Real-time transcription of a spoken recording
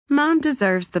Mom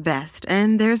deserves the best,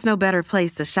 and there's no better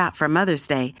place to shop for Mother's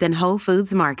Day than Whole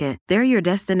Foods Market. They're your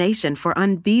destination for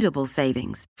unbeatable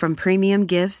savings, from premium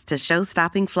gifts to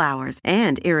show-stopping flowers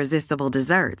and irresistible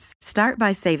desserts. Start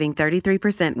by saving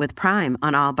 33% with Prime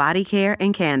on all body care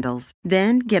and candles.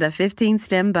 Then get a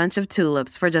 15-stem bunch of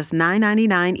tulips for just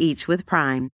 $9.99 each with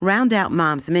Prime. Round out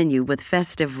Mom's menu with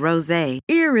festive rosé,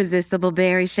 irresistible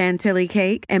berry chantilly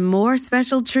cake, and more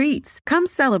special treats. Come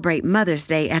celebrate Mother's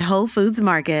Day at Whole Foods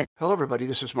Market. Hello, everybody.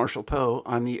 This is Marshall Poe.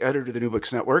 I'm the editor of the New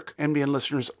Books Network. NBN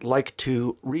listeners like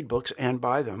to read books and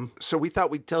buy them. So we thought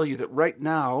we'd tell you that right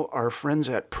now, our friends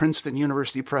at Princeton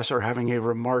University Press are having a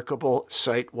remarkable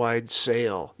site-wide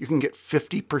sale. You can get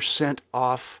 50%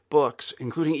 off books,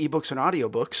 including ebooks and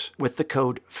audiobooks, with the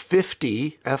code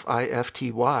 50,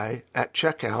 F-I-F-T-Y, at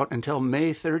checkout until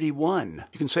May 31.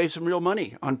 You can save some real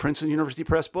money on Princeton University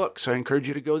Press books. I encourage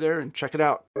you to go there and check it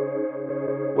out.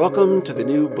 Welcome to the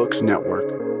New Books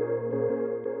Network.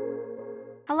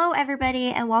 Hello, everybody,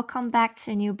 and welcome back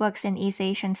to New Books in East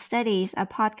Asian Studies, a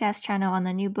podcast channel on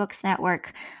the New Books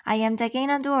Network. I am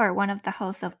Dagena Dur, one of the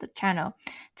hosts of the channel.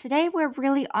 Today, we're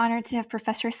really honored to have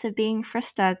Professor Sabine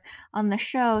Fristug on the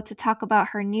show to talk about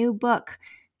her new book,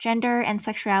 Gender and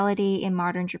Sexuality in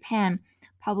Modern Japan,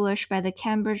 published by the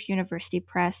Cambridge University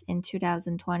Press in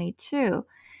 2022.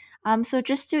 So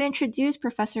just to introduce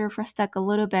Professor Fristug a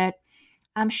little bit,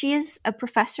 she is a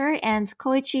professor and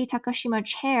Koichi Takashima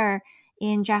Chair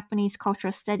in Japanese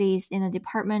Cultural Studies in the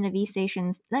Department of East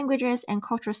Asian Languages and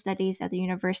Cultural Studies at the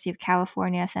University of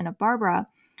California, Santa Barbara.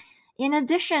 In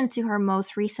addition to her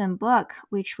most recent book,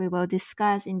 which we will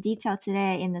discuss in detail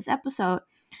today in this episode,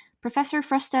 Professor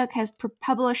Fristug has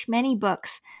published many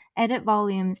books, edit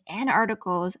volumes, and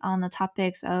articles on the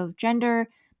topics of gender,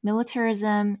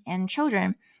 militarism, and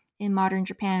children in modern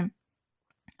Japan.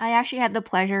 I actually had the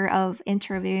pleasure of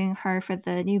interviewing her for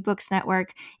the New Books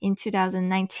Network in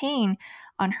 2019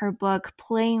 on her book,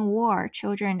 Playing War,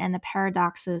 Children and the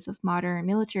Paradoxes of Modern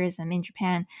Militarism in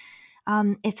Japan.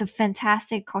 It's a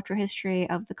fantastic cultural history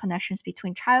of the connections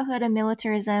between childhood and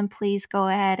militarism. Please go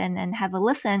ahead and have a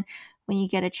listen when you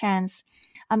get a chance.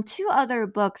 Two other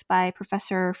books by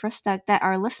Professor Fristug that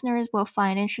our listeners will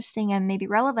find interesting and maybe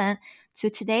relevant to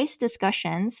today's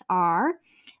discussions are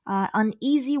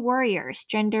Uneasy Warriors,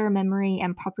 Gender, Memory,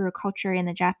 and Popular Culture in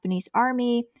the Japanese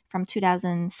Army from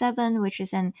 2007, which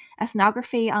is an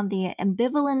ethnography on the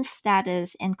ambivalent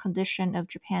status and condition of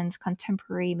Japan's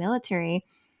contemporary military,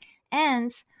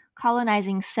 and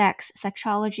Colonizing Sex,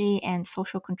 Sexuality, and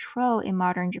Social Control in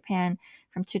Modern Japan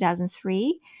from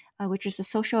 2003, which is a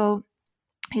social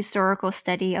historical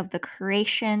study of the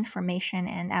creation, formation,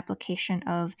 and application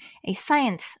of a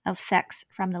science of sex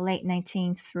from the late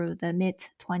 19th through the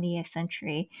mid-20th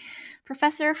century.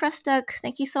 Professor Fristug,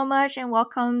 thank you so much and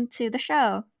welcome to the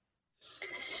show.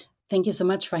 Thank you so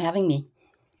much for having me.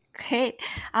 Great.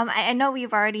 I know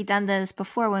we've already done this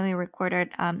before when we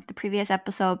recorded the previous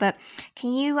episode, but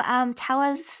can you tell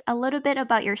us a little bit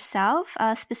about yourself,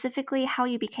 specifically how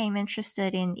you became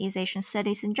interested in East Asian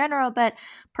studies in general, but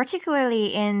particularly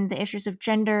in the issues of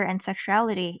gender and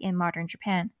sexuality in modern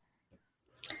Japan?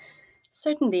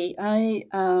 Certainly. I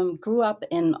grew up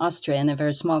in Austria, in a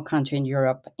very small country in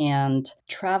Europe, and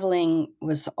traveling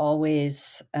was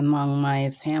always among my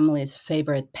family's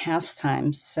favorite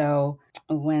pastimes. So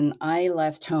when I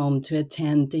left home to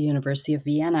attend the University of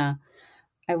Vienna,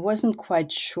 I wasn't quite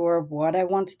sure what I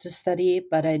wanted to study,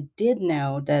 but I did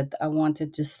know that I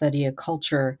wanted to study a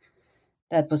culture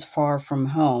that was far from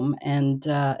home. And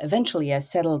eventually I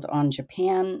settled on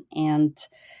Japan and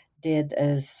did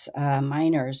as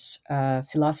minors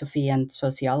philosophy and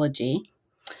sociology.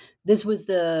 This was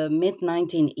the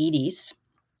mid-1980s.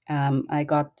 I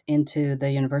got into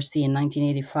the university in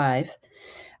 1985.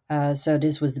 So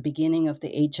this was the beginning of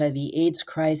the HIV/AIDS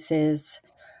crisis.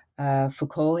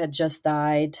 Foucault had just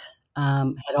died,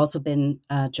 had also been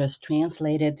just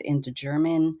translated into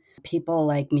German. People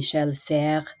like Michel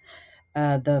Serres,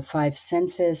 the Five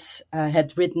Senses,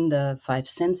 had written the Five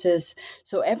Senses.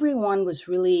 So everyone was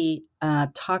really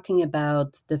talking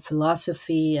about the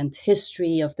philosophy and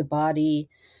history of the body,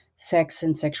 sex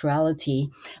and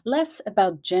sexuality, less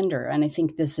about gender. And I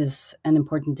think this is an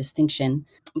important distinction.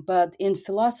 But in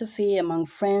philosophy, among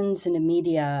friends, in the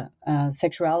media,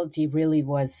 sexuality really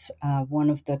was one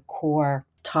of the core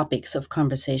topics of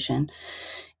conversation.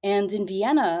 And in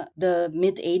Vienna, the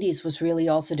mid-'80s was really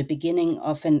also the beginning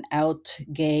of an out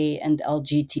gay and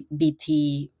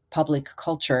LGBT public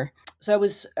culture. So I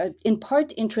was in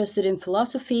part interested in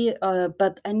philosophy,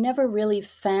 but I never really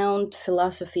found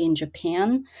philosophy in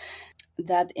Japan.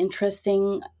 that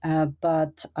interesting,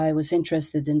 but I was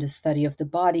interested in the study of the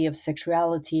body, of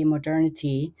sexuality,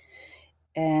 modernity.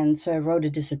 And so I wrote a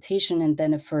dissertation and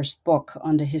then a first book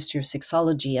on the history of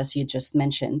sexology, as you just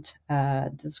mentioned.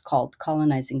 It's called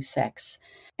Colonizing Sex.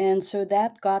 And so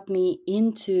that got me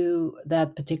into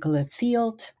that particular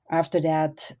field. After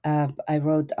that, I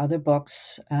wrote other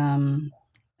books.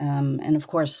 And of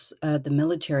course, the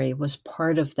military was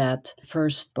part of that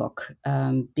first book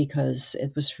because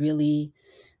it was really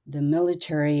the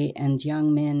military and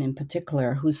young men in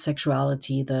particular whose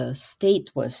sexuality the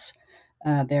state was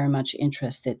very much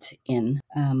interested in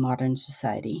modern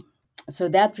society. So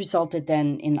that resulted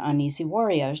then in Uneasy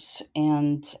Warriors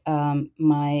and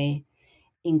my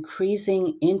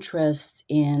increasing interest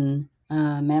in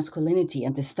masculinity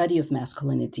and the study of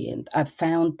masculinity. And I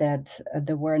found that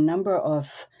there were a number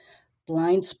of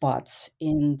blind spots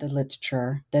in the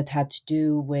literature that had to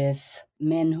do with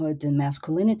manhood and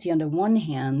masculinity on the one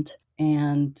hand,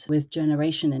 and with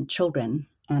generation and children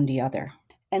on the other.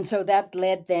 And so that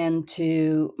led then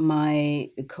to my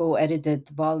co-edited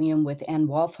volume with Anne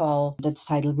Walthall that's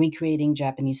titled Recreating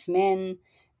Japanese Men,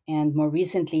 and more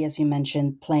recently, as you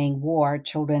mentioned, Playing War,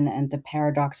 Children and the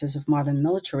Paradoxes of Modern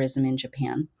Militarism in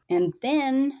Japan. And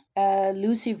then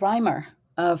Lucy Reimer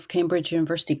of Cambridge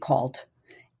University called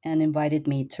and invited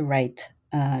me to write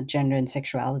Gender and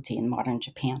Sexuality in Modern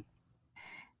Japan.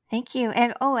 Thank you.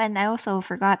 And I also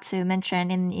forgot to mention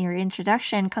in your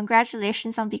introduction,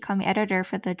 congratulations on becoming editor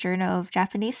for the Journal of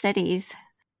Japanese Studies.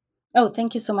 Oh,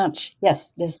 thank you so much.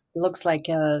 Yes, this looks like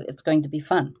it's going to be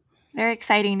fun. Very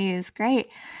exciting news. Great.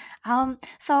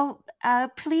 So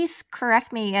please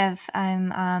correct me if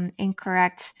I'm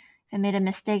incorrect, if I made a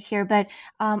mistake here, but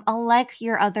unlike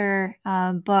your other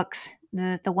books,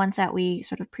 the ones that we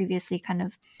sort of previously kind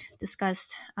of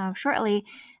discussed shortly,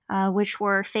 which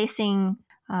were facing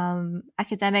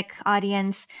academic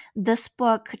audience, this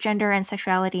book, Gender and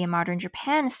Sexuality in Modern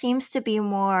Japan, seems to be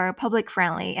more public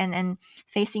friendly and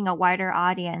facing a wider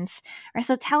audience. Right,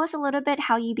 so tell us a little bit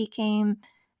how you became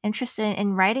interested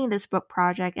in writing this book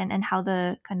project and how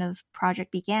the kind of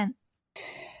project began.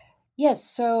 Yes,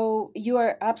 so you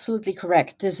are absolutely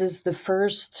correct. This is the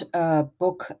first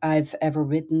book I've ever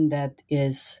written that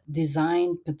is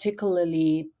designed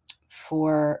particularly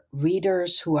for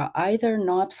readers who are either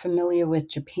not familiar with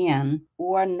Japan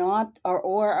or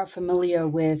are familiar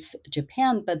with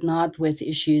Japan but not with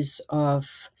issues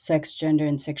of sex, gender,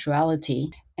 and sexuality.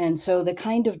 And so the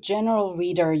kind of general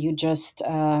reader you just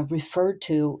referred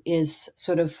to is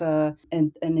sort of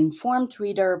an informed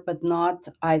reader, but not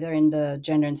either in the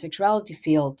gender and sexuality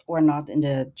field or not in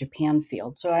the Japan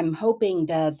field. So I'm hoping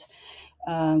that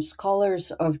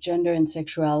scholars of gender and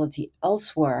sexuality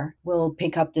elsewhere will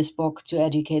pick up this book to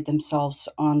educate themselves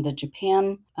on the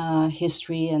Japan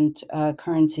history and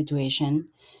current situation,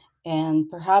 and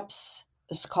perhaps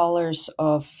scholars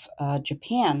of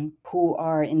Japan who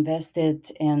are invested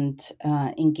and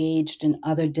engaged in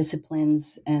other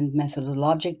disciplines and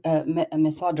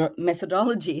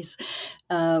methodologies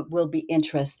will be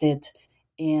interested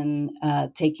in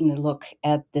taking a look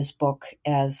at this book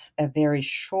as a very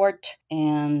short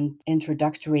and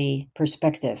introductory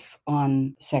perspective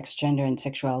on sex, gender, and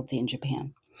sexuality in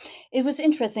Japan. It was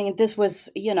interesting. This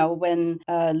was, when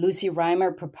Lucy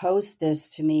Reimer proposed this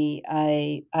to me,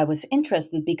 I was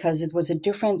interested because it was a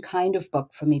different kind of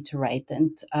book for me to write.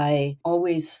 And I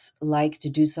always like to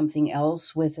do something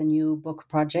else with a new book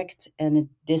project. And in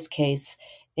this case,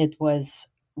 it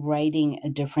was writing a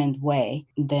different way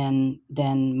than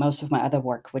most of my other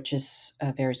work, which is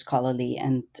very scholarly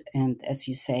and as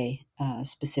you say,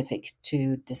 specific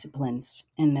to disciplines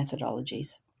and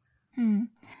methodologies.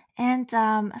 And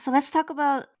so let's talk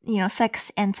about,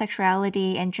 sex and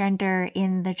sexuality and gender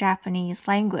in the Japanese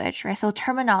language, right? So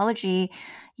terminology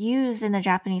used in the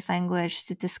Japanese language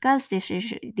to discuss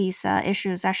these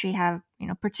issues actually have,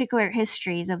 particular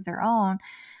histories of their own.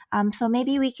 So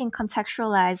maybe we can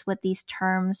contextualize what these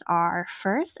terms are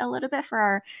first a little bit for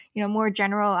our, more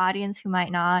general audience who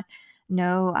might not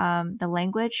know the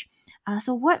language.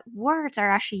 So what words are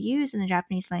actually used in the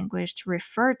Japanese language to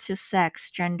refer to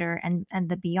sex, gender, and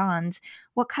the beyond?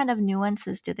 What kind of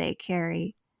nuances do they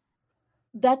carry?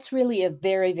 That's really a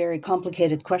very, very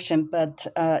complicated question, but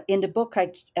in the book,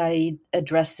 I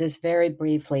address this very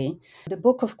briefly. The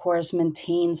book, of course,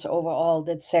 maintains overall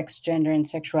that sex, gender, and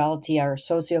sexuality are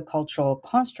sociocultural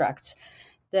constructs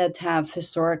that have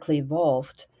historically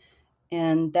evolved.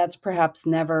 And that's perhaps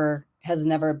has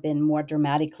never been more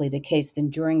dramatically the case than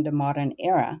during the modern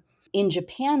era. In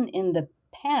Japan, in the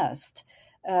past,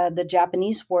 the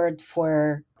Japanese word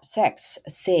for sex,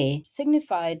 sei,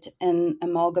 signified an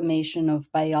amalgamation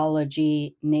of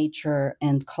biology, nature,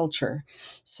 and culture.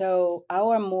 So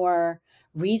our more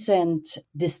recent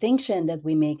distinction that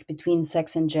we make between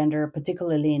sex and gender,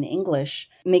 particularly in English,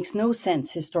 makes no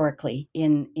sense historically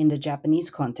in the Japanese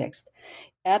context.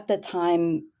 At the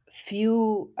time,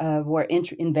 few were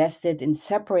invested in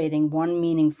separating one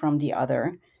meaning from the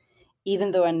other,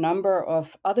 even though a number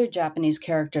of other Japanese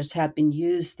characters had been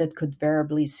used that could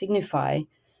variably signify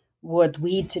what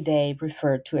we today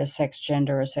refer to as sex,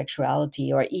 gender, or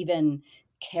sexuality, or even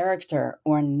character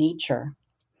or nature.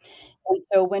 And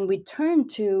so when we turn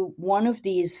to one of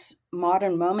these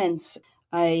modern moments,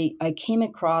 I came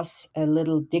across a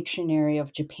little dictionary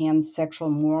of Japan's sexual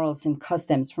morals and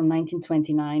customs from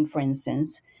 1929, for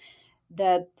instance,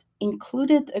 that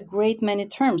included a great many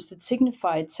terms that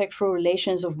signified sexual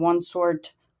relations of one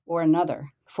sort or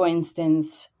another. For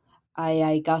instance,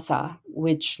 aiaigasa,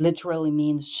 which literally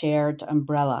means shared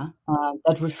umbrella,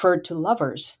 that referred to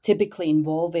lovers, typically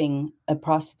involving a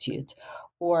prostitute,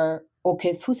 or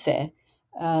okefuse,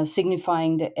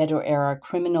 signifying the Edo era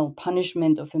criminal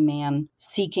punishment of a man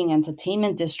seeking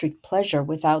entertainment district pleasure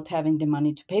without having the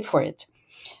money to pay for it.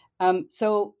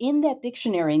 So in that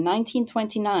dictionary,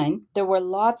 1929, there were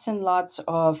lots and lots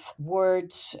of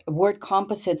words, word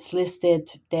composites listed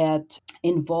that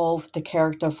involved the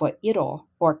character for iro,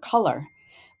 or color.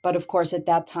 But of course, at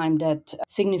that time, that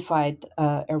signified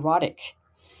erotic.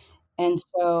 And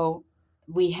so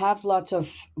we have lots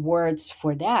of words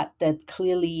for that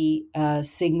clearly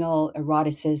signal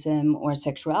eroticism or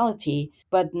sexuality,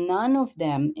 but none of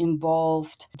them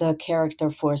involved the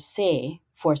character for sei,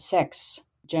 for sex,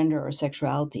 gender, or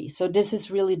sexuality. So this is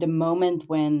really the moment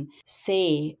when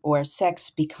sei, or sex,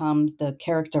 becomes the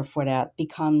character for that,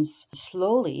 becomes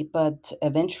slowly but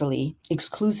eventually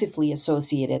exclusively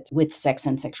associated with sex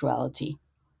and sexuality.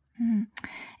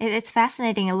 It's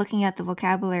fascinating looking at the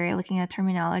vocabulary, looking at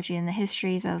terminology and the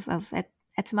histories of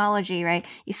etymology, right?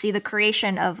 You see the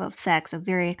creation of sex, of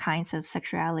various kinds of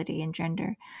sexuality and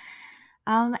gender.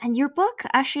 And your book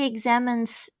actually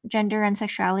examines gender and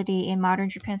sexuality in modern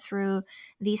Japan through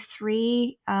these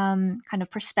three kind of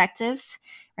perspectives,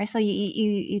 right? So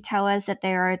you tell us that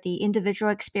there are the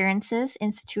individual experiences,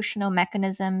 institutional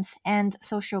mechanisms, and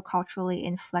socio-culturally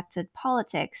inflected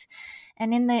politics.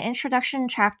 And in the introduction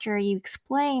chapter, you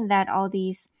explain that all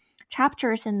these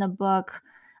chapters in the book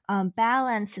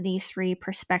balance these three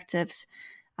perspectives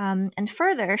and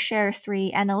further share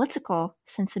three analytical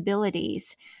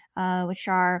sensibilities, which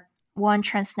are one,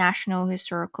 transnational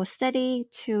historical study,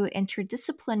 two,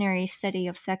 interdisciplinary study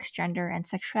of sex, gender, and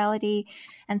sexuality,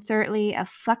 and thirdly, a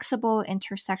flexible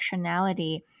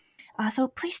intersectionality. So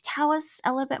please tell us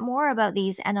a little bit more about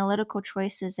these analytical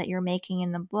choices that you're making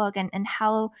in the book and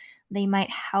how they might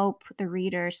help the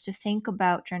readers to think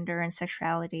about gender and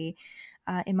sexuality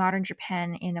in modern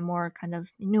Japan in a more kind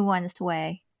of nuanced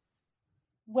way.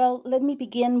 Well, let me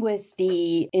begin with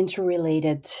the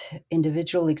interrelated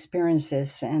individual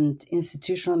experiences and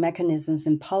institutional mechanisms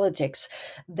in politics.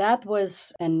 That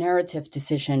was a narrative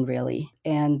decision, really.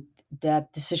 And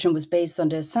that decision was based on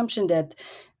the assumption that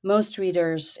most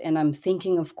readers, and I'm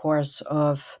thinking, of course,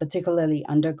 of particularly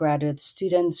undergraduate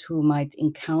students who might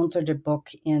encounter the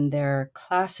book in their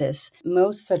classes,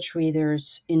 most such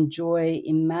readers enjoy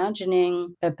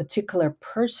imagining a particular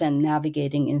person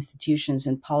navigating institutions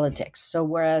and politics. So,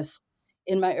 whereas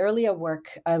in my earlier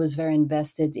work, I was very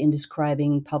invested in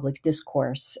describing public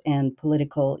discourse and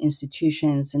political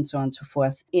institutions and so on and so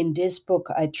forth. In this book,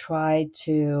 I try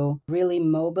to really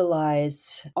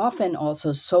mobilize often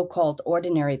also so-called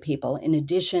ordinary people in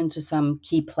addition to some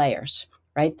key players.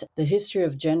 Right? The history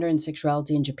of gender and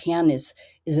sexuality in Japan is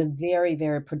a very,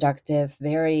 very productive,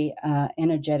 very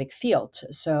energetic field.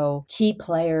 So key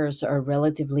players are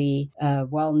relatively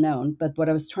well known. But what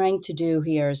I was trying to do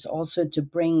here is also to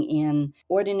bring in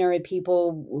ordinary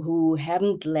people who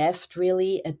haven't left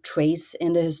really a trace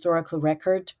in the historical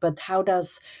record. But how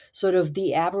does sort of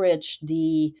the average,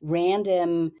 the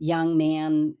random young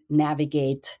man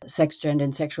navigate sex, gender,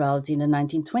 and sexuality in the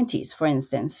 1920s, for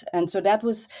instance? And so that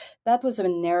was a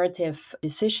narrative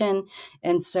decision.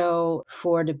 And so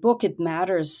for the book, it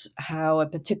matters how a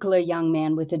particular young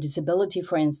man with a disability,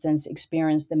 for instance,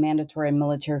 experienced the mandatory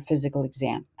military physical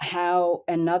exam, how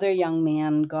another young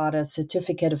man got a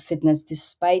certificate of fitness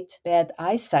despite bad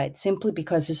eyesight simply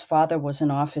because his father was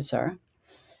an officer.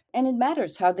 And it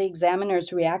matters how the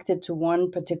examiners reacted to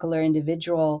one particular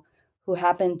individual who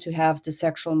happen to have the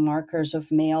sexual markers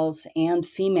of males and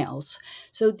females.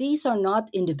 So these are not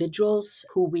individuals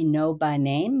who we know by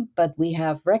name, but we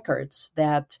have records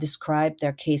that describe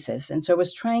their cases. And so I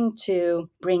was trying to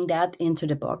bring that into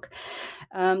the book.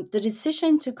 The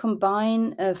decision to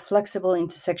combine flexible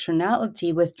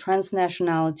intersectionality with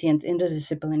transnationality and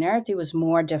interdisciplinarity was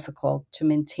more difficult to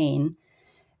maintain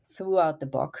throughout the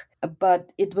book.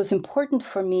 But it was important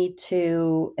for me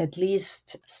to at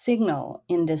least signal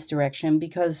in this direction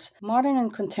because modern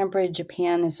and contemporary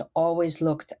Japan has always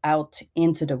looked out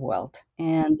into the world.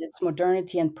 And its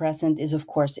modernity and present is, of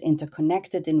course,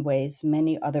 interconnected in ways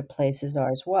many other places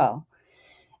are as well.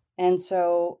 And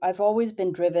so I've always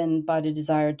been driven by the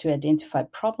desire to identify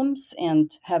problems and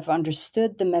have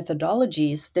understood the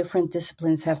methodologies different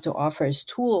disciplines have to offer as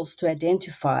tools to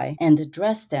identify and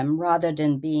address them rather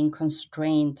than being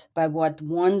constrained by what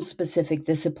one specific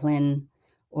discipline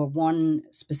or one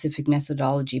specific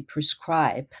methodology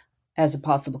prescribe as a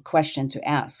possible question to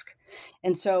ask.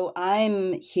 And so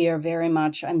I'm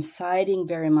siding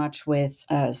very much with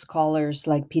scholars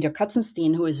like Peter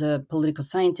Katzenstein, who is a political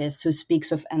scientist who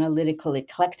speaks of analytical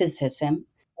eclecticism,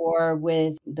 or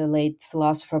with the late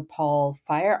philosopher Paul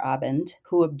Feyerabend,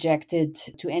 who objected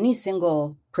to any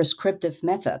single prescriptive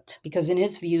method, because in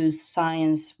his views,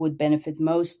 science would benefit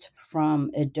most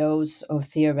from a dose of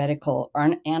theoretical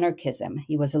anarchism.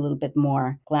 He was a little bit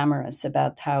more glamorous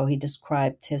about how he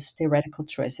described his theoretical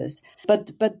choices.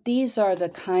 But these are the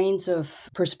kinds of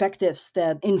perspectives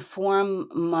that inform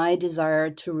my desire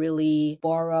to really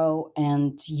borrow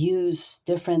and use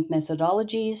different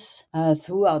methodologies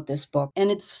throughout this book. And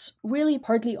it's really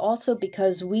partly also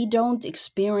because we don't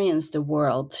experience the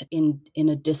world in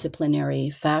a disciplinary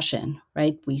fashion,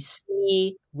 right? We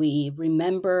see, we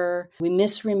remember, we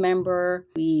misremember,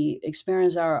 we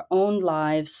experience our own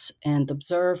lives and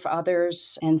observe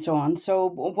others and so on. So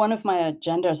one of my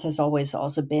agendas has always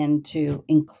also been to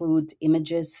include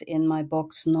images in my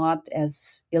books, not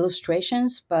as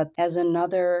illustrations, but as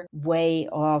another way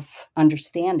of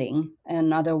understanding,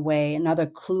 another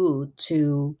clue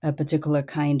to a particular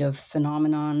kind of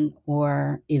phenomenon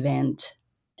or event.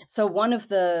 So one of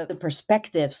the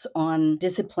perspectives on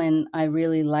discipline I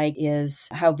really like is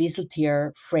how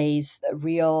Wieseltier phrased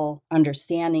real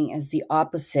understanding as the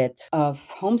opposite of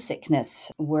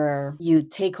homesickness, where you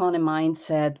take on a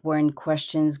mindset wherein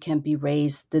questions can be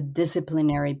raised, the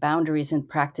disciplinary boundaries and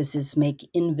practices make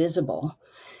invisible.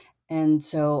 And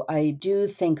so I do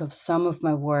think of some of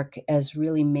my work as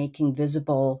really making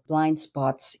visible blind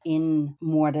spots in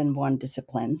more than one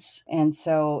disciplines. And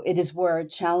so it is where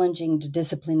challenging the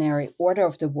disciplinary order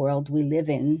of the world we live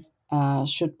in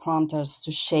should prompt us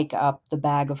to shake up the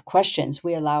bag of questions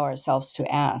we allow ourselves to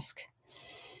ask.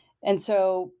 And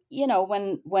so,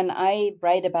 when I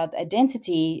write about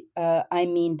identity, I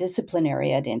mean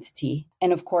disciplinary identity.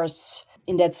 And of course,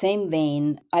 in that same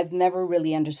vein, I've never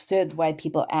really understood why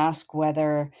people ask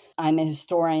whether I'm a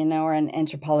historian or an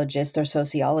anthropologist or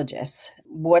sociologist.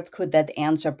 What could that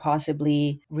answer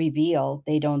possibly reveal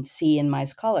they don't see in my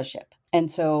scholarship?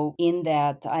 And so in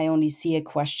that, I only see a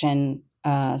question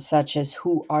such as,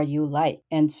 who are you like?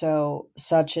 And so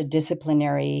such a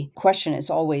disciplinary question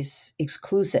is always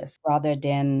exclusive rather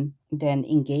than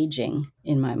engaging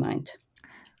in my mind.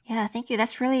 Yeah, thank you.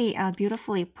 That's really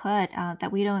beautifully put,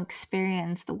 that we don't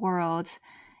experience the world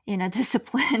in a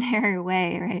disciplinary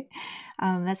way, right?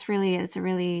 It's a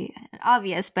really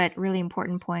obvious but really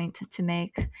important point to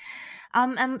make.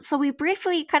 So you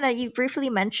briefly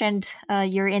mentioned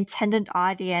your intended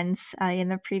audience in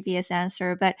the previous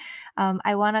answer, but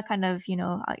I want to kind of,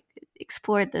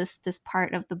 explore this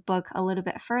part of the book a little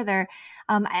bit further.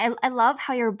 I love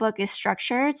how your book is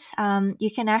structured.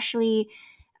 You can actually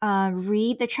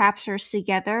read the chapters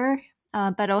together,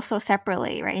 but also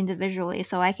separately, right, individually.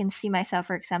 So I can see myself,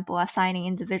 for example, assigning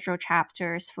individual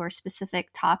chapters for specific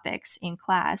topics in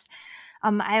class.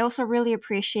 I also really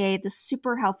appreciate the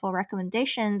super helpful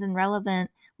recommendations and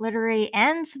relevant literary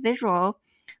and visual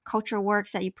cultural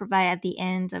works that you provide at the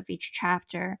end of each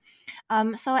chapter.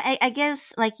 So I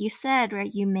guess, like you said,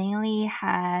 right, you mainly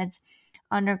had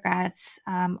undergrads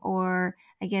or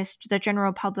I guess the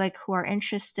general public who are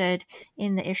interested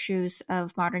in the issues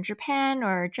of modern Japan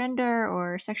or gender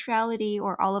or sexuality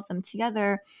or all of them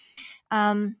together.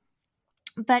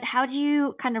 But how do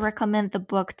you kind of recommend the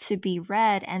book to be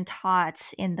read and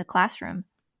taught in the classroom?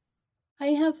 I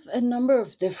have a number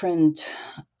of different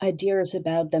ideas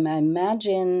about them. I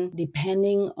imagine,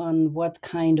 depending on what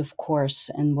kind of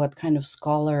course and what kind of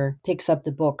scholar picks up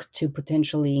the book to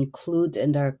potentially include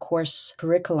in their course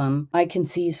curriculum, I can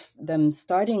see them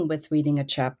starting with reading a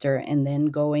chapter and then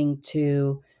going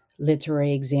to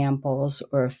literary examples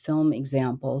or film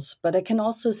examples, but I can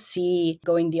also see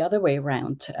going the other way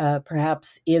around.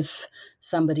 Perhaps if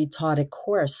somebody taught a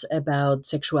course about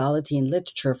sexuality in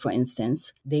literature, for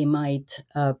instance, they might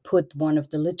put one of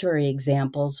the literary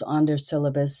examples on their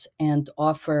syllabus and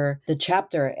offer the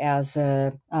chapter as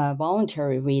a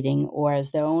voluntary reading or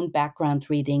as their own background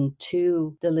reading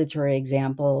to the literary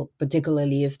example,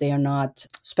 particularly if they are not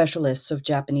specialists of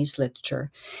Japanese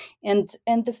literature. And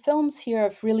the films here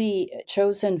have really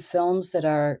chosen films that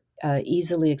are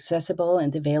easily accessible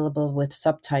and available with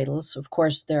subtitles. Of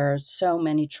course, there are so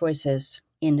many choices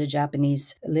in the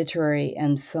Japanese literary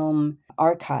and film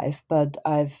archive, but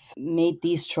I've made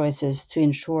these choices to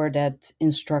ensure that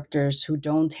instructors who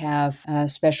don't have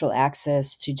special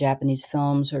access to Japanese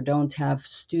films or don't have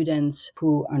students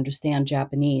who understand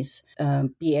Japanese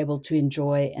be able to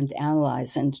enjoy and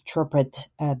analyze and interpret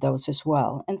those as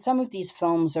well. And some of these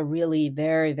films are really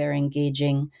very, very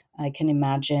engaging. I can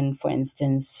imagine, for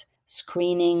instance,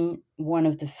 screening one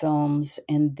of the films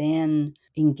and then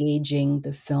engaging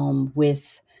the film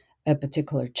with a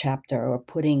particular chapter or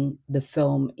putting the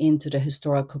film into the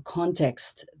historical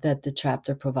context that the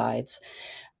chapter provides.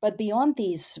 But beyond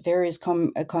these various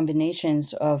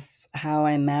combinations of how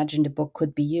I imagine the book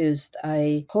could be used,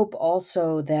 I hope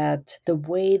also that the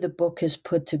way the book is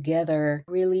put together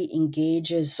really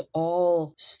engages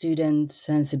all student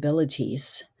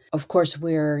sensibilities. Of course,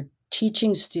 we're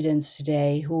teaching students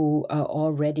today who are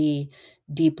already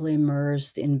deeply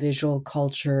immersed in visual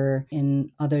culture,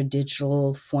 in other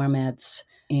digital formats,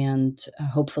 and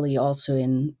hopefully also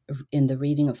in the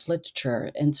reading of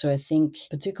literature. And so I think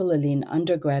particularly in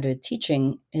undergraduate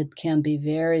teaching, it can be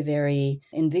very, very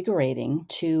invigorating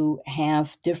to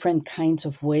have different kinds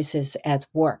of voices at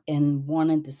work in one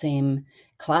and the same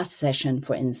class session,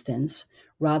 for instance,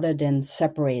 rather than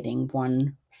separating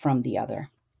one from the other.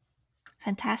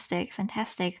 Fantastic,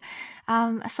 fantastic.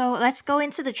 So let's go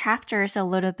into the chapters a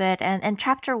little bit. And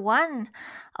chapter 1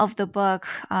 of the book,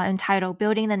 entitled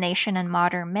Building the Nation and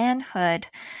Modern Manhood,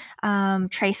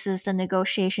 traces the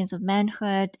negotiations of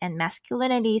manhood and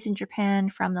masculinities in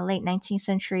Japan from the late 19th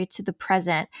century to the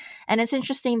present. And it's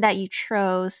interesting that you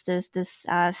chose this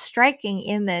striking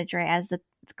image, right, as the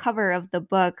cover of the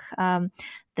book,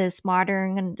 this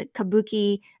modern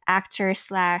kabuki actor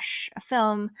 /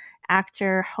 film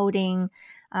actor holding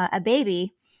a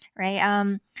baby,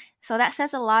 right? So that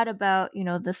says a lot about,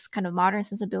 this kind of modern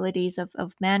sensibilities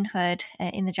of manhood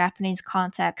in the Japanese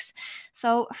context.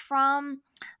 So from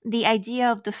the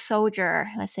idea of the soldier,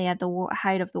 let's say at the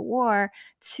height of the war,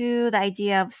 to the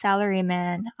idea of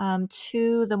salaryman,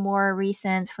 to the more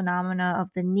recent phenomena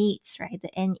of the NEETs, right,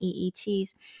 the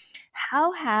NEETs,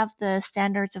 how have the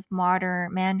standards of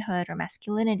modern manhood or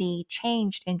masculinity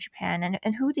changed in Japan?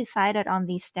 And who decided on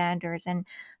these standards and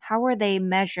how were they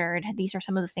measured? These are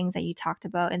some of the things that you talked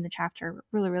about in the chapter.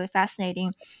 Really, really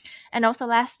fascinating. And also,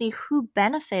 lastly, who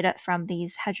benefited from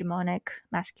these hegemonic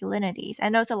masculinities? I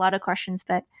know it's a lot of questions,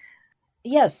 but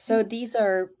yes, so these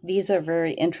are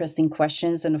very interesting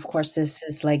questions, and of course, this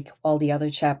is like all the other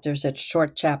chapters, a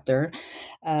short chapter,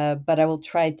 but I will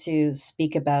try to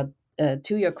speak about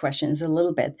to your questions a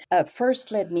little bit.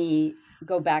 First, let me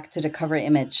go back to the cover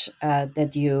image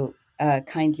that you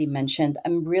kindly mentioned.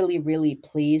 I'm really, really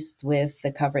pleased with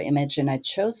the cover image, and I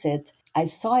chose it. I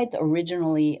saw it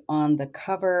originally on the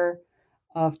cover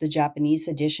of the Japanese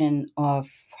edition of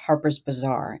Harper's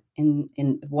Bazaar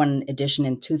in one edition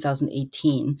in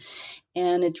 2018.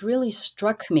 And it really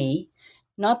struck me,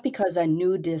 not because I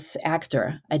knew this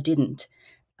actor, I didn't,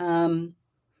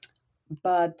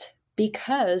 but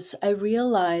because I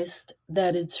realized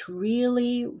that it's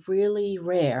really, really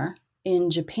rare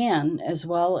in Japan as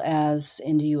well as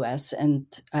in the US, and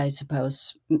I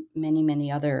suppose many,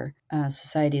 many other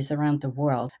societies around the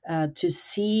world, to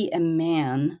see a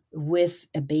man with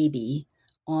a baby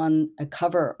on a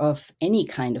cover of any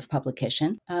kind of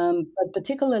publication, but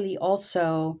particularly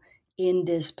also in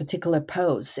this particular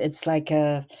pose. It's like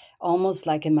almost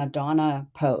like a Madonna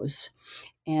pose.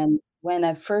 And when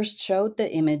I first showed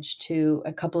the image to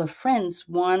a couple of friends,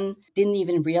 one didn't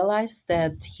even realize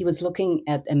that he was looking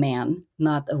at a man,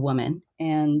 not a woman.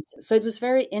 And so it was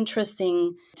very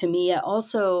interesting to me. I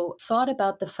also thought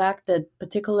about the fact that,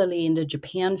 particularly in the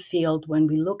Japan field, when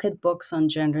we look at books on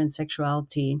gender and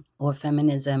sexuality or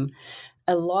feminism,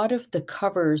 a lot of the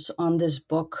covers on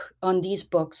these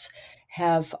books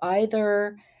have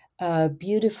either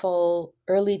beautiful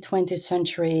early 20th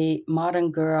century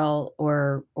modern girl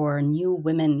or new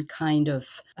women kind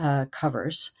of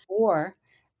covers, or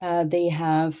they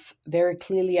have very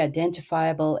clearly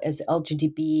identifiable as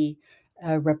LGBT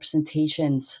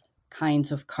representations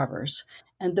kinds of covers.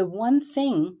 And the one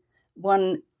thing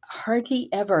one hardly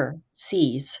ever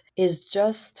sees is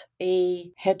just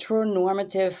a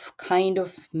heteronormative kind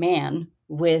of man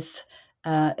with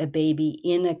a baby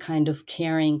in a kind of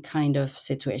caring kind of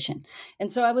situation.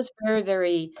 And so I was very,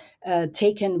 very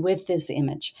taken with this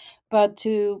image. But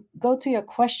to go to your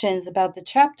questions about the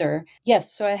chapter,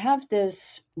 yes, so I have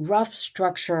this rough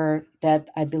structure that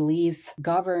I believe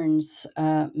governs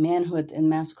manhood and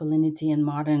masculinity in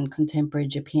modern contemporary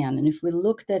Japan. And if we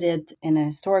looked at it in a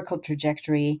historical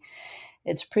trajectory,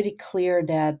 it's pretty clear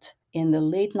that in the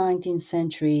late 19th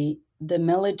century, the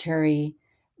military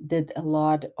did a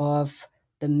lot of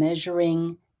the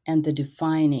measuring and the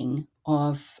defining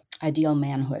of ideal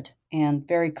manhood. And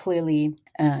very clearly,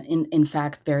 in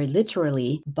fact, very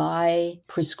literally, by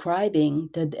prescribing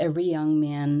that every young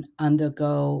man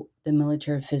undergo the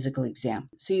military physical exam.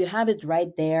 So you have it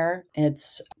right there.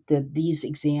 It's that these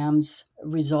exams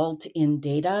result in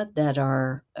data that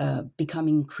are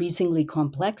becoming increasingly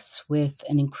complex with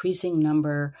an increasing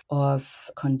number of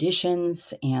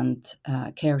conditions and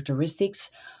characteristics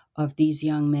of these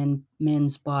young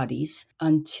men's bodies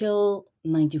until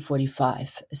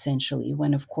 1945, essentially,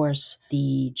 when, of course,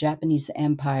 the Japanese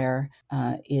Empire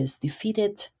is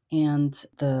defeated and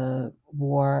the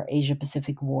war,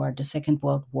 Asia-Pacific War, the Second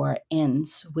World War,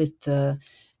 ends with the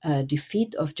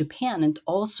defeat of Japan and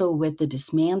also with the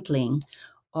dismantling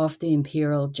of the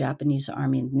Imperial Japanese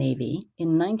Army and Navy.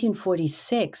 In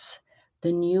 1946,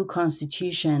 the new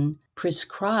constitution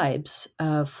prescribes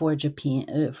for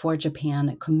Japan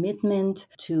a commitment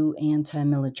to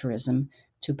anti-militarism,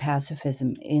 to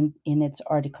pacifism in its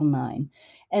Article 9.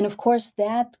 And of course,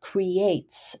 that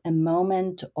creates a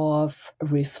moment of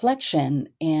reflection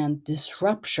and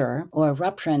disruption or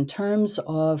rupture in terms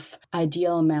of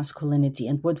ideal masculinity.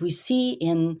 And what we see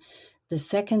in the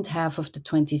second half of the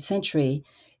 20th century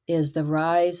is the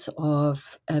rise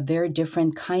of a very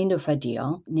different kind of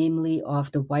ideal, namely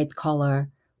of the white-collar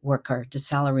worker, the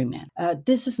salaryman.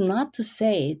 This is not to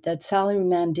say that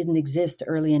salaryman didn't exist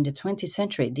early in the 20th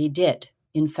century. They did.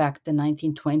 In fact, the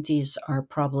 1920s are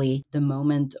probably the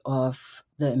moment of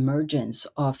the emergence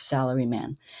of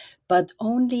salaryman, but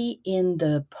only in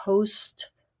the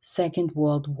post-Second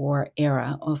World War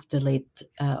era of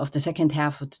the second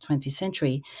half of the 20th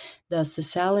century does the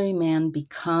salaryman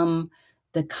become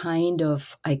the kind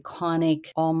of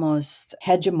iconic, almost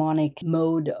hegemonic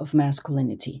mode of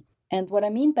masculinity. And what I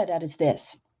mean by that is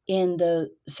this. In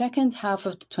the second half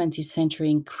of the 20th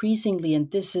century, increasingly, and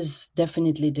this is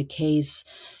definitely the case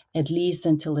at least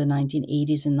until the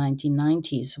 1980s and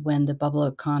 1990s, when the bubble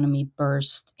economy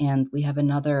burst and we have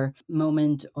another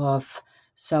moment of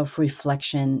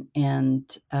self-reflection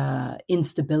and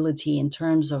instability in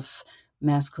terms of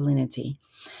masculinity.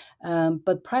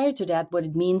 But prior to that, what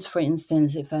it means, for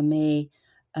instance, if I may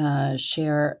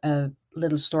share a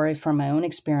little story from my own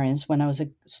experience when I was a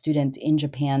student in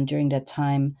Japan during that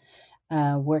time,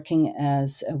 working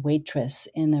as a waitress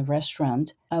in a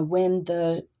restaurant, when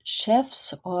the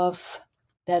chefs of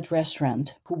that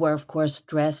restaurant, who were, of course,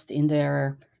 dressed in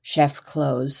their chef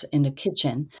clothes in the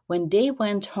kitchen, when they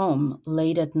went home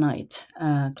late at night,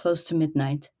 close to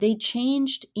midnight, they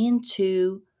changed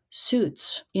into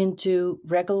suits, into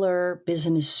regular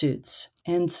business suits.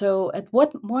 And so at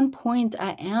one point,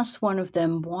 I asked one of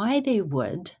them why they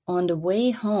would, on the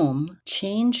way home,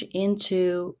 change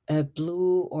into a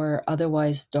blue or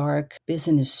otherwise dark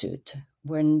business suit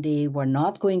when they were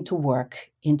not going to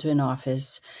work into an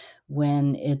office,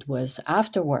 when it was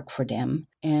after work for them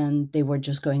and they were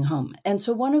just going home. And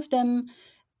so one of them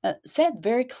said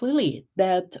very clearly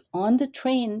that on the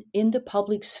train in the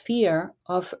public sphere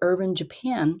of urban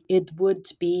Japan, it would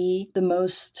be the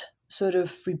most sort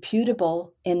of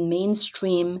reputable and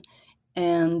mainstream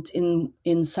and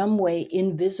in some way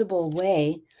invisible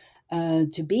way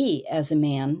to be as a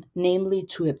man, namely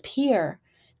to appear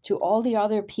to all the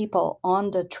other people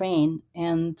on the train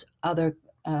and other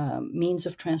means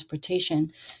of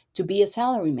transportation to be a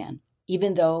salaryman,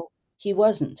 even though he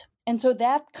wasn't. And so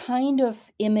that kind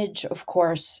of image, of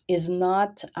course, is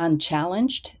not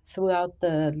unchallenged throughout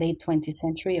the late 20th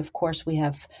century. Of course, we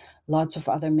have lots of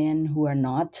other men who are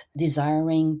not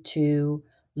desiring to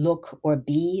look or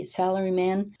be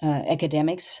salarymen.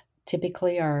 Academics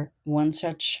typically are one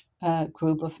such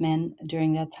group of men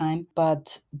during that time.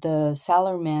 But the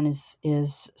salaryman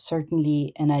is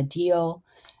certainly an ideal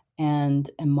and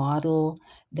a model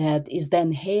that is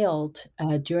then hailed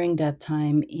during that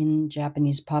time in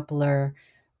Japanese popular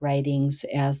writings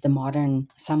as the modern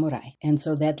samurai. And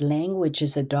so that language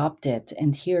is adopted.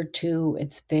 And here too,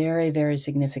 it's very, very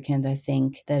significant, I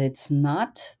think, that it's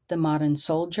not the modern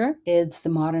soldier, it's the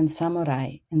modern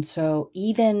samurai. And so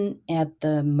even at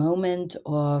the moment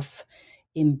of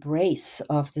embrace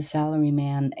of the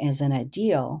salaryman as an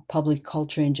ideal, public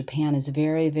culture in Japan is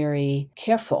very, very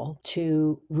careful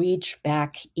to reach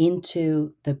back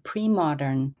into the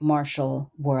pre-modern martial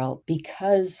world,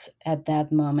 because at that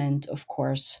moment, of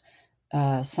course,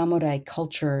 samurai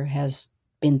culture has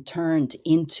been turned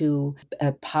into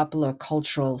a popular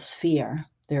cultural sphere.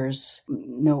 There's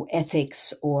no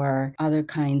ethics or other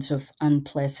kinds of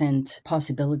unpleasant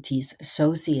possibilities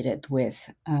associated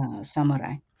with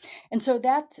samurai. And so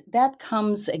that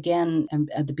comes again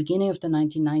at the beginning of the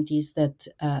 1990s. That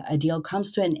ideal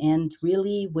comes to an end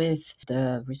really with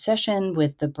the recession,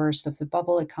 with the burst of the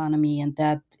bubble economy, and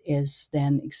that is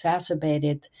then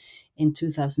exacerbated in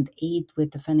 2008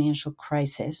 with the financial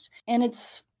crisis. And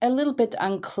it's a little bit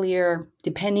unclear,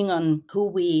 depending on who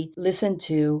we listen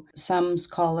to. Some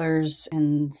scholars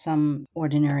and some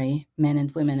ordinary men and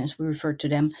women, as we refer to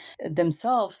them,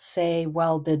 themselves say,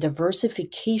 well, the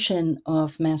diversification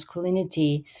of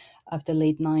masculinity of the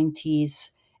late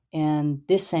 90s and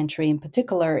this century in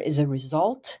particular is a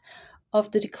result of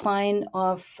the decline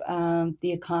of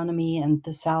the economy and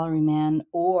the salaryman,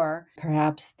 or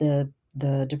perhaps the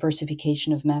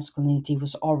diversification of masculinity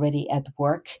was already at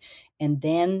work, and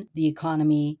then the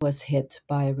economy was hit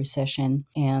by a recession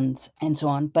and so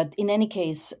on. But in any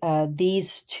case,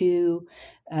 these two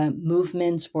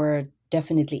movements were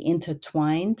definitely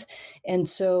intertwined. And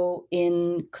so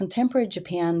in contemporary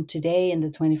Japan today, in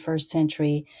the 21st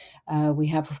century, we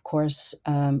have, of course,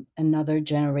 another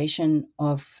generation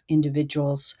of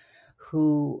individuals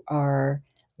who are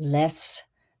less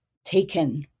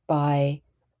taken by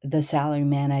the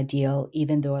salaryman ideal,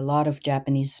 even though a lot of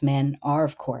Japanese men are,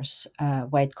 of course,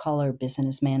 white-collar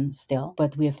businessmen still.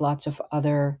 But we have lots of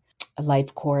other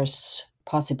life course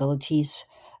possibilities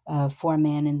for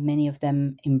men, and many of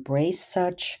them embrace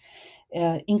such,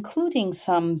 including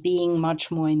some being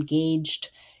much more engaged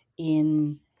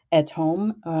at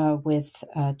home with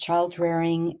child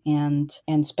rearing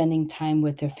and spending time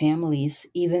with their families,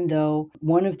 even though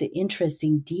one of the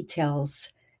interesting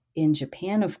details in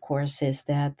Japan, of course, is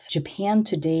that Japan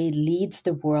today leads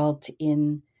the world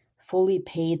in fully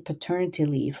paid paternity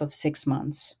leave of 6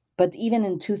 months. But even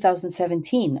in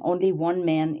 2017, only 1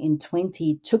 man in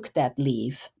 20 took that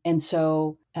leave. And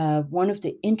so one of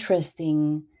the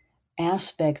interesting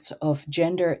aspects of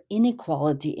gender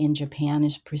inequality in Japan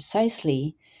is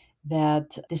precisely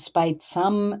that despite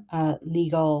some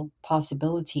legal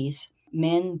possibilities,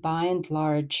 men, by and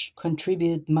large,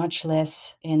 contribute much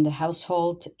less in the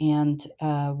household and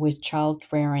with child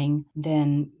rearing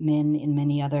than men in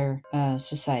many other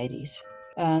societies.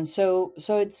 So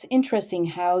it's interesting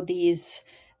how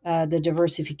the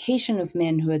diversification of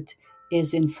manhood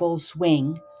is in full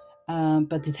swing,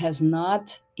 but it has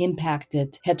not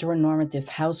impacted heteronormative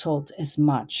households as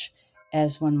much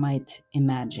as one might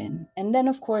imagine. And then,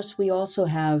 of course, we also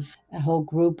have a whole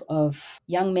group of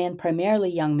young men, primarily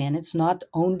young men. It's not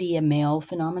only a male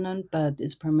phenomenon, but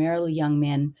it's primarily young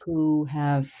men who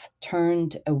have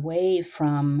turned away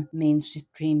from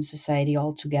mainstream society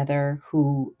altogether,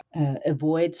 who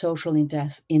avoid social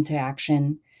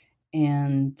interaction.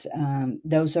 And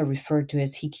those are referred to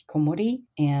as hikikomori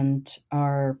and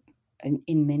are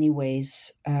in many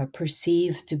ways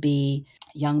perceived to be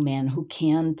young men who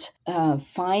can't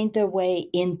find their way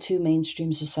into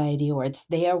mainstream society, or it's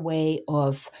their way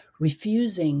of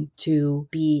refusing to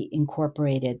be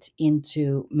incorporated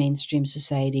into mainstream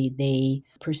society they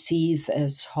perceive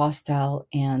as hostile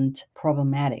and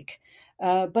problematic.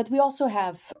 But we also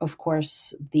have, of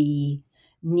course, the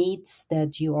needs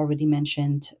that you already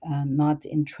mentioned, not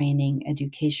in training,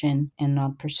 education, and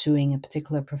not pursuing a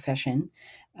particular profession.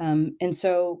 And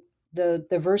so the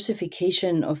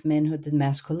diversification of manhood and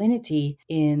masculinity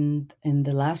in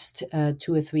the last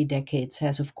 2 or 3 decades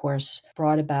has, of course,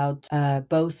 brought about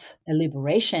both a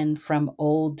liberation from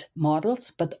old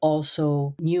models, but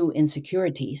also new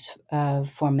insecurities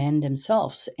for men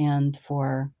themselves and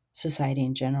for society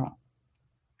in general.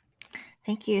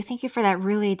 Thank you. Thank you for that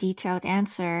really detailed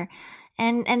answer.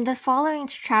 And the following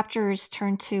chapters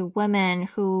turn to women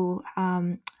who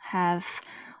have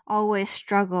always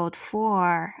struggled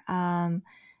for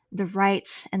the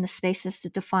rights and the spaces to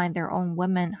define their own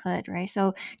womanhood, right?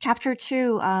 So chapter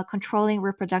 2, controlling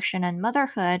reproduction and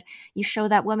motherhood, you show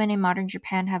that women in modern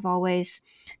Japan have always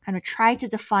kind of tried to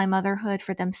define motherhood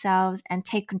for themselves and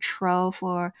take control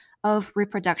of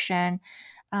reproduction,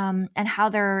 and how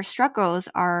their struggles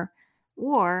are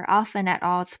or often at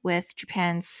odds with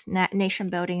Japan's nation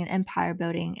building and empire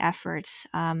building efforts,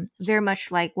 very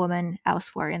much like women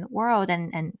elsewhere in the world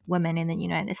and women in the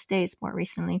United States more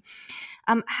recently.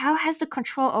 How has the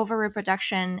control over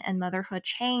reproduction and motherhood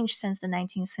changed since the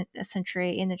 19th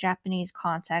century in the Japanese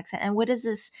context? And what does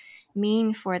this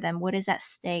mean for them? What is at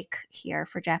stake here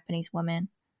for Japanese women?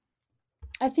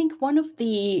 I think one of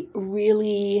the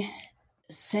really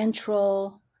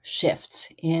central shifts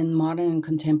in modern and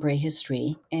contemporary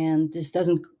history, and this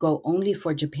doesn't go only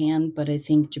for Japan, but I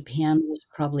think Japan was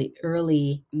probably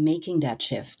early making that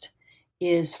shift,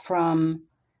 is from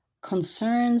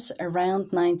concerns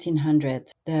around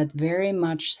 1900 that very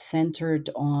much centered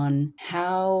on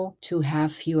how to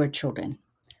have fewer children,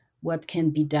 what can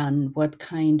be done, what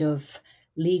kind of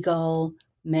legal,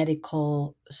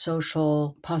 medical,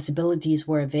 social possibilities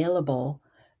were available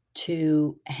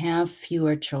to have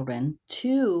fewer children,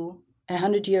 to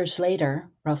 100 years later,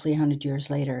 roughly 100 years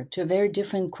later, to a very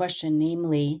different question,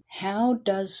 namely, how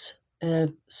does a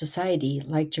society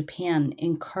like Japan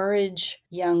encourage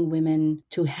young women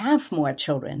to have more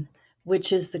children,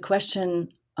 which is the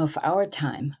question of our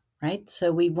time, right?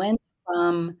 So we went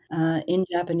from, in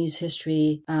Japanese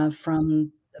history,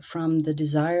 from the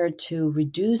desire to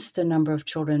reduce the number of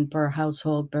children per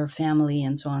household, per family,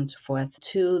 and so on and so forth,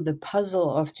 to the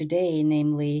puzzle of today,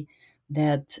 namely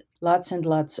that lots and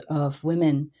lots of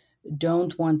women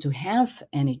don't want to have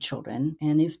any children.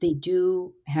 And if they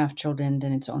do have children,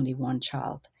 then it's only one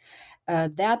child.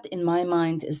 That, in my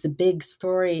mind, is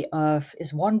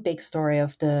one big story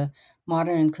of the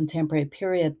modern and contemporary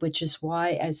period, which is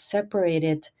why I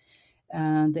separated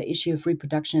the issue of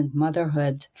reproduction and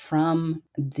motherhood from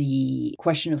the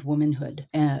question of womanhood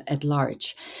at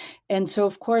large. And so,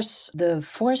 of course, the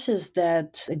forces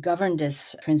that govern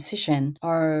this transition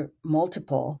are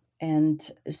multiple. And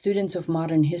students of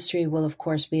modern history will, of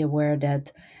course, be aware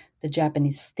that the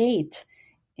Japanese state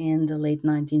in the late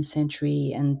 19th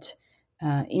century and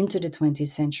into the 20th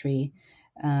century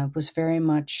was very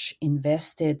much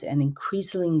invested and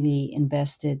increasingly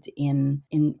invested in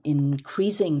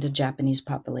increasing the Japanese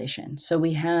population. So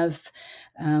we have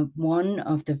one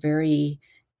of the very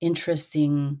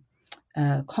interesting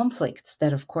conflicts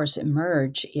that, of course,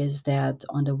 emerge is that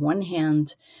on the one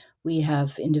hand, we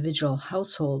have individual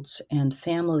households and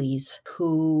families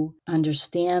who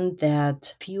understand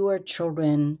that fewer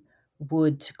children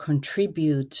would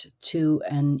contribute to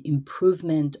an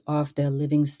improvement of their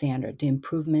living standard, the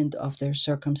improvement of their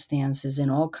circumstances in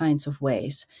all kinds of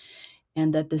ways.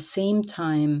 And at the same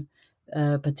time,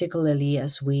 particularly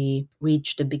as we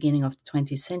reach the beginning of the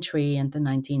 20th century and the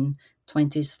 1920s,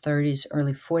 30s,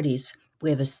 early 40s, we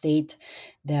have a state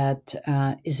that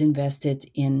is invested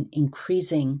in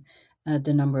increasing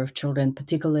the number of children,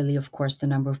 particularly, of course, the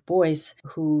number of boys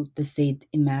who the state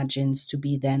imagines to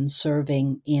be then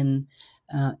serving in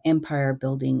empire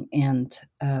building and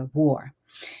war.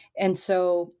 And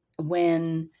so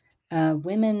when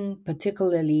women,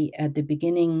 particularly at the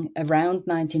beginning, around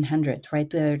 1900, right,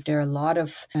 there are a lot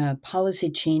of policy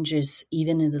changes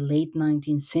even in the late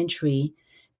 19th century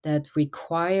that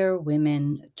require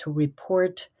women to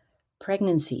report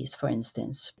pregnancies, for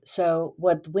instance. So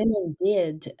what women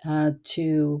did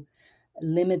to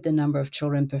limit the number of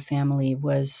children per family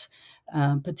was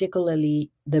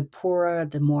particularly the poorer,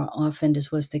 the more often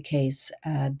this was the case,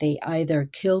 they either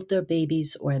killed their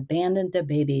babies or abandoned their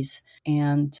babies,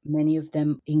 and many of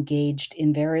them engaged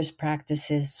in various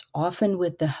practices, often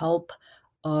with the help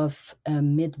of a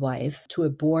midwife, to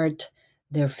abort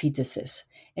their fetuses.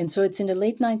 And so it's in the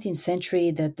late 19th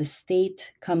century that the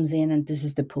state comes in, and this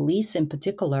is the police in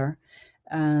particular,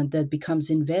 that becomes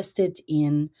invested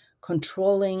in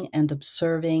controlling and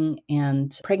observing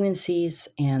and pregnancies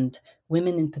and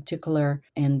women in particular,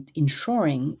 and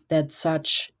ensuring that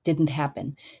such didn't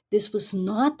happen. This was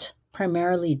not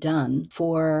primarily done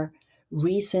for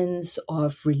reasons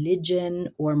of religion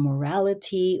or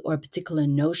morality or a particular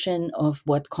notion of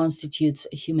what constitutes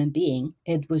a human being.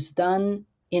 It was done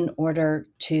in order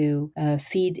to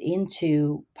feed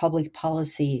into public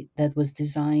policy that was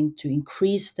designed to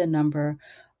increase the number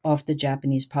of the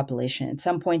Japanese population. At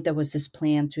some point, there was this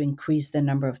plan to increase the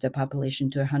number of the population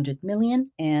to 100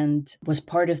 million, and was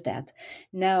part of that.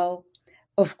 Now,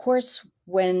 of course,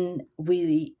 when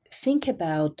we think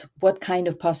about what kind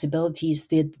of possibilities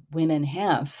did women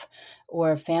have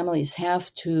or families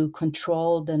have to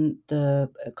control the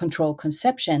control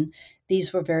conception,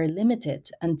 these were very limited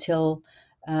until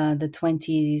the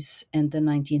 20s and the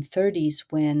 1930s,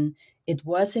 when it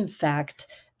was in fact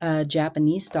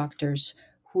Japanese doctors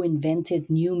who invented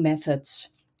new methods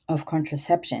of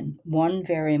contraception. One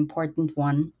very important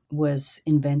one was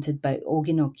invented by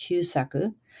Ogino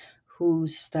Kyusaku, who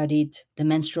studied the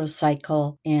menstrual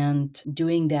cycle, and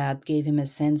doing that gave him a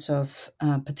sense of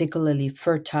particularly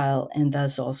fertile and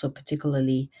thus also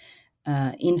particularly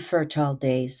infertile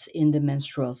days in the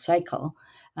menstrual cycle.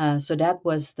 So that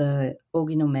was the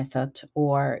Ogino method,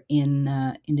 or in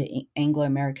the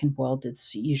Anglo-American world,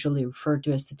 it's usually referred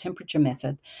to as the temperature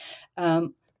method.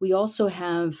 We also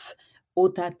have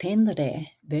Ota Tenre,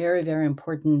 very, very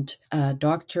important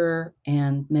doctor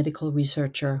and medical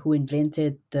researcher who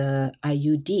invented the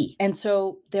IUD. And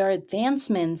so there are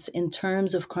advancements in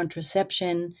terms of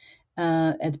contraception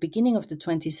at the beginning of the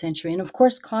 20th century. And of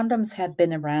course, condoms had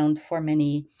been around for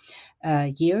many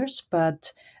years,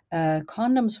 but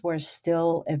condoms were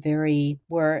still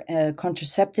a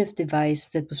contraceptive device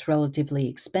that was relatively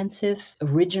expensive.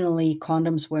 Originally,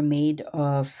 condoms were made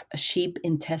of sheep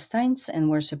intestines and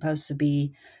were supposed to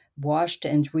be washed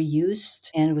and reused.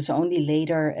 And it was only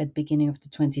later at the beginning of the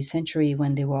 20th century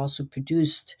when they were also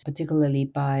produced, particularly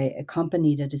by a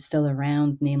company that is still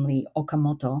around, namely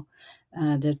Okamoto,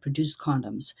 that produced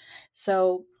condoms.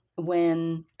 So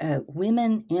when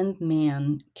women and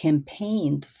men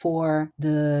campaigned for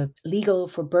legal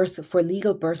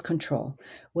birth control,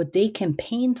 what they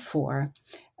campaigned for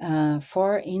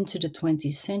far into the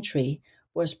 20th century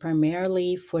was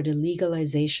primarily for the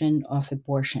legalization of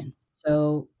abortion.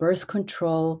 So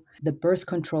the birth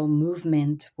control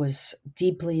movement was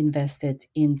deeply invested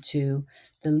into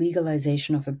the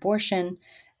legalization of abortion,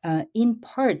 in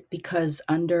part because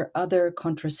under other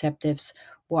contraceptives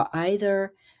were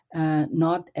either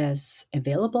not as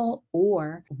available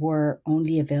or were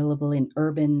only available in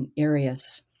urban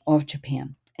areas of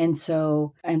Japan. And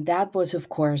that was, of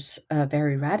course,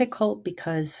 very radical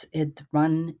because it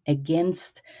ran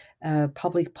against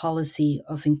public policy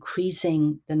of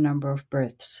increasing the number of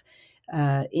births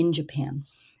in Japan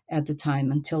at the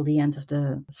time until the end of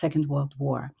the Second World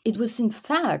War. It was, in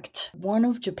fact, one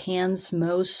of Japan's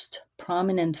most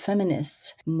prominent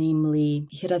feminists, namely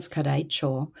Hiratsuka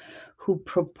Raicho, who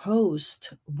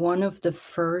proposed one of the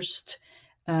first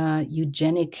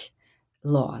eugenic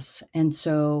laws. And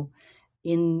so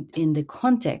in the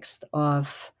context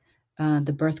of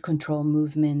the birth control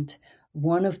movement,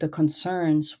 one of the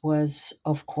concerns was,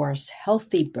 of course,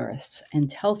 healthy births and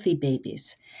healthy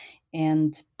babies.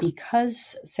 And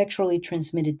because sexually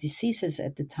transmitted diseases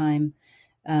at the time,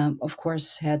 of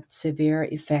course, had severe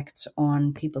effects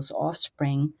on people's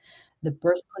offspring, the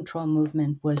birth control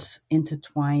movement was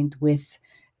intertwined with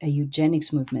a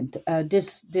eugenics movement.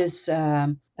 This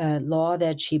law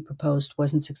that she proposed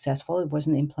wasn't successful. It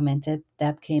wasn't implemented.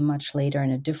 That came much later in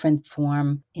a different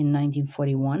form in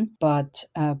 1941. But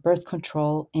birth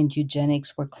control and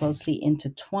eugenics were closely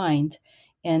intertwined.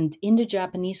 And in the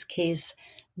Japanese case,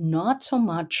 not so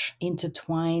much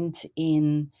intertwined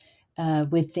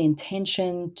with the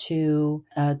intention to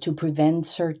prevent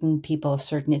certain people of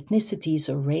certain ethnicities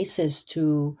or races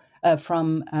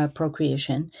from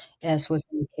procreation, as was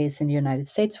the case in the United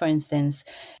States, for instance,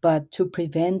 but to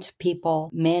prevent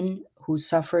men who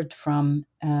suffered from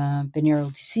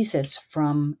venereal diseases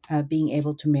from being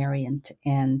able to marry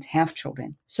and have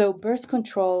children. So birth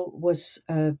control was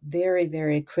a very,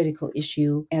 very critical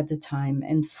issue at the time.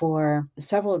 And for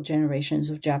several generations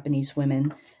of Japanese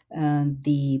women,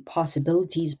 the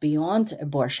possibilities beyond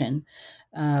abortion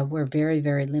were very,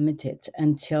 very limited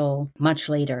until much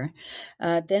later.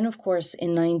 Then, of course,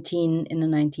 in the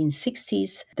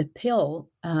 1960s, the pill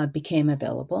became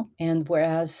available. And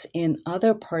whereas in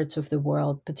other parts of the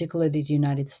world, particularly the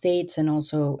United States and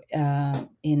also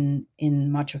in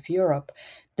much of Europe,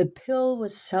 the pill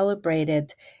was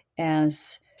celebrated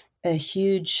as a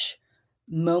huge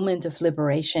moment of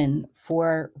liberation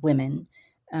for women.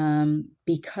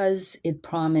 Because it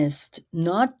promised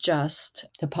not just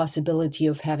the possibility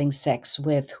of having sex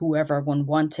with whoever one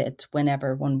wanted,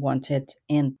 whenever one wanted,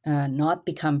 and not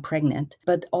become pregnant,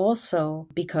 but also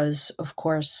because, of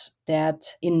course,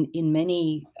 that in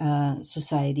many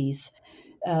societies,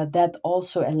 that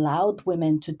also allowed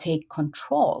women to take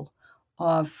control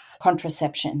of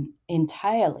contraception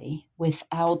entirely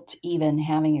without even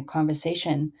having a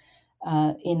conversation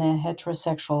in a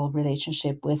heterosexual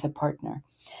relationship with a partner.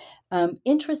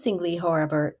 Interestingly,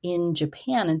 however, in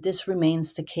Japan, and this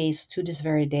remains the case to this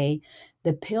very day,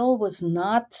 the pill was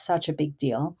not such a big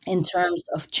deal in terms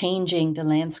of changing the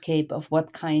landscape of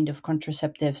what kind of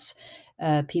contraceptives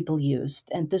people used.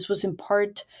 And this was in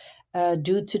part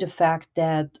due to the fact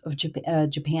that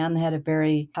Japan had a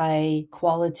very high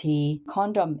quality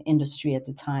condom industry at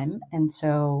the time. And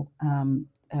so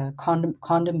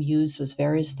condom use was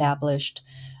very established.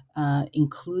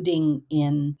 including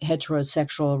in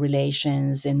heterosexual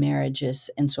relations, in marriages,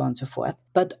 and so on and so forth.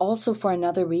 But also for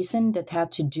another reason that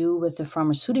had to do with the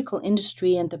pharmaceutical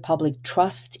industry and the public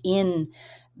trust in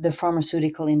the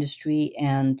pharmaceutical industry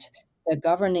and the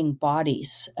governing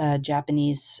bodies,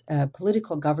 Japanese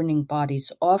political governing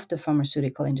bodies of the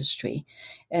pharmaceutical industry.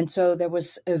 And so there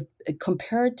was a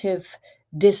comparative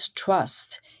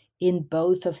distrust in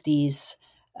both of these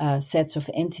sets of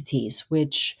entities,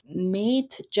 which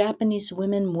made Japanese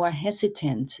women more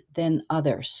hesitant than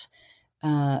others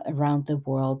around the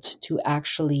world to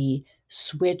actually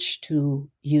switch to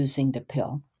using the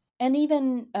pill. And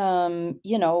even,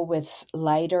 with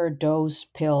lighter dose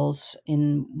pills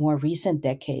in more recent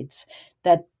decades,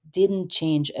 that didn't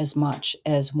change as much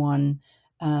as one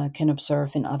can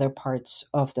observe in other parts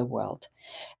of the world.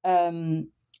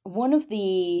 One of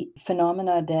the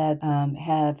phenomena that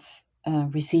have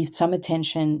received some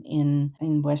attention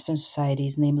in Western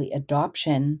societies, namely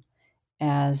adoption,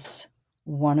 as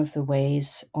one of the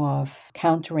ways of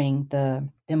countering the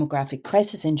demographic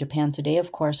crisis in Japan today,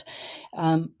 of course,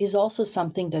 is also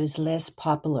something that is less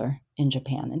popular in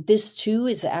Japan. And this, too,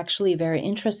 is actually very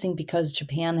interesting because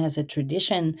Japan has a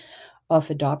tradition of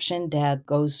adoption that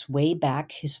goes way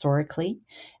back historically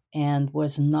and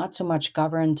was not so much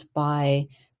governed by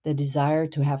the desire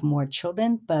to have more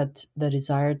children, but the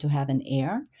desire to have an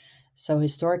heir. So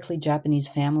historically, Japanese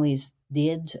families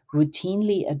did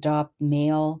routinely adopt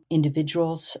male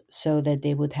individuals so that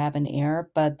they would have an heir.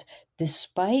 But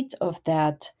despite of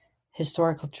that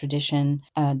historical tradition,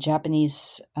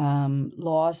 Japanese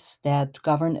laws that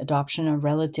govern adoption are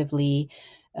relatively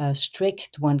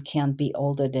strict. One can't be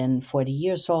older than 40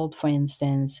 years old, for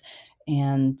instance.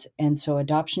 And so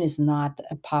adoption is not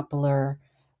a popular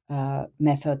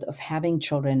method of having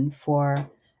children for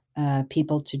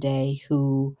people today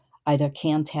who either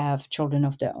can't have children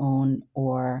of their own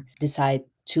or decide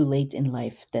too late in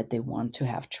life that they want to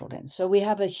have children. So we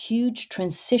have a huge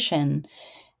transition,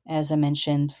 as I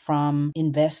mentioned, from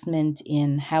investment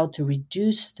in how to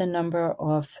reduce the number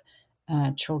of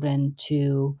children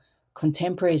to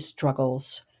contemporary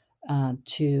struggles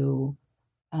to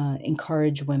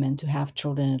encourage women to have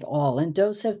children at all. And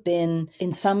those have been,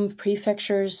 in some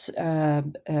prefectures,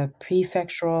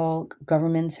 prefectural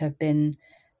governments have been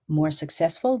more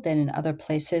successful than in other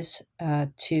places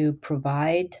to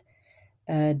provide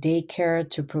daycare,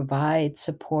 to provide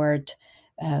support,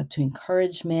 to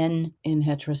encourage men in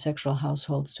heterosexual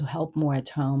households to help more at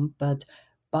home. But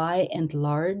by and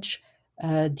large,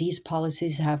 these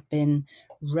policies have been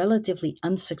relatively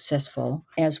unsuccessful,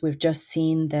 as we've just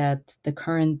seen that the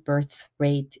current birth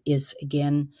rate is,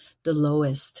 again, the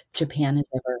lowest Japan has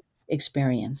ever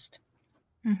experienced.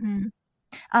 Mm-hmm.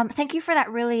 Thank you for that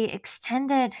really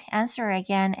extended answer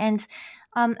again. And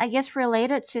I guess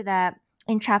related to that,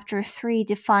 in chapter 3,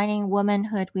 defining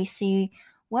womanhood, we see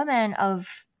women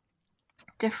of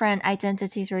different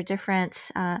identities or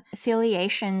different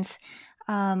affiliations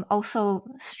also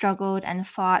struggled and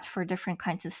fought for different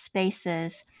kinds of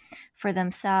spaces for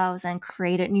themselves and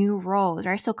created new roles,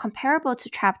 right? So comparable to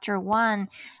chapter 1,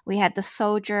 we had the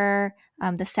soldier,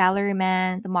 the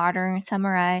salaryman, the modern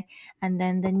samurai, and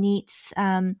then the NEETs.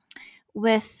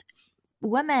 With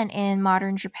women in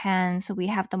modern Japan, so we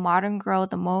have the modern girl,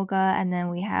 the moga, and then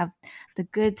we have the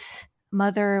good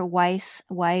mother, wife,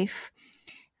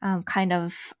 kind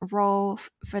of role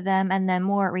for them. And then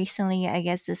more recently, I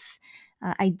guess this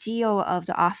ideal of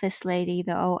the office lady,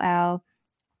 the OL.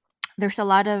 There's a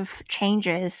lot of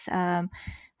changes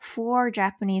for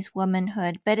Japanese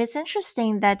womanhood, but it's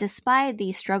interesting that despite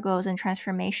these struggles and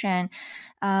transformation,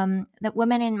 that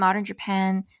women in modern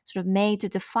Japan sort of made to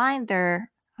define their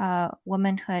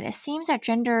womanhood, it seems that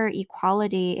gender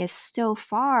equality is still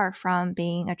far from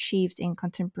being achieved in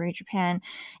contemporary Japan.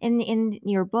 In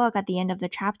your book, at the end of the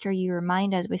chapter, you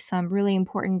remind us with some really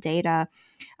important data.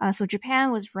 So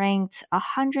Japan was ranked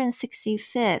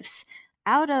 165th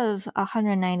out of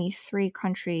 193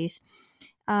 countries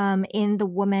in the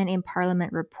Women in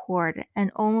Parliament report,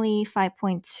 and only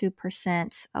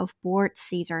 5.2% of board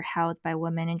seats are held by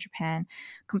women in Japan,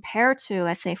 compared to,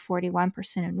 let's say,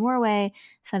 41% in Norway,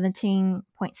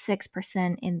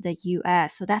 17.6% in the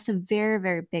US. So that's a very,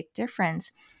 very big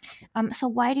difference. So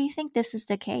why do you think this is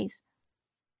the case?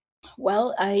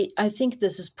 Well, I think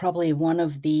this is probably one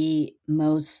of the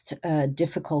most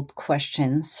difficult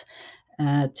questions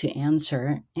to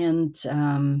answer. And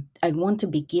I want to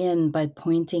begin by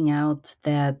pointing out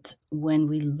that when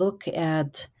we look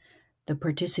at the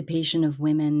participation of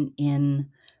women in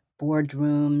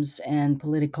boardrooms and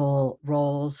political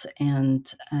roles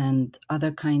and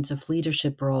other kinds of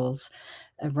leadership roles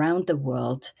around the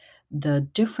world, the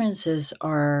differences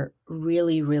are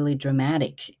really, really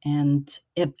dramatic and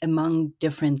among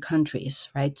different countries,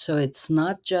 right? So it's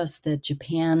not just that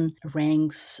Japan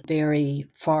ranks very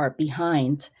far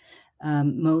behind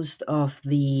most of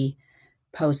the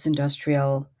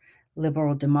post-industrial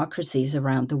liberal democracies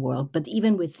around the world, but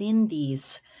even within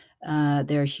these,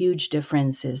 there are huge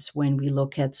differences when we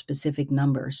look at specific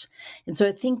numbers. And so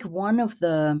I think one of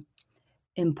the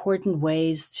important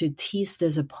ways to tease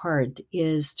this apart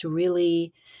is to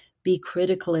really be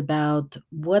critical about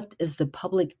what is the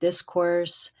public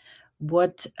discourse,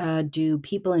 what do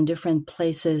people in different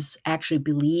places actually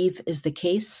believe is the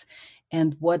case,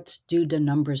 and what do the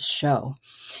numbers show.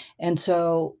 And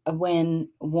so when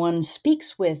one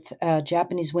speaks with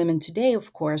Japanese women today,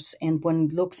 of course, and one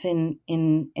looks in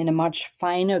a much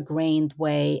finer grained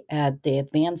way at the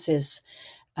advances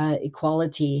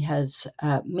equality has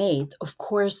made, of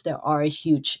course, there are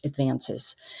huge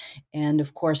advances. And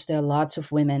of course, there are lots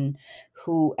of women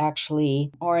who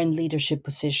actually are in leadership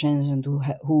positions and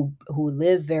who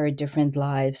live very different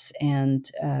lives and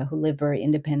who live very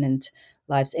independent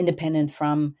lives, independent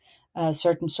from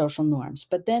certain social norms.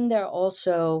 But then there are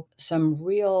also some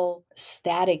real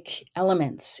static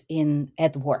elements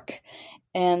at work.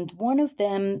 And one of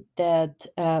them that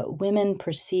women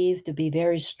perceive to be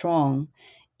very strong,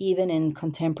 even in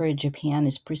contemporary Japan,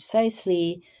 is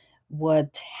precisely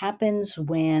what happens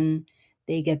when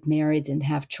they get married and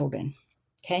have children.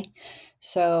 Okay?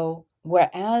 So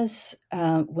whereas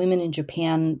women in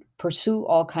Japan pursue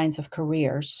all kinds of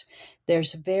careers,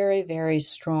 there's very, very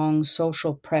strong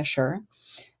social pressure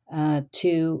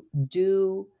to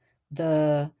do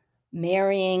the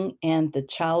marrying and the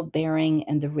childbearing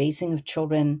and the raising of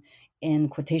children in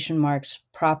quotation marks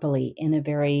properly in a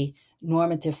very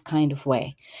normative kind of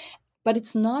way. But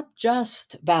it's not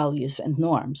just values and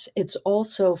norms. It's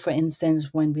also, for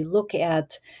instance, when we look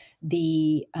at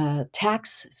the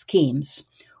tax schemes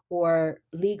or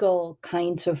legal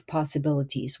kinds of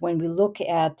possibilities, when we look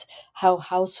at how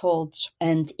households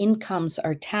and incomes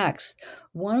are taxed,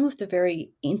 one of the very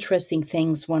interesting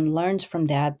things one learns from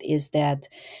that is that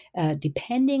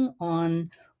depending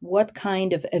on what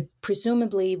kind of,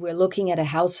 presumably we're looking at a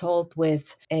household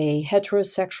with a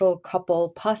heterosexual couple,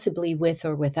 possibly with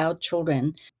or without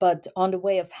children, but on the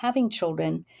way of having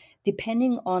children,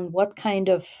 depending on what kind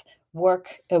of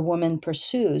work a woman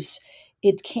pursues,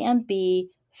 it can be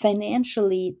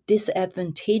financially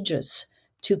disadvantageous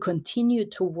to continue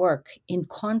to work in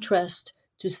contrast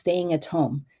to staying at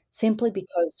home, simply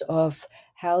because of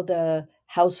how the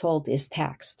household is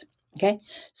taxed. Okay,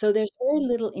 so there's very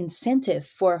little incentive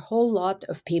for a whole lot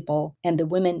of people and the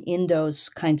women in those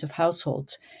kinds of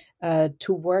households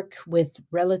to work with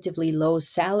relatively low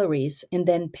salaries and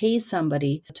then pay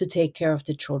somebody to take care of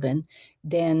the children,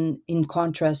 than in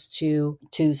contrast to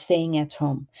staying at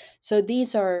home. So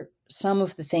these are some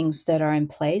of the things that are in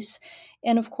place.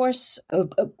 And of course,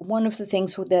 one of the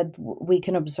things that we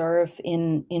can observe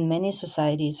in many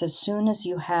societies, as soon as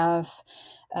you have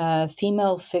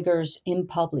female figures in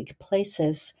public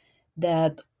places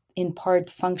that in part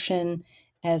function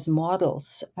as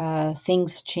models,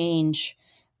 things change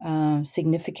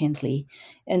significantly.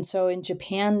 And so in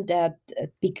Japan, that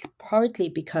partly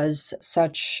because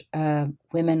such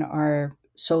women are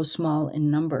so small in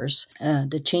numbers,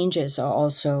 the changes are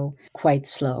also quite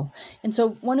slow. And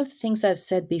so one of the things I've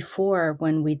said before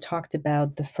when we talked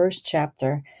about the first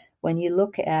chapter, when you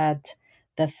look at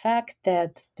the fact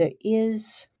that there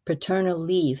is paternal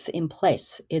leave in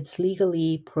place, it's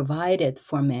legally provided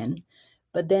for men,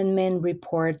 but then men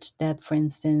report that, for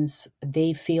instance,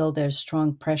 they feel there's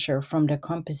strong pressure from their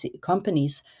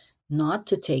companies not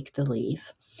to take the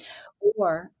leave.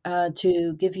 Or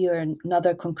to give you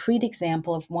another concrete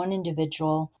example of one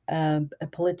individual, a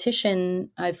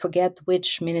politician, I forget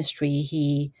which ministry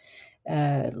he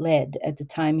led at the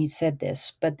time he said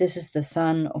this, but this is the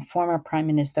son of former Prime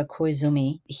Minister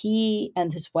Koizumi. He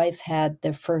and his wife had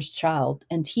their first child,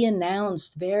 and he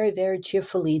announced very, very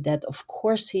cheerfully that, of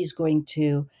course, he's going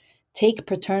to take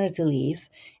paternity leave.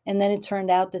 And then it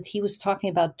turned out that he was talking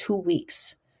about 2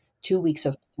 weeks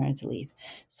of paternity leave.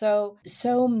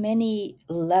 So many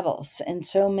levels and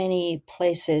so many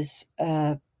places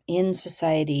in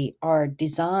society are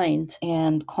designed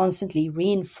and constantly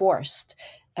reinforced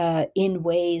in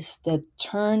ways that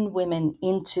turn women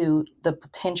into the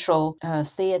potential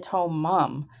stay-at-home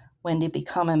mom when they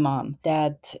become a mom,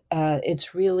 that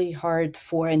it's really hard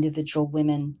for individual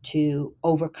women to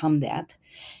overcome that.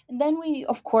 And then we,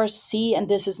 of course, see, and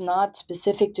this is not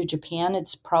specific to Japan,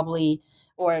 it's probably,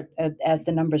 or as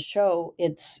the numbers show,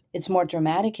 it's more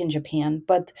dramatic in Japan.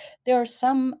 But there are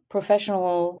some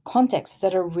professional contexts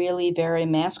that are really very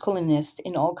masculinist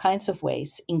in all kinds of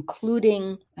ways,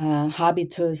 including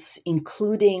habitus,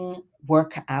 including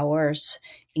work hours,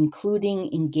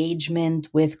 including engagement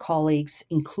with colleagues,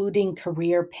 including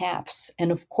career paths.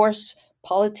 And of course,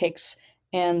 politics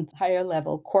and higher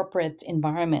level corporate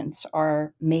environments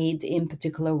are made in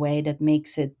particular way that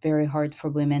makes it very hard for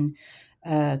women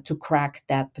to crack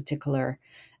that particular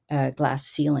glass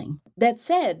ceiling. That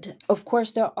said, of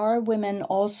course, there are women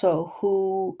also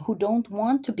who don't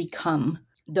want to become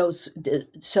those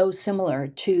so similar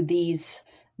to these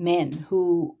men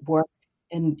who work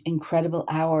in incredible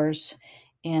hours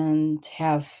and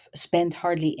have spent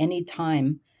hardly any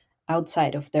time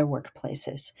outside of their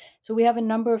workplaces. So we have a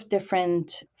number of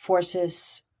different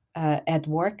forces at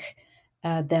work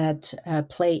that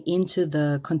play into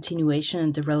the continuation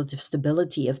and the relative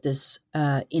stability of this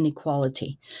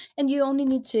inequality. And you only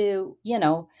need to,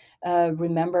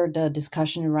 remember the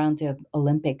discussion around the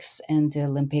Olympics and the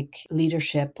Olympic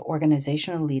leadership,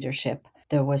 organizational leadership.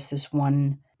 There was this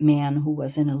one man who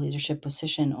was in a leadership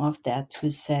position of that who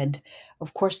said,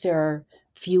 of course, there are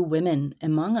few women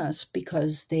among us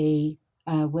because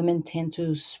women tend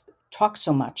to talk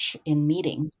so much in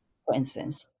meetings, for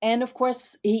instance. And of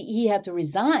course, he had to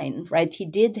resign, right? He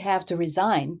did have to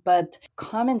resign, but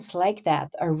comments like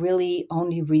that are really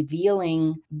only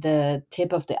revealing the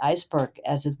tip of the iceberg,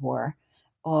 as it were,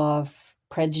 of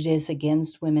prejudice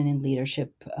against women in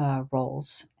leadership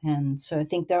roles. And so I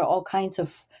think there are all kinds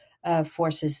of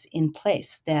forces in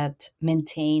place that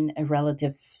maintain a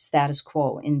relative status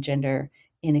quo in gender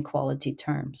inequality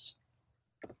terms.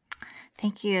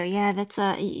 Thank you. Yeah,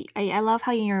 I love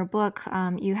how in your book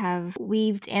you have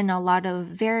weaved in a lot of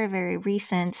very, very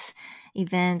recent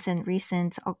events and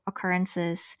recent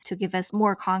occurrences to give us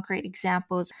more concrete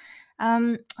examples.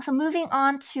 So moving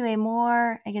on to a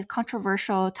more, I guess,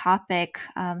 controversial topic,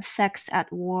 sex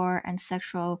at war and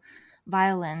sexual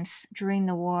violence during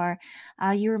the war.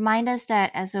 You remind us that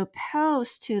as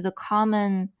opposed to the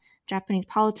common Japanese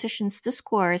politicians'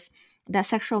 discourse, that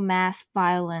sexual mass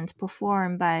violence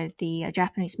performed by the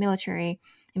Japanese military,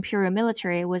 imperial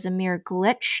military, was a mere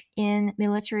glitch in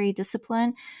military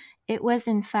discipline. It was,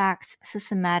 in fact,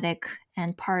 systematic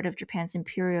and part of Japan's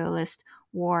imperialist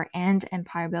war and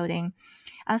empire building.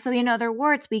 So, in other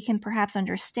words, we can perhaps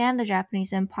understand the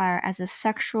Japanese empire as a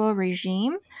sexual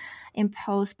regime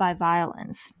imposed by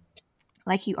violence,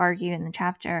 like you argue in the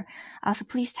chapter. So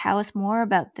please tell us more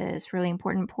about this really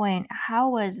important point. How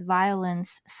was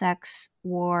violence, sex,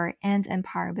 war, and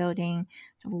empire building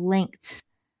linked?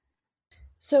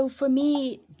 So for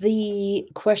me, the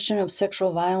question of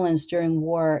sexual violence during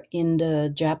war in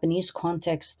the Japanese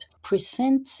context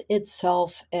presents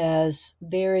itself as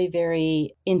very,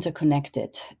 very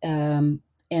interconnected. And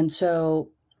so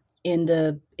in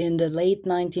the late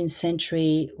 19th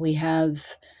century, we have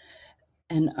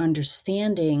an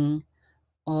understanding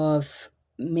of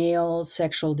male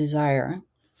sexual desire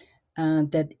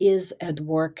that is at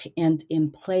work and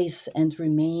in place and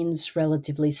remains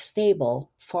relatively stable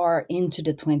far into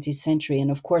the 20th century, and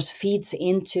of course feeds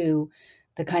into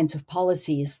the kinds of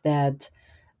policies that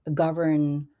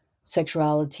govern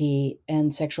sexuality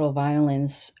and sexual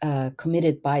violence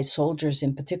committed by soldiers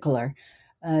in particular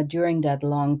during that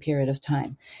long period of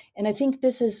time. And I think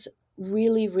this is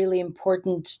really, really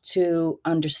important to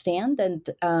understand,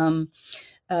 and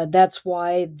that's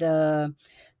why the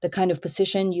kind of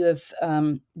position you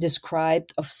have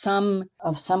described of some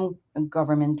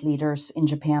government leaders in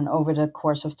Japan over the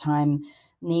course of time,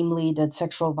 namely that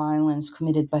sexual violence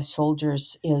committed by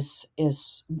soldiers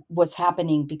was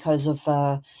happening because of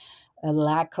a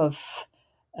lack of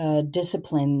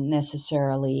discipline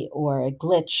necessarily, or a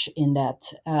glitch in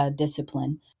that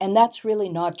discipline. And that's really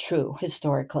not true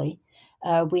historically.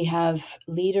 We have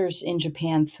leaders in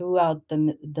Japan throughout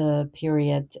the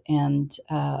period and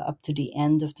up to the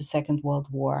end of the Second World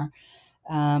War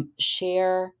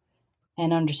share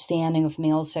an understanding of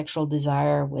male sexual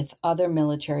desire with other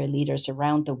military leaders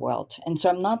around the world. And so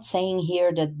I'm not saying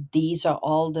here that these are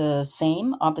all the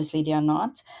same. Obviously, they are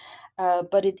not.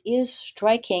 But it is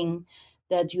striking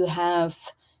that you have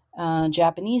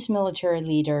Japanese military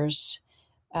leaders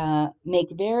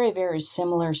make very, very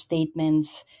similar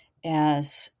statements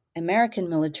as American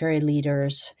military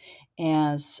leaders,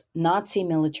 as Nazi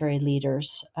military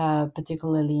leaders,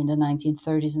 particularly in the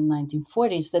 1930s and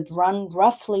 1940s, that run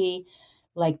roughly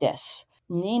like this.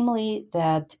 Namely,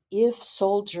 that if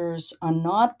soldiers are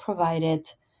not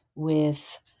provided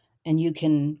with, and you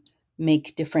can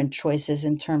make different choices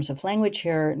in terms of language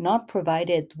here, not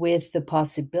provided with the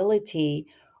possibility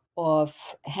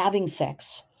of having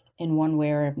sex in one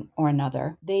way or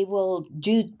another, they will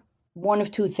do one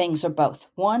of two things or both.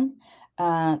 One,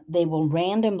 they will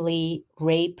randomly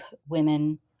rape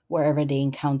women wherever they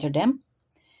encounter them.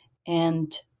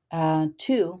 And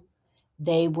two,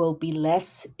 they will be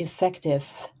less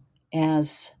effective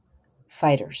as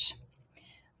fighters.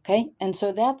 Okay, and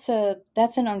so that's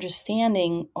an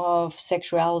understanding of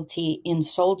sexuality in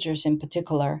soldiers in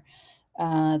particular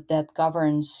that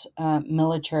governs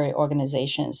military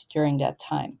organizations during that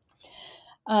time.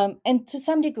 And to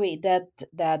some degree,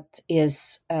 that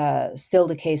is still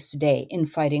the case today in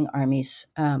fighting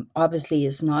armies. Obviously,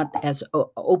 is not as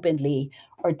openly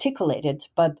articulated,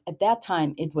 but at that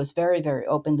time, it was very, very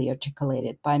openly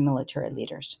articulated by military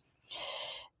leaders.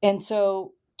 And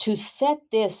so, to set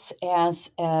this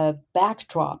as a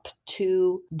backdrop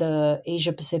to the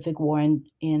Asia-Pacific War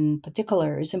in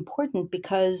particular is important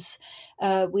because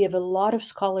we have a lot of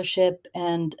scholarship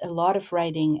and a lot of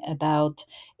writing about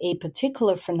a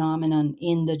particular phenomenon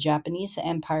in the Japanese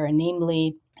Empire,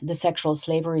 namely the sexual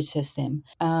slavery system.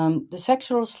 The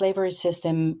sexual slavery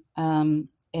system in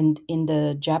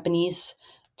the Japanese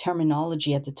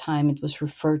terminology at the time, it was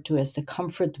referred to as the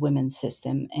comfort women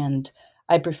system. And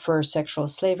I prefer sexual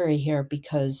slavery here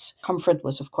because comfort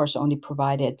was, of course, only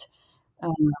provided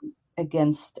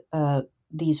against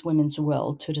these women's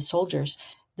will to the soldiers.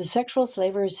 The sexual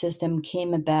slavery system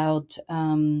came about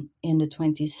in the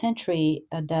 20th century.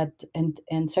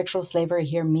 And sexual slavery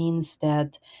here means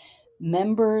that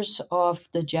members of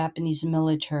the Japanese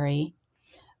military,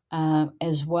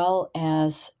 as well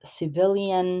as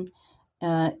civilian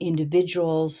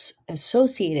individuals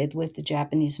associated with the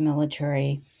Japanese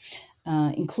military,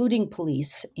 including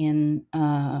police in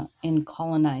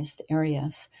colonized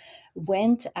areas,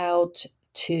 went out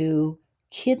to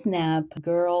kidnap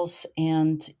girls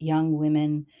and young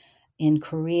women in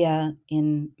Korea,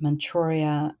 in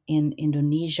Manchuria, in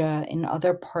Indonesia, in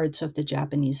other parts of the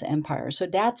Japanese Empire. So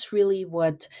that's really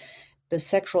what the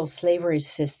sexual slavery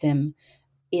system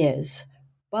is.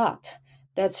 But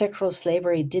that sexual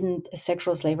slavery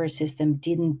system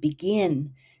didn't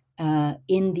begin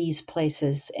in these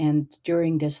places and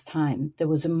during this time. There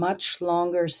was a much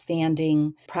longer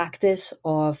standing practice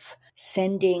of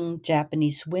sending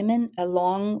Japanese women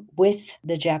along with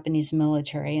the Japanese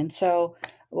military. And so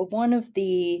one of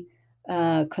the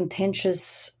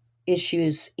contentious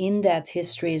issues in that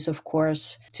history is, of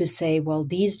course, to say, well,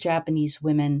 these Japanese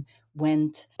women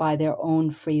went by their own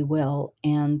free will,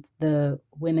 and the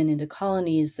women in the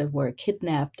colonies that were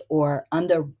kidnapped or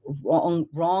under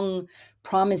wrong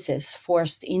promises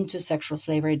forced into sexual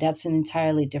slavery, that's an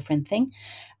entirely different thing,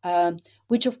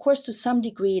 which of course to some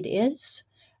degree it is,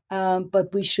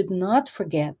 but we should not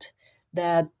forget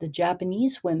that the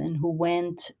Japanese women who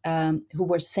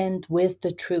were sent with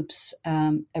the troops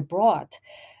abroad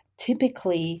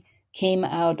typically came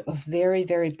out of very,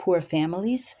 very poor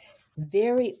families,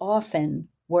 very often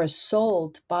were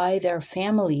sold by their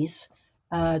families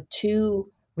to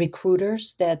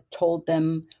recruiters that told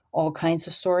them all kinds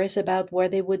of stories about where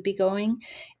they would be going.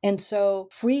 And so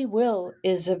free will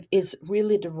is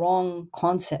really the wrong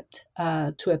concept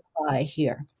to apply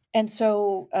here. And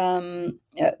so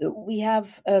we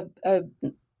have a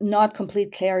not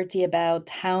complete clarity about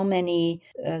how many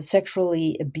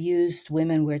sexually abused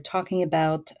women we're talking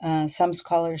about. Some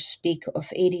scholars speak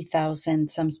of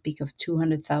 80,000, some speak of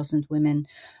 200,000 women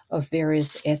of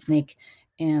various ethnic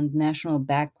and national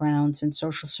backgrounds and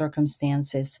social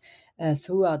circumstances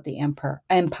throughout the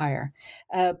empire.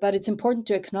 But it's important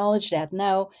to acknowledge that.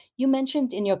 Now, you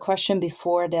mentioned in your question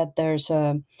before that there's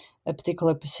a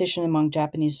particular position among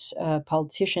Japanese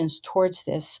politicians towards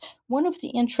this. One of the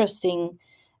interesting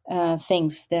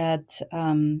things that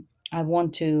I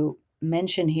want to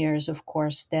mention here is, of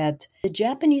course, that the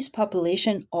Japanese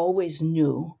population always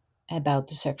knew about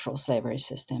the sexual slavery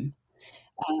system.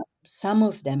 Some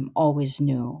of them always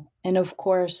knew. And of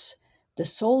course, the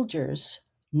soldiers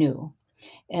knew.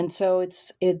 And so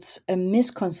it's a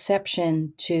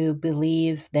misconception to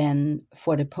believe then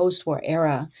for the post-war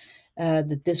era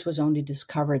that this was only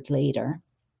discovered later.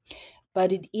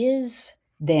 But it is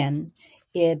then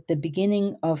at the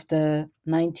beginning of the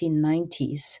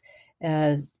 1990s,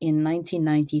 in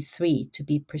 1993 to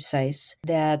be precise,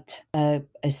 that a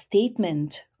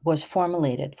statement was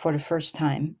formulated for the first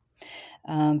time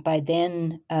by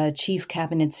then Chief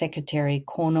Cabinet Secretary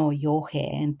Kono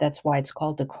Yohei, and that's why it's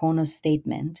called the Kono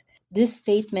Statement. This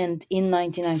statement in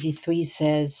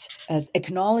 1993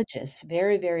 acknowledges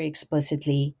very, very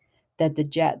explicitly that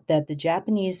the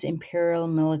Japanese imperial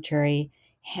military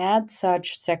had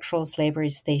such sexual slavery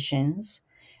stations,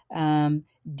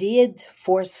 did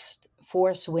forced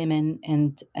force women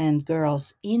and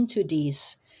girls into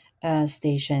these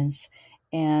stations,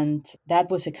 and that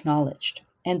was acknowledged.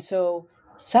 And so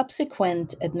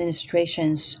subsequent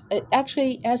administrations,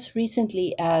 actually as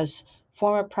recently as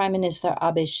former Prime Minister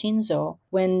Abe Shinzo,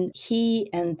 when he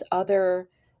and other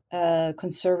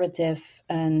conservative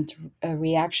and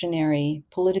reactionary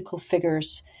political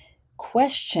figures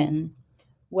question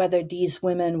whether these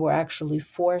women were actually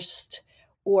forced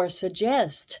or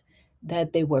suggest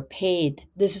that they were paid.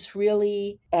 This is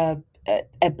really a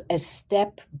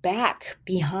step back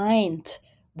behind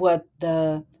what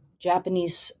the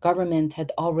Japanese government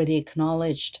had already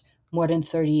acknowledged more than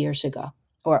 30 years ago,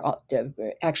 or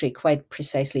actually quite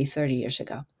precisely 30 years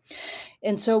ago.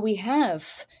 And so we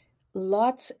have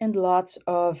lots and lots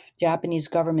of Japanese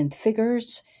government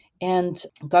figures and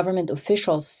government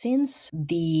officials since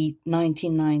the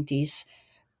 1990s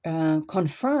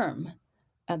confirm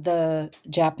the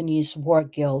Japanese war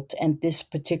guilt and this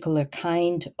particular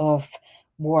kind of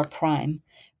war crime.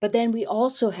 But then we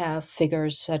also have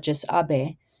figures such as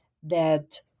Abe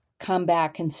that come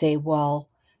back and say, well,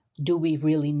 do we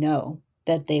really know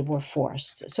that they were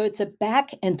forced? So it's a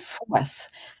back and forth,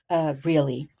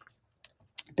 really.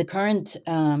 The current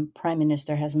prime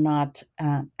minister has not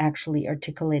actually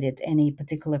articulated any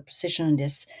particular position on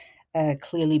this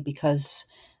clearly because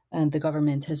the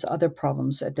government has other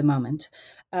problems at the moment.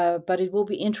 But it will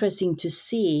be interesting to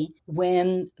see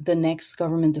when the next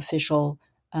government official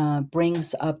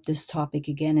brings up this topic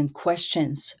again and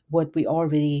questions what we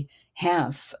already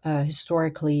have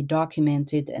historically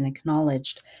documented and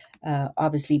acknowledged,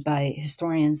 obviously by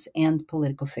historians and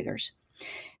political figures.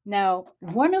 Now,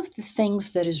 one of the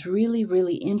things that is really,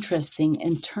 really interesting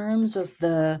in terms of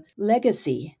the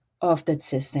legacy of that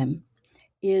system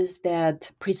is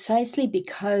that precisely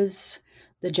because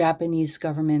the Japanese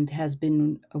government has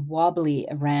been wobbly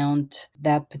around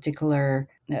that particular,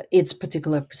 its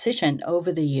particular position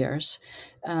over the years,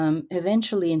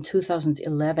 eventually in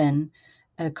 2011,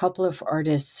 a couple of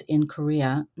artists in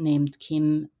Korea named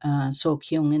Kim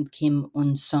So-kyung and Kim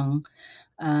Un-sung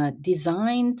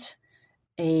designed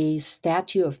a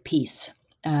statue of peace.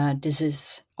 This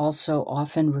is also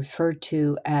often referred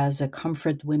to as a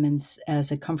comfort women's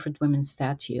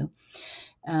statue.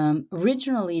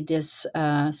 Originally, this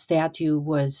statue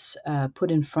was put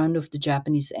in front of the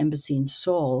Japanese embassy in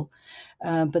Seoul,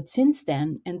 but since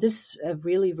then, and this is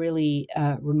really, really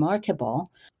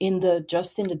remarkable, in the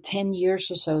 10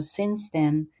 years or so since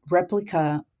then,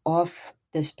 replica of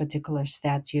this particular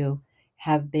statue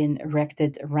have been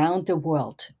erected around the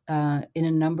world in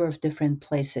a number of different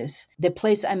places. The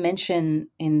place I mention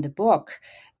in the book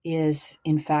is,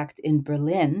 in fact, in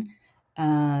Berlin.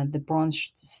 The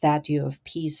bronze statue of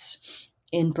peace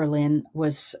in Berlin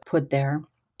was put there.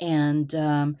 And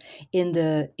in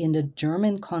the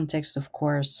German context, of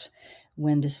course,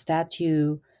 when the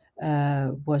statue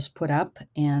was put up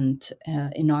and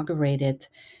inaugurated,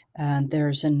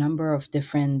 there's a number of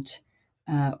different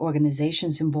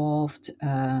organizations involved.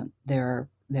 They're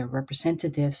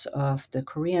representatives of the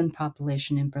Korean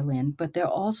population in Berlin, but they're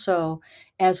also,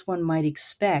 as one might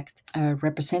expect,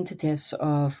 representatives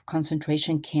of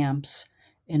concentration camps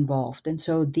involved. And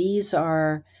so these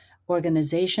are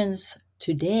organizations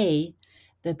today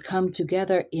that come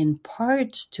together in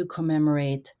part to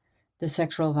commemorate the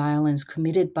sexual violence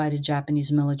committed by the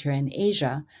Japanese military in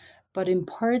Asia, but in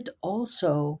part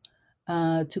also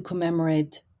to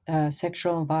commemorate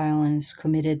sexual violence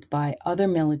committed by other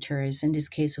militaries, in this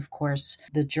case, of course,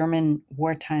 the German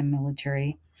wartime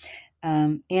military,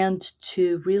 and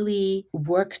to really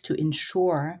work to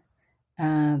ensure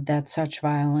that such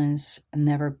violence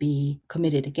never be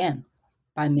committed again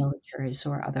by militaries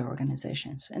or other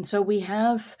organizations. And so we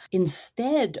have,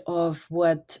 instead of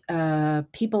what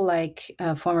people like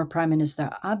former Prime Minister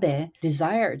Abe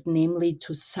desired, namely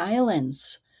to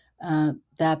silence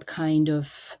that kind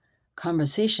of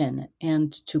conversation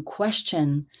and to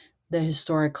question the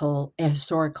historical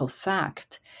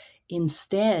fact.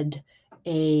 Instead,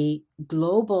 a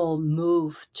global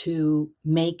move to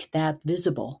make that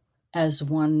visible as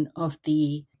one of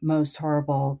the most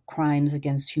horrible crimes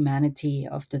against humanity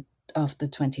of the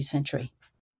 20th century.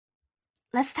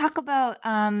 Let's talk about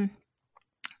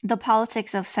the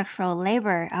politics of sexual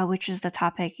labor, which is the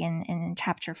topic in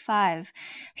Chapter 5.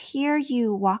 Here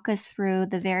you walk us through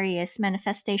the various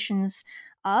manifestations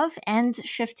of and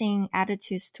shifting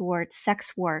attitudes towards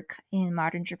sex work in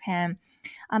modern Japan.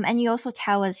 And you also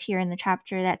tell us here in the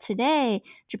chapter that today,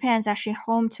 Japan is actually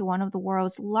home to one of the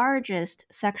world's largest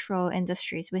sexual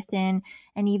industries within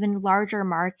an even larger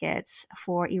markets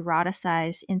for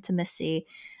eroticized intimacy.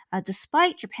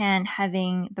 despite Japan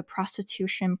having the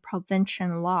prostitution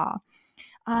prevention law.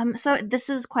 So this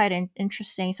is quite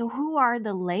interesting. So who are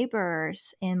the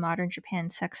laborers in modern Japan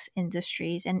sex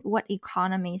industries, and what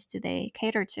economies do they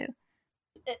cater to?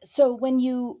 So when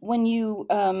you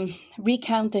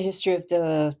recount the history of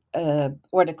the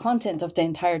or the content of the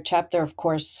entire chapter, of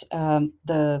course,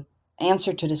 the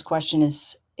answer to this question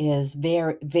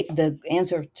the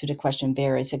answer to the question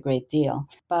varies a great deal.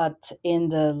 But in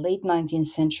the late 19th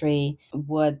century,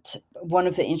 one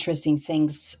of the interesting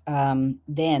things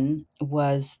then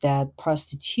was that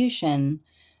prostitution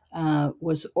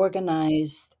was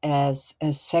organized as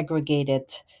a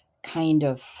segregated kind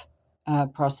of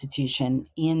prostitution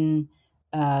in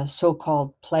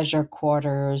so-called pleasure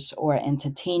quarters or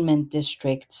entertainment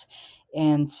districts.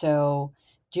 And so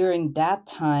during that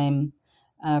time,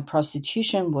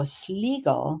 prostitution was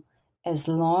legal as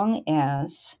long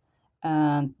as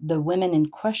the women in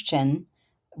question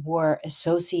were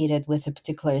associated with a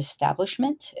particular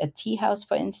establishment, a tea house,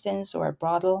 for instance, or a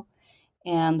brothel,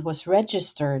 and was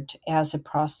registered as a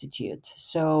prostitute.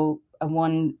 So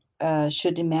one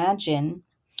should imagine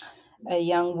a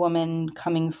young woman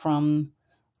coming from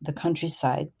the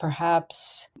countryside,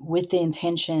 perhaps with the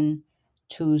intention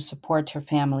to support her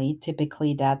family.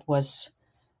 Typically, that was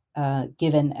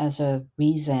given as a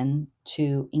reason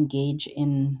to engage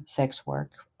in sex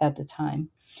work at the time.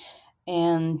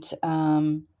 And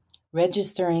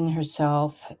registering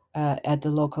herself at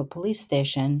the local police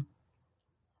station.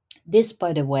 This,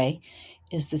 by the way,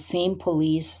 is the same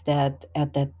police that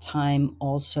at that time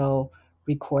also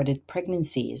recorded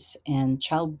pregnancies and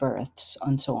childbirths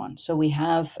and so on. So we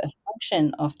have a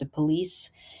function of the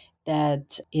police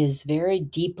that is very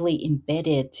deeply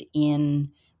embedded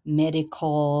in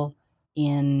medical,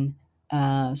 in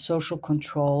social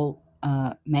control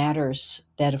matters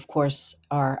that, of course,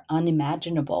 are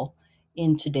unimaginable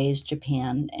in today's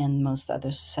Japan and most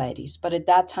other societies. But at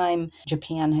that time,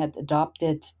 Japan had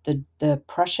adopted the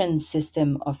Prussian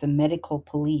system of a medical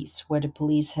police, where the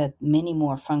police had many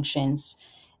more functions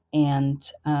and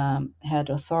had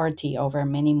authority over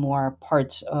many more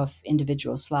parts of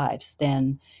individuals' lives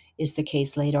than is the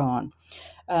case later on.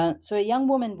 So a young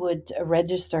woman would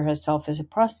register herself as a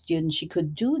prostitute, and she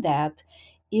could do that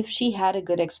if she had a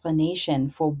good explanation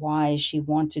for why she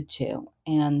wanted to.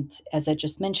 And as I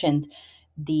just mentioned,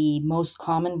 the most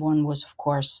common one was, of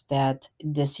course, that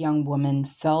this young woman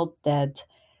felt that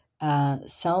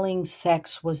selling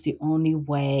sex was the only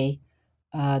way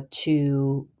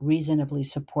to reasonably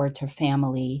support her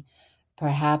family,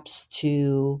 perhaps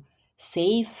to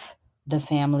save the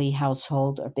family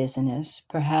household or business,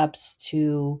 perhaps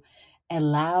to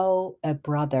allow a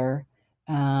brother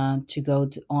to go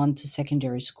on to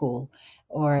secondary school,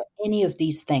 or any of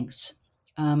these things.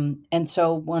 And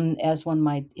so, as one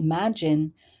might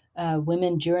imagine,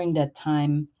 women during that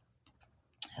time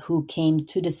who came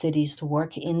to the cities to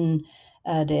work in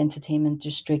the entertainment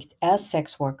district as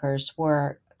sex workers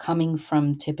were coming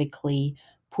from typically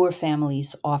poor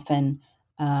families, often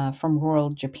from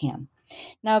rural Japan.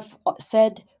 Now, I've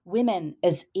said women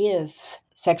as if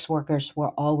sex workers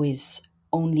were always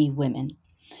only women.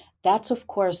 That's, of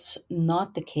course,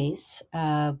 not the case.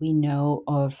 We know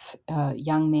of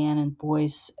young men and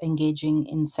boys engaging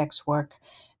in sex work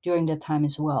during that time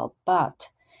as well. But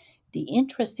the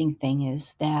interesting thing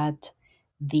is that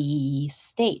the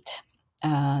state,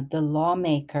 the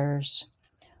lawmakers,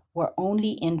 were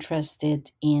only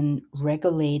interested in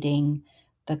regulating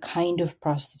the kind of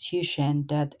prostitution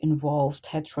that involved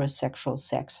heterosexual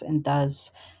sex, and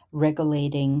thus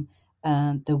regulating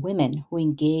the women who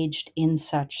engaged in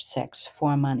such sex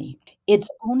for money. It's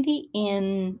only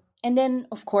in And then,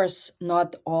 of course,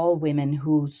 not all women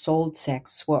who sold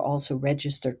sex were also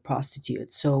registered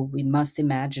prostitutes. So we must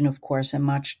imagine, of course, a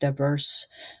much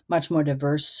more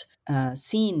diverse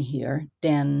scene here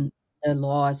than the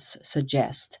laws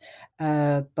suggest.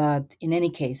 But in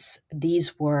any case,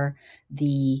 these were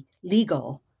the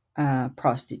legal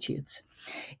prostitutes.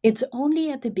 It's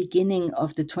only at the beginning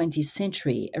of the 20th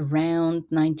century, around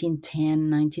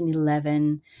 1910,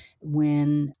 1911,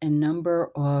 when a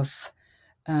number of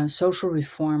social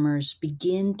reformers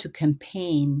begin to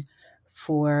campaign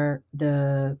for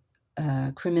the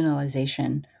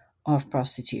criminalization of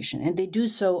prostitution, and they do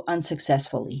so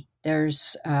unsuccessfully.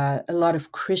 There's a lot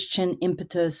of Christian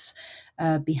impetus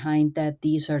behind that.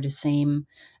 These are the same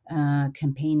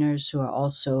campaigners who are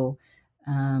also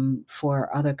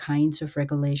for other kinds of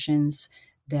regulations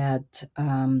that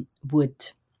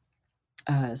would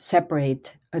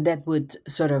separate, that would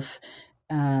sort of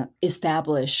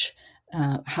establish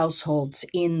households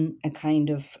in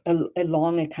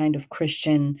along a kind of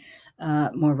Christian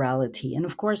morality. And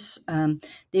of course,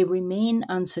 they remain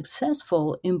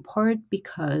unsuccessful in part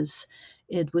because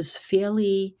it was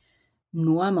fairly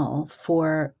normal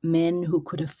for men who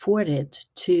could afford it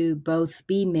to both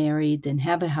be married and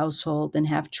have a household and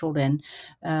have children,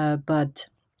 but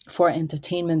for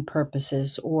entertainment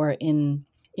purposes or in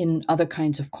other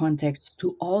kinds of contexts,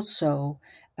 to also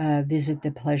visit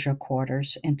the pleasure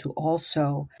quarters and to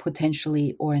also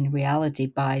potentially or in reality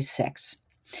buy sex.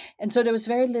 And so there was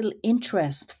very little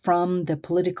interest from the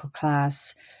political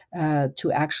class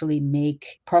to actually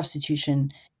make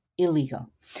prostitution illegal.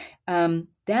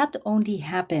 That only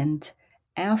happened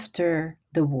after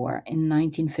the war in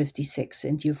 1956.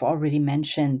 And you've already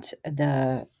mentioned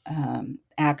the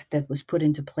act that was put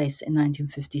into place in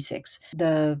 1956.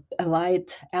 The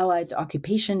Allied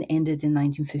occupation ended in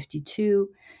 1952.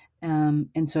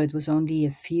 And so it was only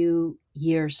a few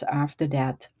years after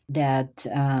that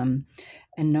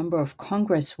a number of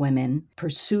congresswomen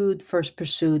first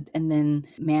pursued, and then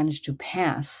managed to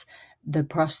pass the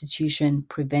prostitution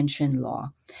prevention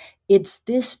law. It's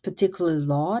this particular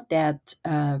law that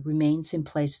remains in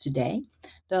place today.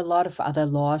 There are a lot of other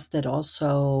laws that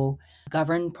also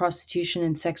govern prostitution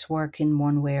and sex work in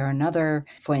one way or another.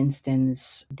 For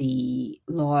instance, the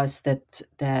laws that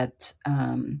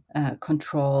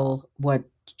control what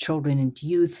children and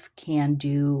youth can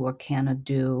do or cannot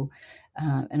do,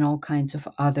 and all kinds of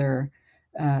other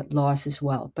laws as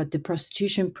well. But the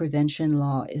prostitution prevention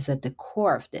law is at the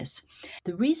core of this.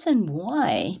 The reason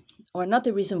why, or not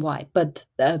the reason why, but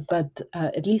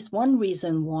at least one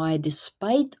reason why,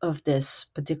 despite of this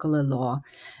particular law,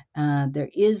 there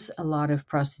is a lot of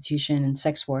prostitution and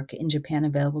sex work in Japan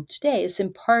available today, is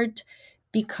in part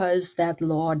because that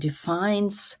law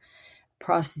defines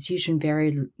prostitution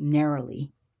very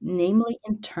narrowly, namely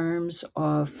in terms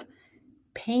of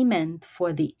payment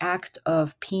for the act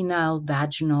of penile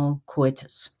vaginal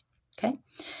coitus. Okay,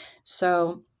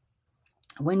 so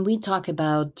when we talk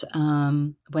about,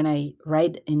 when I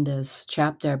write in this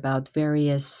chapter about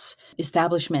various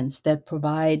establishments that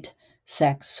provide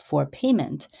sex for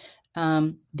payment,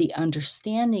 the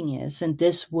understanding is, and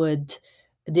this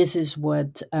is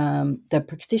what the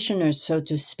practitioners, so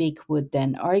to speak, would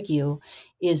then argue,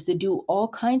 is they do all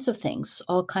kinds of things,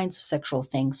 all kinds of sexual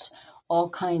things,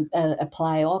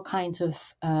 apply all kinds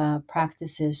of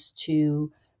practices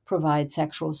to provide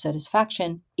sexual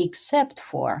satisfaction, except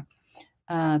for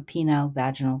penile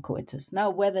vaginal coitus. Now,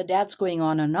 whether that's going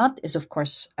on or not is, of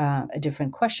course, a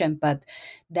different question, but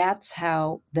that's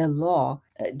how the law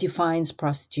defines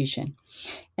prostitution.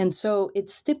 And so it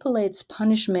stipulates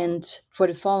punishment for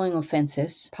the following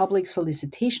offenses: public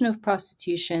solicitation of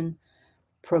prostitution,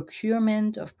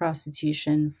 procurement of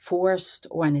prostitution, forced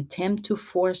or an attempt to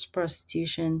force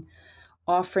prostitution,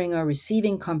 offering or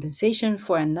receiving compensation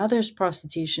for another's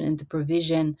prostitution, and the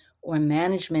provision or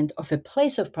management of a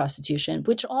place of prostitution,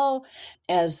 which all,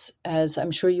 as I'm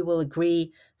sure you will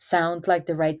agree, sound like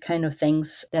the right kind of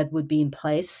things that would be in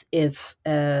place if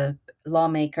a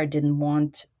lawmaker didn't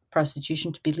want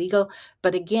prostitution to be legal.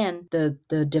 But again,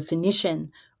 the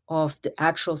definition of the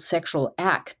actual sexual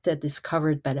act that is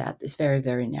covered by that is very,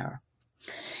 very narrow.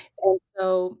 And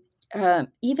so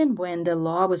even when the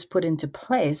law was put into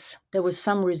place, there was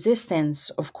some resistance,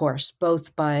 of course,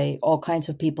 both by all kinds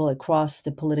of people across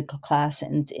the political class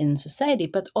and in society,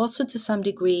 but also to some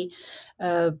degree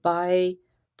by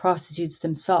prostitutes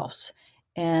themselves.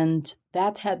 And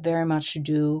that had very much to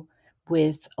do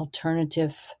with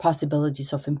alternative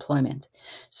possibilities of employment.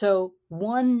 So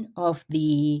one of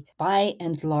the, by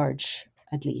and large,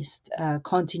 at least,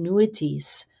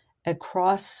 continuities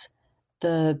across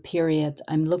the period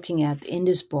I'm looking at in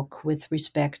this book with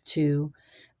respect to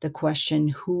the question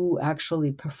who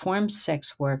actually performs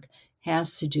sex work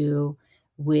has to do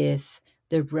with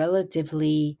the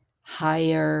relatively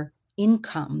higher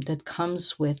income that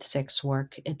comes with sex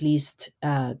work, at least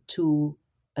to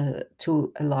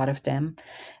a lot of them,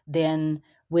 than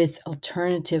with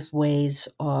alternative ways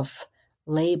of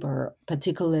labor,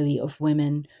 particularly of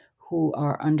women who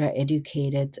are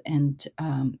undereducated and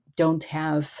don't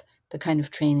have the kind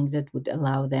of training that would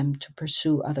allow them to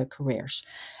pursue other careers.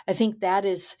 I think that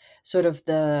is sort of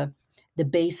the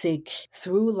basic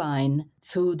through line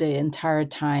through the entire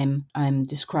time I'm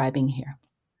describing here.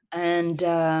 And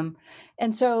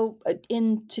so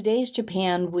in today's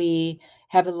Japan, we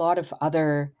have a lot of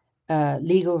other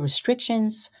legal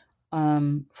restrictions.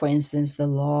 For instance, the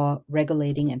law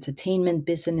regulating entertainment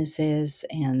businesses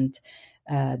and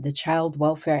the Child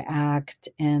Welfare Act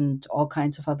and all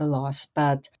kinds of other laws.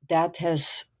 But that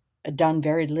has done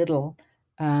very little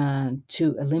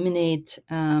to eliminate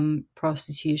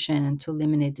prostitution and to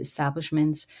eliminate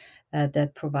establishments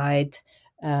that provide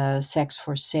sex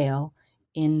for sale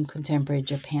in contemporary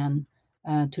Japan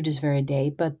to this very day.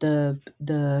 But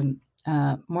the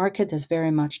market is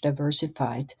very much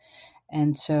diversified.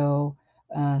 And so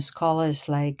scholars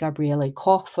like Gabriele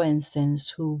Koch, for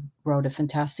instance, who wrote a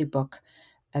fantastic book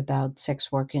about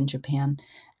sex work in Japan,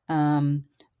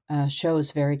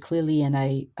 shows very clearly, and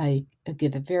I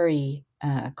give a very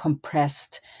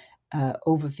compressed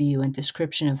overview and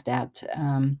description of that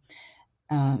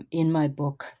in my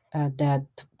book, that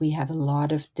we have a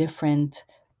lot of different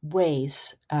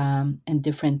ways and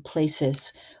different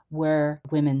places where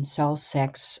women sell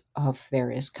sex of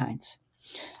various kinds.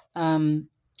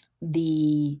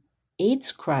 The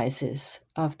AIDS crisis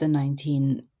of the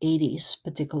 1980s,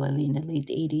 particularly in the late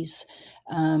 80s,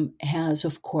 has,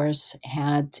 of course,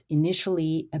 had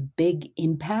initially a big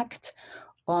impact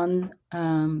on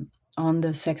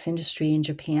the sex industry in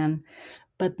Japan,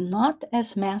 but not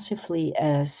as massively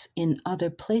as in other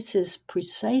places,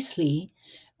 precisely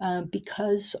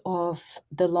because of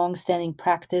the longstanding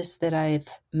practice that I've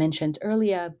mentioned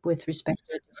earlier with respect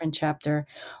to a different chapter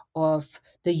of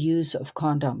the use of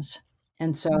condoms.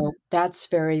 And so that's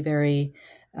very, very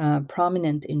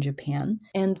prominent in Japan.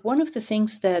 And one of the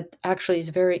things that actually is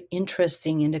very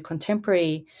interesting in the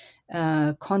contemporary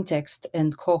context,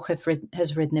 and Koch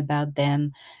has written about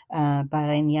them,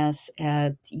 Barañas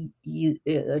at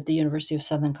the University of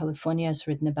Southern California has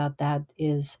written about that,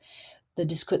 is the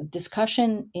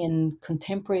discussion in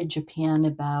contemporary Japan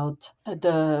about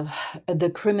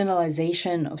the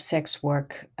criminalization of sex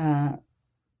work,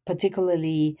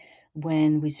 particularly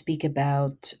when we speak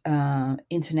about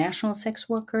international sex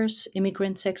workers,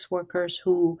 immigrant sex workers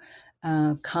who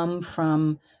come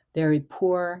from very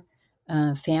poor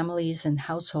families and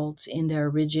households in their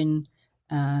origin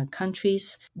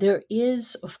countries. There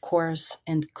is, of course,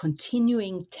 a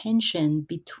continuing tension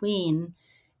between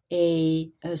a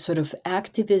sort of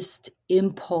activist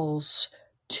impulse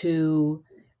to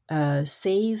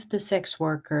save the sex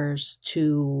workers,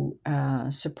 to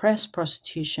suppress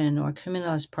prostitution or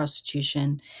criminalize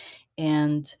prostitution,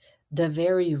 and the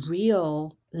very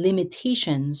real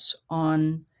limitations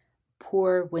on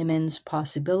poor women's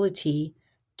possibility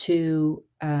to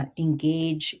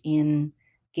engage in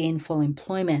gainful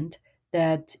employment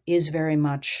that is very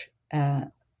much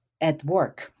at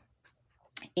work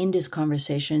in this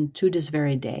conversation to this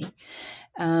very day.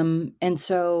 And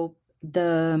so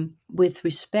with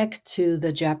respect to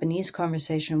the Japanese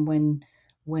conversation,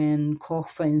 when Koch,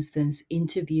 for instance,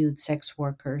 interviewed sex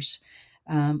workers,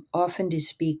 often they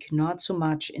speak not so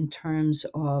much in terms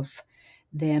of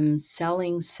them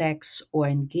selling sex or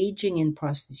engaging in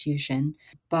prostitution,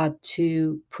 but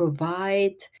to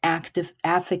provide active,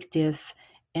 affective,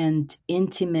 and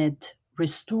intimate,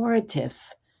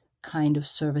 restorative kind of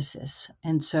services.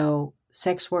 And so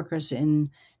sex workers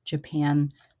in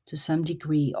Japan, to some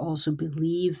degree, also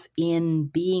believe in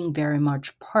being very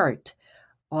much part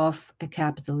of a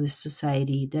capitalist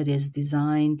society that is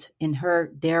designed,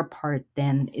 their part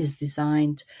then is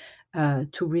designed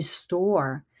to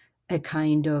restore a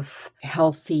kind of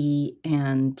healthy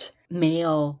and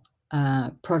male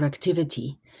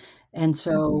productivity. And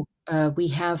so we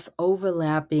have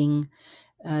overlapping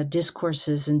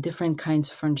discourses and different kinds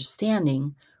of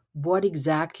understanding what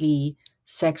exactly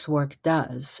sex work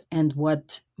does and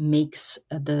what makes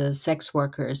the sex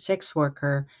worker a sex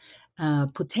worker,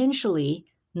 potentially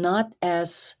not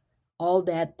as all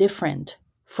that different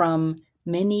from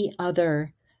many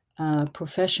other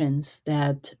professions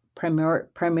that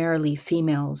primarily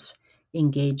females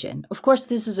engage in. Of course,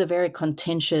 this is a very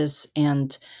contentious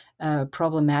and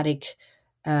problematic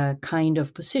kind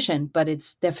of position, but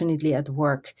it's definitely at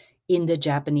work in the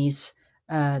Japanese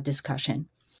discussion.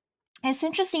 It's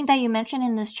interesting that you mentioned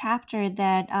in this chapter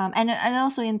that, and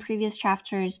also in previous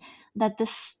chapters, that the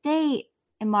state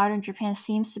in modern Japan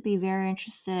seems to be very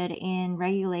interested in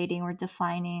regulating or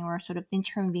defining or sort of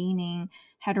intervening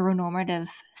heteronormative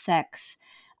sex.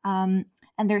 And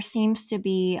there seems to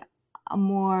be a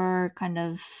more kind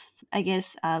of, I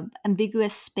guess,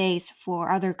 ambiguous space for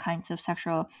other kinds of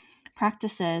sexual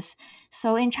practices.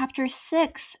 So in chapter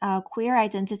 6, Queer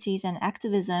Identities and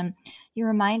Activism, you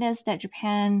remind us that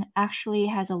Japan actually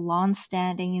has a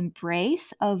long-standing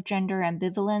embrace of gender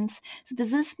ambivalence. So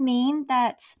does this mean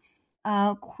that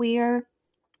queer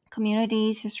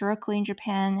communities historically in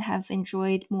Japan have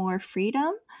enjoyed more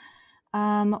freedom?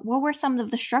 What were some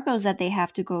of the struggles that they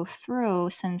have to go through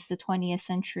since the 20th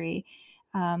century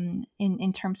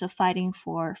in terms of fighting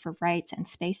for rights and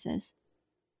spaces?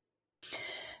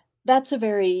 That's a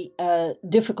very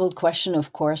difficult question,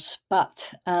 of course.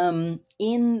 But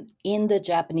in the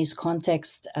Japanese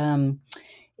context,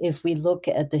 if we look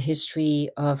at the history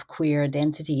of queer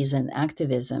identities and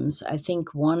activisms, I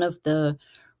think one of the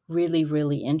really,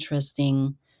 really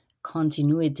interesting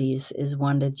continuities is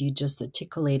one that you just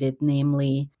articulated,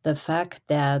 namely the fact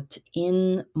that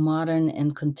in modern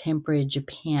and contemporary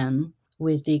Japan,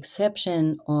 with the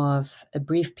exception of a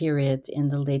brief period in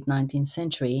the late 19th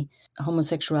century,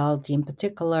 homosexuality in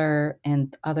particular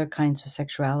and other kinds of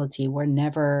sexuality were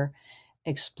never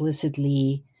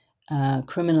explicitly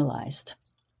criminalized.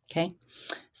 Okay.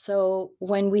 So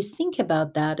when we think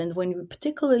about that, and when we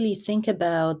particularly think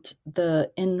about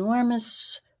the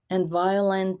enormous and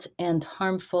violent and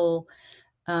harmful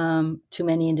to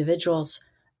many individuals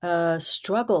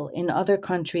struggle in other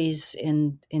countries,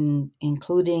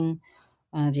 including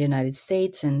the United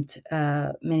States and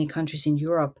many countries in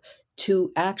Europe,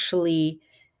 to actually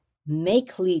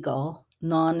make legal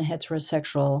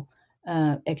non-heterosexual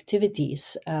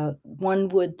activities, one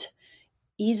would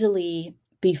easily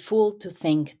be fooled to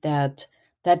think that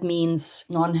that means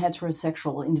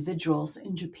non-heterosexual individuals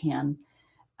in Japan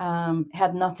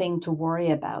had nothing to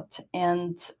worry about.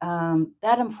 And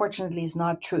that unfortunately is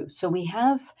not true. So we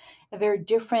have a very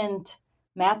different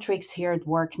matrix here at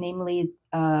work, namely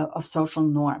of social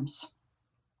norms.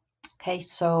 Okay,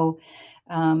 so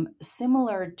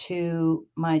similar to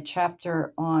my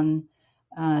chapter on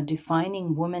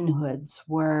defining womanhoods,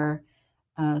 where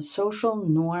social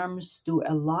norms do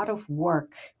a lot of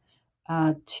work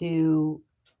to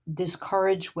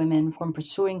discourage women from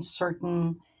pursuing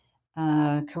certain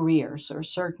careers or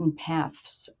certain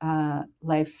paths,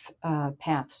 life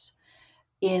paths.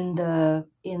 In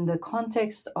the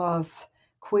context of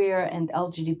queer and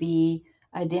LGBT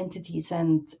identities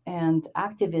and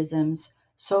activisms,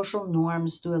 social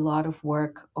norms do a lot of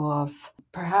work of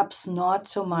perhaps not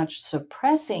so much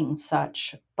suppressing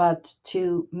such, but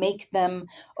to make them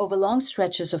over long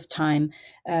stretches of time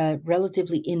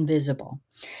relatively invisible.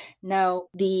 Now,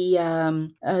 the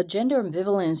gender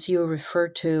ambivalence you refer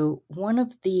to, one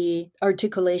of the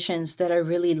articulations that I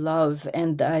really love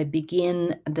and I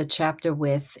begin the chapter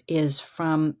with is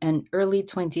from an early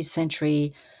 20th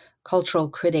century cultural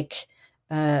critic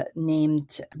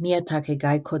named Miyatake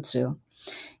Gaikotsu.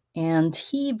 And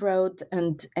he wrote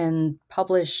and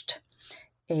published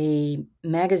a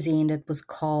magazine that was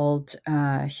called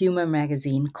Humor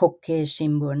Magazine, Kokkei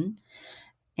Shimbun.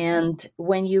 And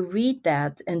when you read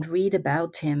that and read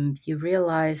about him, you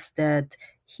realize that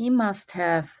he must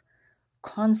have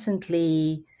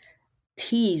constantly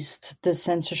teased the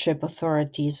censorship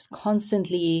authorities,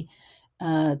 constantly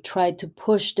tried to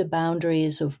push the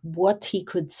boundaries of what he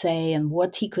could say and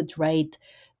what he could write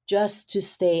just to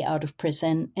stay out of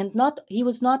prison. And he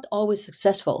was not always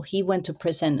successful. He went to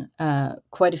prison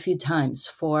quite a few times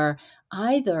for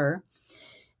either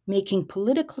making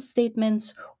political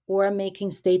statements or making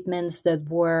statements that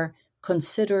were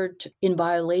considered in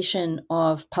violation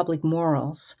of public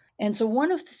morals. And so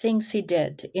one of the things he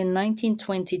did in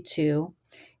 1922,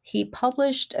 he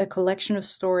published a collection of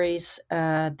stories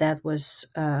that was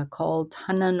called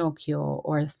Hana no Kyo,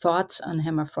 or Thoughts on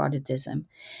Hermaphroditism.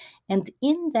 And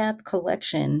in that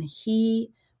collection,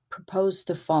 he proposed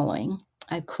the following.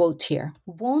 I quote here: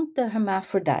 "Won't the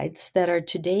hermaphrodites that are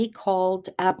today called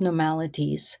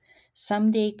abnormalities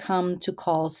someday come to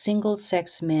call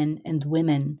single-sex men and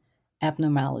women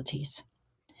abnormalities?"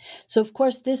 So, of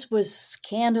course, this was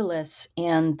scandalous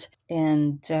and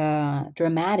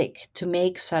dramatic to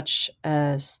make such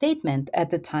a statement at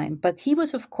the time. But he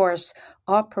was, of course,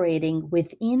 operating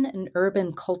within an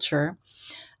urban culture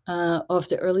of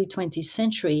the early 20th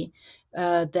century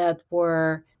that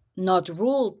were not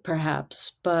ruled,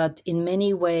 perhaps, but in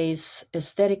many ways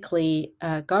aesthetically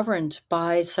governed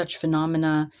by such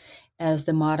phenomena as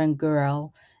the modern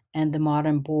girl and the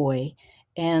modern boy.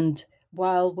 And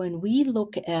while when we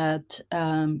look at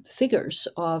figures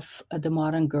of the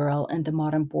modern girl and the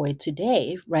modern boy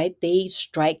today, right, they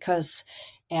strike us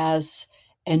as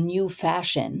a new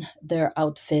fashion, their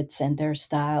outfits and their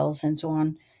styles and so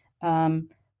on.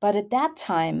 But at that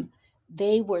time,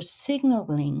 they were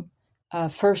signaling,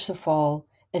 first of all,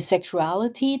 a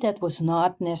sexuality that was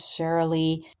not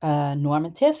necessarily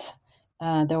normative.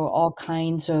 There were all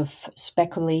kinds of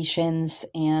speculations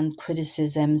and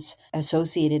criticisms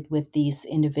associated with these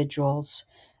individuals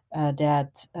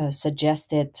that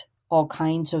suggested all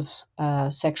kinds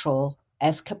of sexual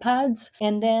escapades.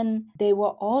 And then they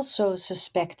were also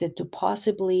suspected to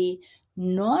possibly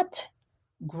not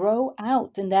grow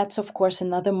out. And that's, of course,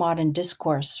 another modern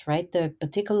discourse, right?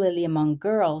 Particularly among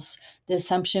girls, the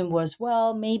assumption was,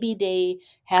 well, maybe they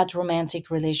had romantic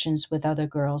relations with other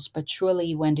girls, but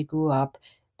surely when they grew up,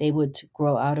 they would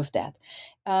grow out of that.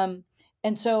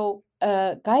 And so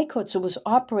Gaikotsu was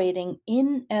operating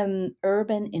in an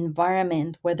urban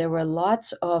environment where there were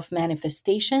lots of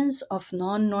manifestations of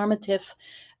non-normative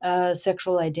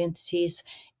sexual identities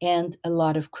and a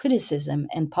lot of criticism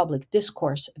and public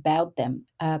discourse about them,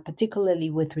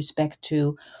 particularly with respect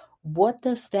to what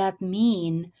does that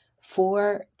mean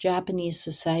for Japanese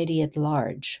society at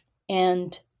large.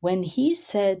 And when he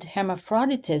said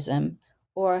hermaphroditism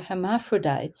or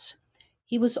hermaphrodites,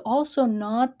 he was also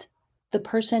not the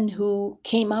person who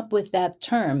came up with that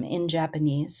term in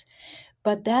Japanese,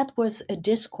 but that was a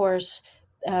discourse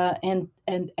and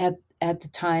at the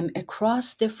time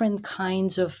across different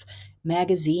kinds of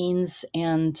magazines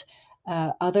and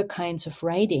other kinds of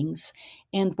writings.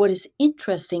 And what is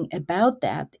interesting about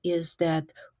that is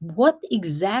that what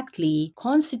exactly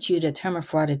constituted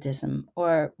hermaphroditism,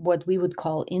 or what we would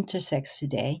call intersex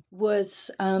today,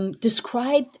 was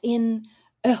described in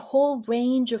a whole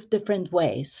range of different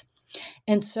ways.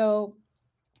 And so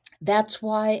that's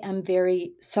why I'm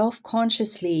very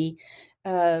self-consciously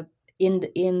in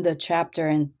the chapter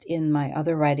and in my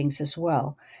other writings as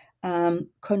well,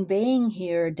 conveying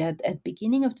here that at the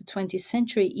beginning of the 20th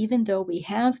century, even though we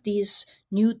have these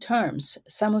new terms,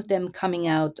 some of them coming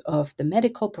out of the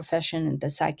medical profession and the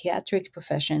psychiatric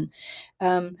profession,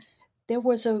 there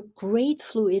was a great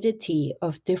fluidity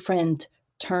of different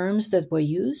terms that were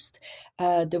used.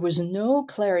 There was no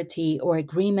clarity or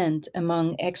agreement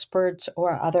among experts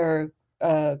or other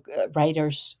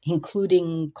writers,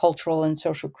 including cultural and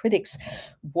social critics,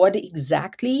 what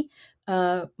exactly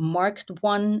marked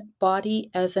one body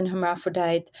as an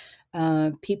hermaphrodite.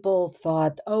 People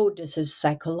thought, oh, this is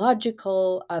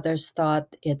psychological. Others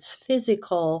thought it's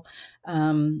physical,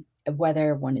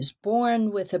 whether one is born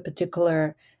with a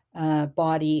particular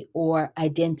body or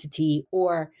identity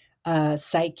or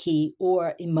psyche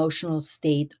or emotional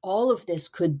state. All of this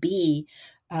could be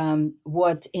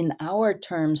what in our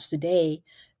terms today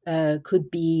could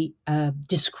be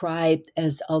described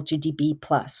as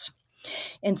LGBT+.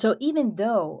 And so even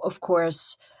though, of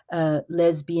course,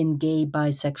 lesbian, gay,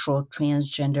 bisexual,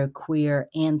 transgender, queer,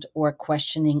 and or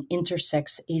questioning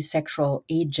intersex, asexual,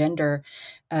 agender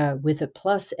with a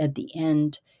plus at the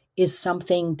end is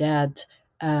something that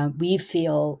we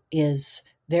feel is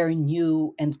very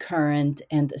new and current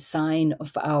and a sign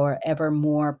of our ever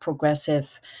more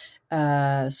progressive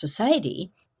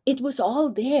society, it was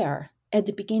all there at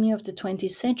the beginning of the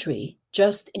 20th century,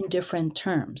 just in different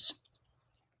terms.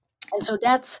 And so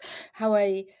that's how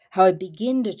I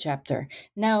begin the chapter.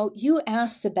 Now, you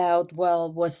asked about,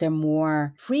 well, was there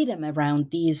more freedom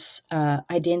around these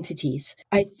identities?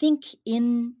 I think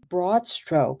in broad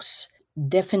strokes,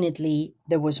 definitely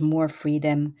there was more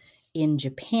freedom in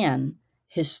Japan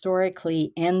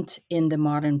historically and in the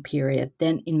modern period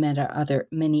than in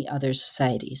many other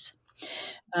societies.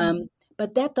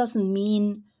 But that doesn't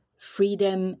mean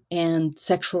freedom and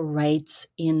sexual rights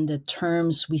in the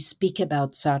terms we speak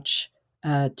about such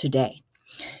today.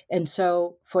 And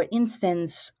so, for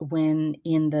instance, when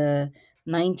in the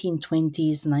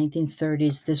 1920s,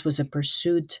 1930s, this was a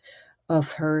pursuit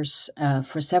of hers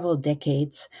for several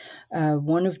decades,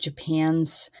 one of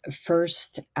Japan's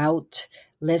first out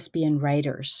lesbian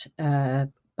writers,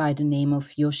 by the name of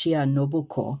Yoshia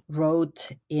Nobuko,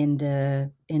 wrote in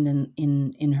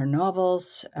her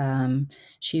novels.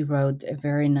 She wrote a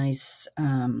very nice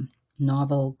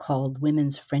novel called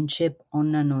Women's Friendship,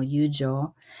 Onna no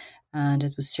Yujo,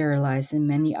 that was serialized in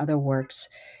many other works.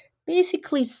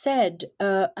 Basically said,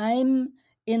 I'm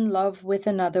in love with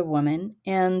another woman,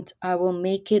 and I will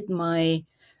make it my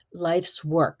life's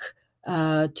work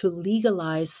to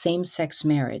legalize same-sex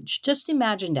marriage. Just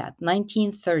imagine that,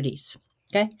 1930s.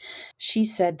 Okay, she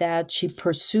said that, she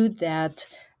pursued that.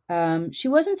 She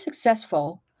wasn't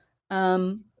successful,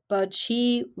 but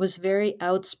she was very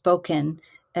outspoken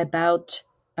about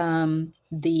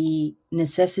the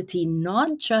necessity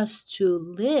not just to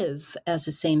live as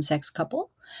a same-sex couple,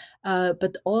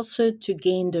 but also to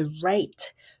gain the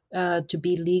right to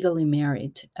be legally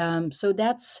married. So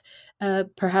that's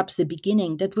perhaps the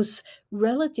beginning. That was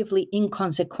relatively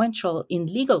inconsequential in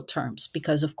legal terms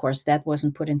because, of course, that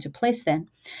wasn't put into place then.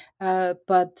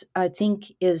 But I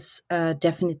think is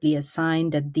definitely a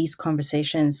sign that these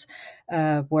conversations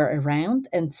were around,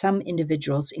 and some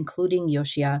individuals, including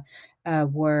Yoshia,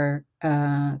 were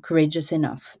courageous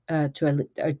enough to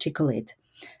articulate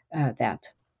that.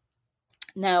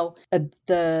 Now,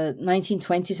 the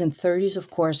 1920s and 30s, of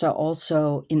course, are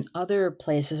also in other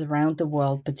places around the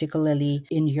world, particularly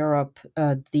in Europe,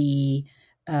 the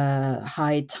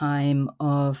high time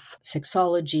of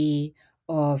sexology,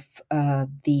 of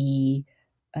the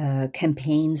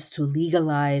campaigns to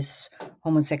legalize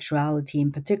homosexuality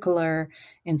in particular,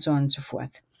 and so on and so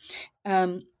forth.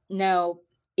 Now,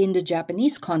 in the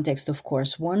Japanese context, of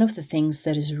course, one of the things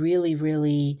that is really,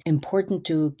 really important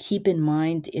to keep in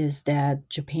mind is that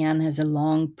Japan has a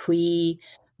long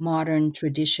pre-modern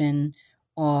tradition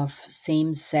of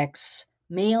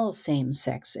male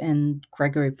same-sex, and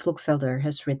Gregory Pflugfelder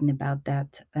has written about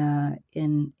that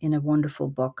in a wonderful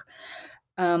book.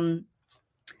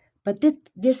 But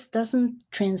this doesn't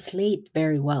translate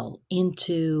very well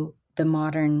into the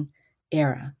modern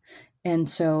era. And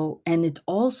it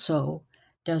also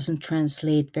doesn't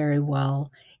translate very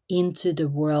well into the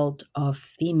world of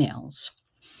females.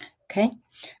 Okay.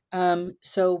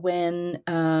 So when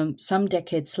some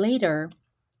decades later,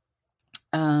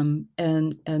 a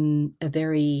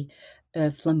very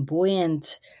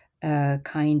flamboyant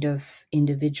kind of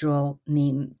individual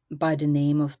by the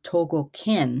name of Togo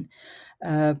Ken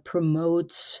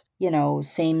promotes,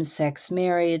 same-sex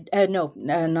marriage.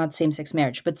 Not same-sex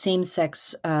marriage, but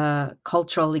same-sex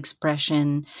cultural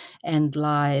expression and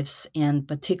lives, and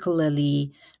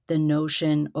particularly the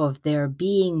notion of there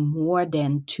being more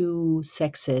than two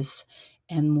sexes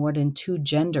and more than two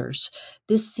genders.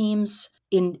 This seems,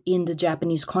 in the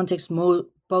Japanese context,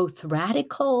 both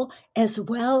radical as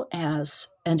well as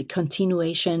a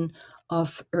continuation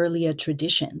of earlier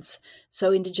traditions.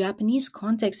 So in the Japanese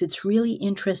context, it's really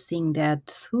interesting that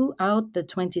throughout the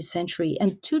 20th century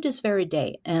and to this very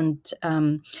day, and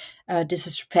this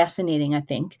is fascinating, I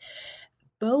think,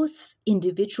 both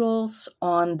individuals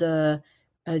on the,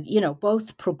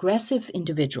 both progressive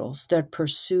individuals that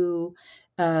pursue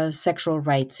sexual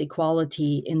rights,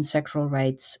 equality in sexual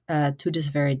rights to this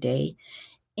very day,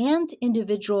 and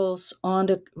individuals on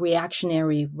the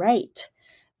reactionary right,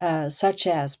 such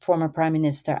as former Prime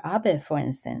Minister Abe, for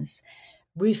instance,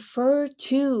 refer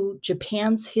to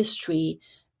Japan's history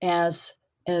as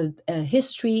a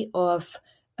history of,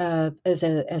 as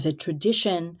a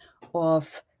tradition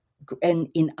of, and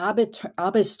in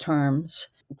Abe's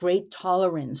terms, great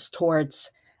tolerance towards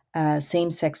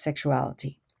same-sex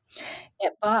sexuality.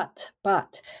 But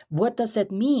what does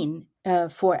that mean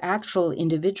for actual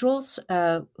individuals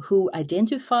who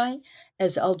identify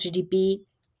as LGBT?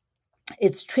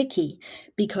 It's tricky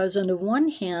because on the one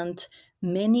hand,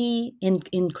 many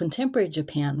in contemporary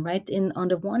Japan, right? On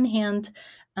the one hand,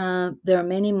 there are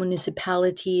many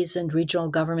municipalities and regional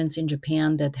governments in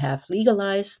Japan that have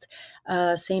legalized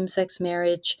same-sex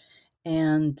marriage,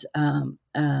 and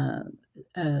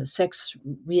sex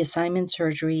reassignment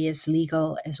surgery is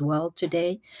legal as well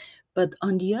today. But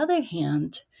on the other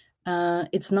hand,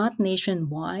 it's not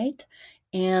nationwide,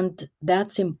 and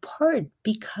that's in part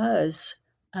because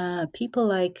people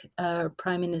like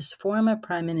former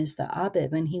Prime Minister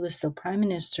Abe, when he was still Prime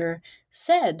Minister,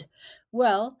 said,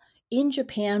 well, in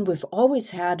Japan, we've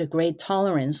always had a great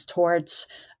tolerance towards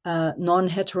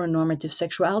non-heteronormative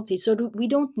sexuality, so we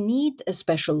don't need a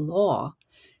special law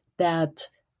that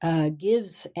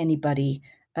gives anybody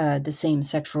the same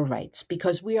sexual rights,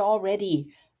 because we already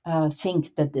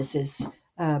think that this is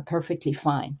perfectly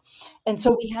fine. And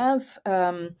so we have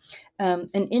an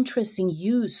interesting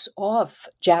use of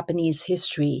Japanese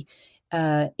history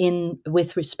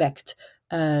with respect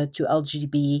to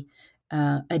LGBT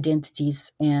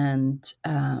identities and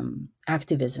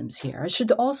activisms here. I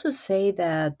should also say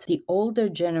that the older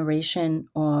generation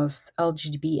of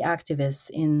LGBT activists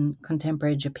in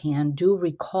contemporary Japan do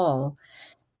recall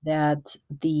that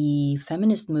the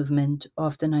feminist movement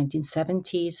of the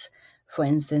 1970s, for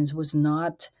instance, was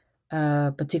not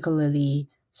particularly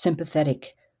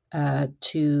sympathetic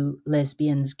to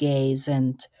lesbians, gays,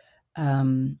 and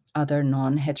other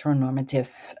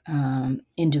non-heteronormative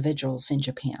individuals in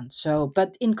Japan.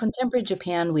 But in contemporary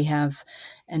Japan, we have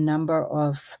a number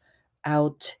of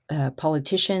out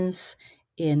politicians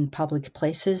in public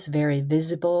places, very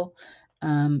visible,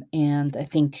 and I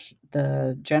think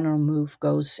the general move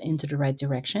goes into the right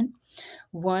direction.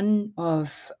 One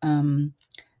of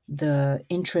the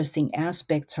interesting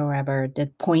aspects, however,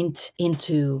 that point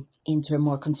into a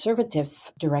more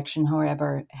conservative direction,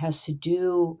 however, has to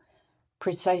do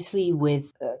precisely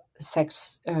with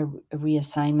sex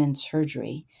reassignment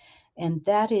surgery. And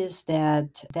that is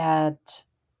that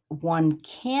one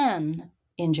can,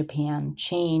 in Japan,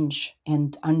 change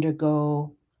and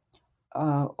undergo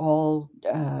all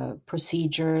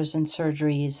procedures and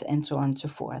surgeries and so on and so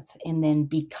forth, and then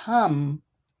become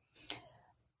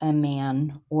a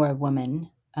man or a woman,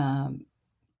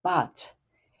 but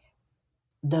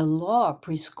the law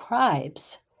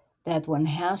prescribes that one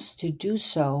has to do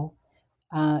so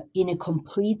in a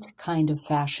complete kind of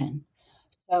fashion.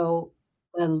 So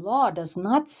the law does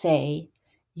not say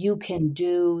you can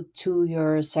do to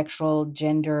your sexual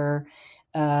gender,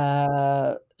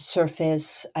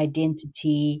 surface,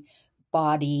 identity,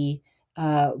 body,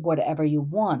 whatever you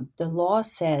want. The law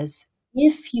says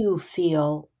if you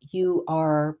feel you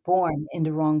are born in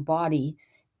the wrong body,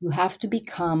 you have to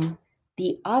become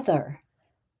the other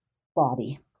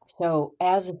body. So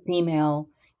as a female,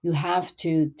 you have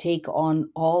to take on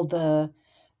all the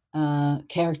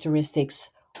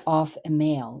characteristics of a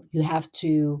male. You have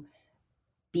to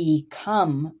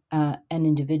become an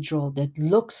individual that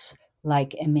looks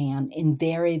like a man in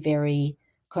very, very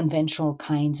conventional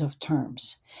kinds of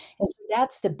terms. And so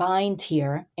that's the bind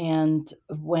here. And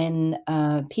when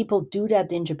people do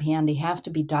that in Japan, they have to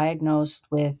be diagnosed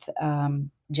with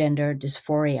gender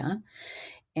dysphoria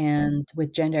and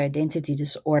with gender identity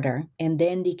disorder, and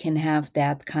then they can have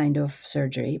that kind of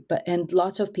surgery. And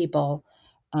lots of people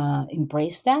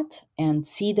embrace that and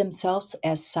see themselves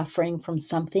as suffering from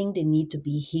something they need to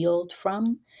be healed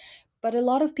from. But a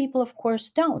lot of people, of course,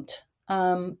 don't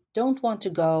want to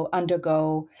go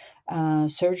undergo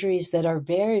surgeries that are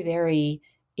very, very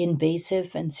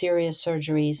invasive and serious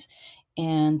surgeries,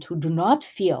 and who do not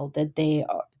feel that they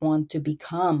want to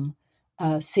become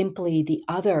simply the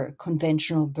other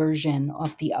conventional version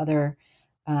of the other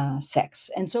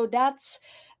sex. And so that's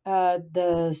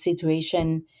the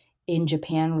situation in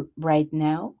Japan right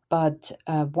now. But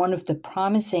one of the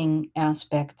promising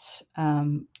aspects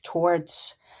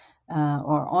towards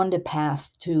or on the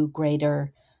path to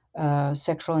greater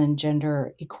sexual and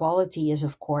gender equality is,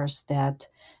 of course, that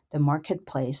the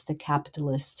marketplace, the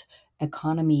capitalist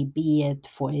economy, be it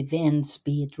for events,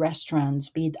 be it restaurants,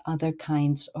 be it other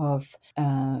kinds of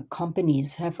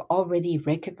companies, have already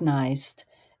recognized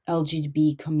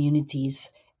LGBT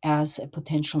communities as a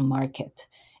potential market.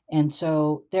 And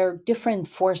so there are different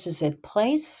forces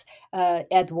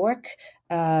at work.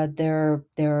 There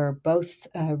are both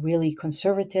really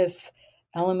conservative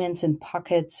elements and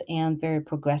pockets and very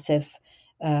progressive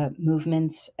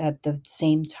movements at the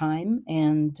same time.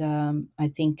 And I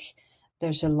think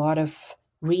there's a lot of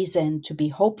reason to be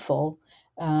hopeful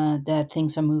that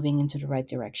things are moving into the right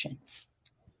direction.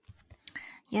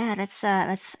 Yeah, that's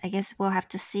I guess we'll have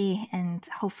to see and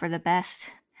hope for the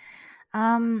best.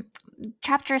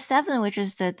 Chapter 7, which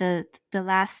is the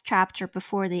last chapter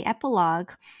before the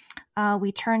epilogue,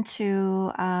 we turn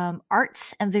to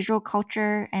arts and visual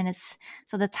culture, and it's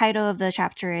so the title of the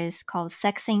chapter is called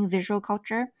 "Sexing Visual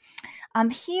Culture."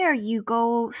 Here you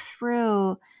go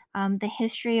through the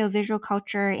history of visual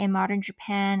culture in modern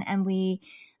Japan, and we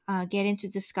get into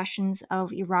discussions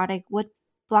of erotic wood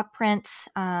block prints,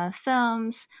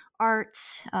 films,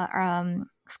 arts,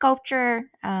 sculpture,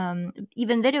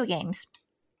 even video games.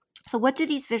 So, what do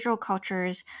these visual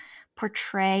cultures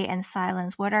portray and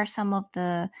silence? What are some of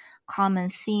the common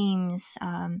themes,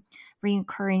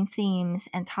 recurring themes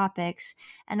and topics?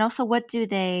 And also, what do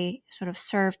they sort of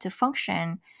serve to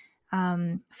function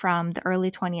from the early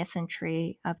 20th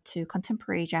century up to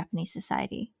contemporary Japanese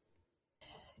society?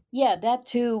 Yeah, that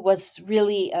too was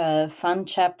really a fun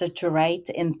chapter to write,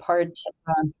 in part,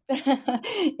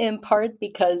 in part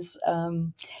because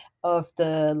of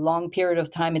the long period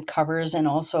of time it covers, and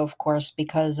also, of course,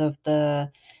 because of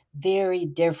the very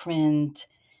different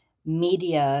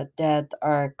media that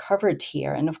are covered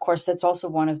here. And of course, that's also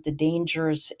one of the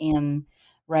dangers in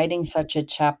writing such a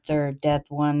chapter, that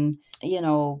one,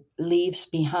 leaves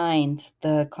behind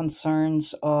the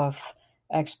concerns of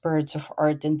experts of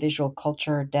art and visual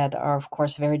culture that are, of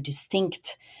course, very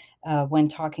distinct when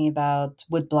talking about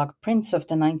woodblock prints of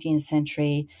the 19th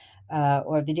century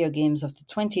or video games of the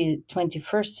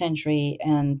 21st century,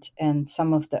 and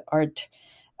some of the art,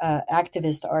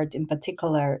 activist art in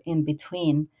particular, in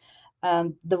between.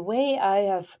 The way I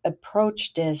have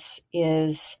approached this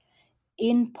is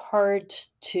in part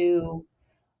to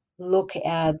look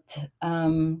at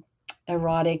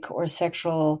erotic or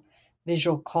sexual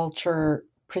visual culture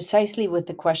precisely with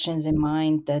the questions in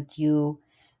mind that you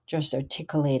just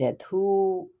articulated.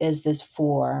 Who is this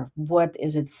for? What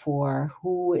is it for?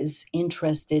 Who is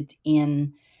interested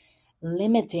in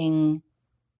limiting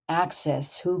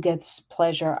access? Who gets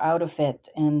pleasure out of it?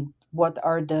 And what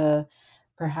are the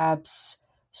perhaps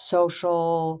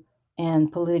social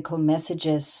and political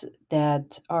messages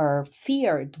that are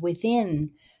feared within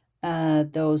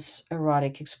those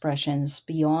erotic expressions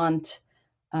beyond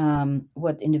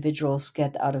what individuals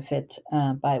get out of it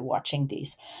by watching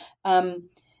these?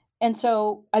 And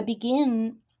so I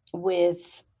begin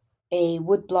with a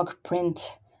woodblock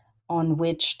print on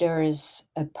which there is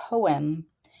a poem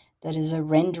that is a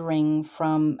rendering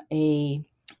from a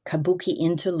kabuki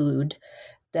interlude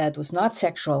that was not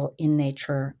sexual in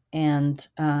nature, and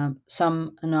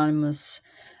some anonymous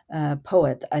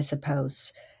poet, I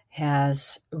suppose,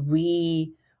 has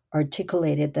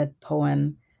re-articulated that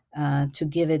poem to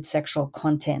give it sexual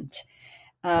content.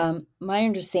 My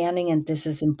understanding, and this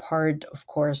is in part, of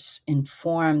course,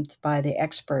 informed by the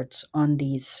experts on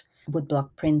these woodblock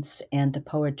prints and the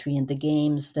poetry and the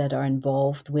games that are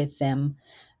involved with them,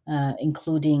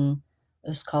 including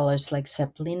scholars like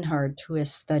Sepp Linhart, who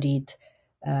has studied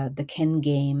the Ken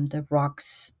game, the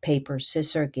rocks, paper,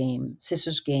 scissors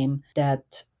game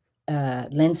that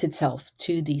lends itself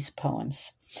to these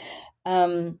poems.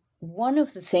 One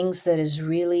of the things that is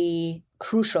really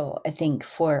crucial, I think,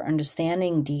 for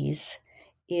understanding these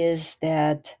is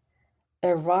that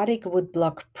erotic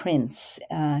woodblock prints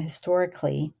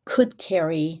historically could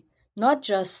carry not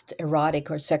just erotic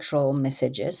or sexual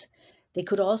messages, they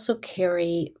could also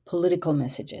carry political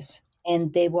messages.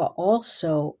 And they were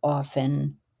also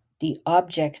often the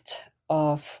object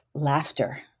of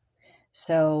laughter.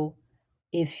 So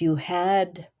if you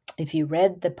read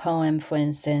the poem, for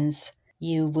instance,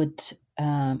 you would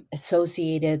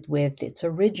associate it with its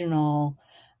original.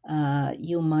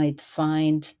 You might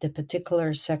find the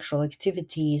particular sexual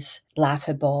activities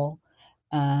laughable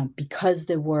because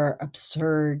they were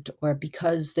absurd or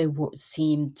because they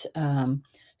seemed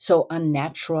so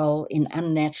unnatural in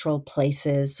unnatural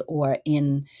places or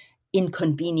in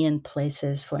inconvenient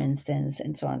places, for instance,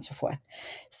 and so on and so forth.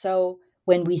 So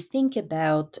when we think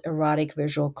about erotic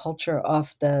visual culture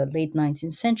of the late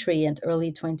 19th century and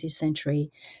early 20th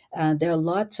century, there are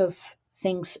lots of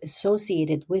things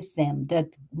associated with them that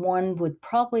one would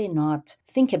probably not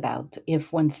think about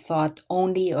if one thought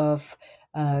only of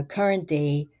current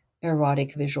day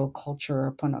erotic visual culture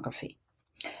or pornography.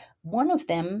 One of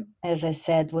them, as I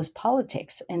said, was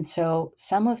politics. And so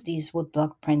some of these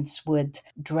woodblock prints would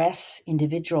dress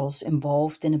individuals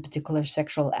involved in a particular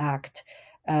sexual act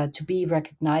to be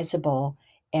recognizable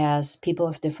as people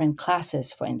of different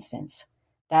classes, for instance.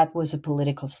 That was a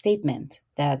political statement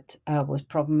that was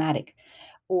problematic.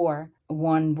 Or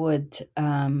one would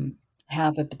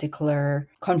have a particular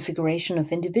configuration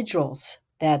of individuals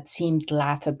that seemed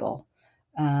laughable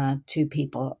to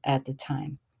people at the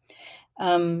time.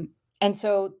 And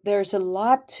so there's a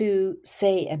lot to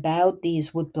say about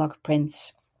these woodblock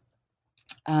prints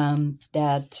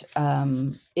that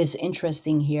is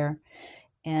interesting here.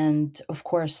 And of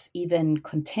course, even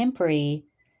contemporary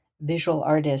visual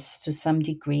artists to some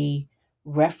degree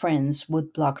reference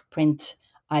woodblock print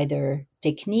either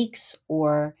techniques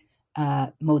or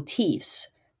motifs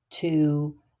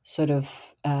to sort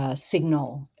of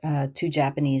signal to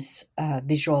Japanese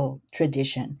visual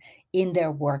tradition in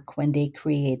their work when they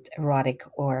create erotic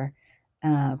or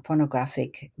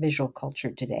pornographic visual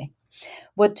culture today.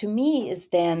 What to me is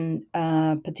then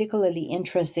particularly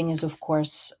interesting is, of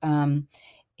course,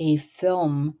 a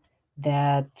film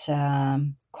that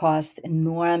caused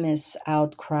enormous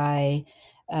outcry,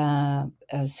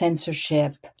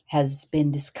 censorship, has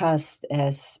been discussed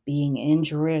as being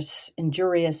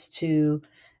injurious to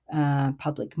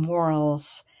public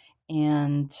morals,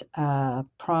 and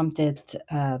prompted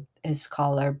a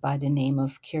scholar by the name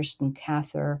of Kirsten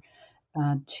Cather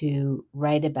to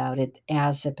write about it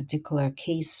as a particular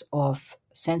case of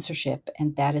censorship.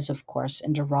 And that is, of course,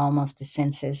 in the realm of the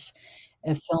census,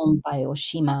 a film by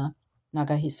Oshima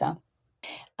Nagahisa.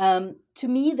 To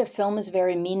me, the film is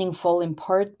very meaningful in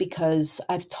part because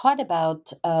I've taught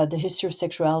about the history of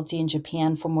sexuality in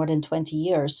Japan for more than 20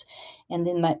 years. And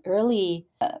in my early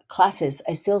classes,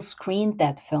 I still screened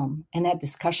that film and had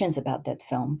discussions about that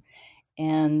film.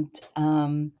 And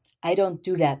I don't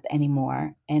do that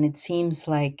anymore. And it seems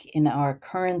like in our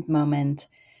current moment,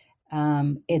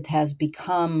 it has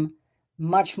become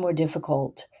much more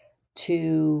difficult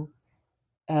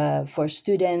for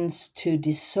students to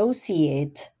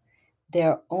dissociate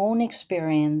their own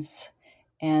experience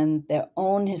and their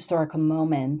own historical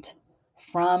moment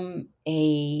from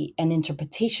an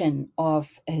interpretation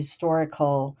of a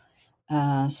historical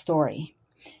story.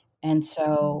 And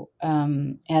so,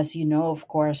 as you know, of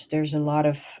course, there's a lot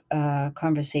of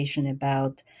conversation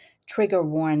about trigger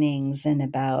warnings and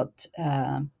about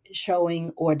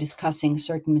showing or discussing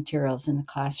certain materials in the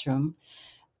classroom.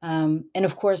 And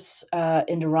of course,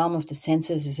 in the realm of the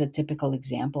census is a typical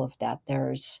example of that.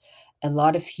 There's a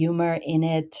lot of humor in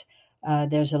it.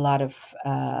 There's a lot of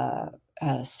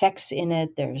sex in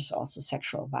it. There's also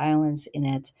sexual violence in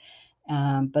it.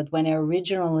 But when I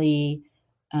originally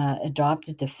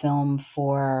adopted the film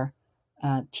for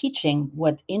teaching,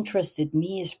 what interested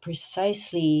me is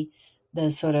precisely the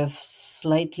sort of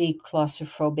slightly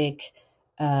claustrophobic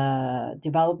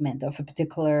development of a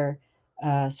particular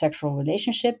sexual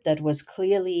relationship that was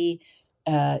clearly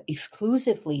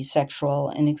exclusively sexual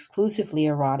and exclusively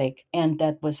erotic, and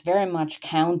that was very much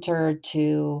counter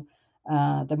to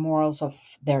the morals of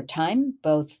their time,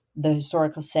 both the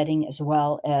historical setting as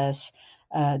well as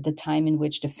the time in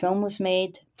which the film was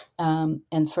made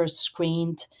and first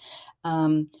screened.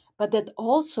 But that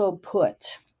also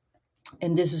put,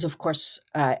 and this is, of course,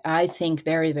 I think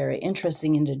very, very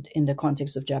interesting in the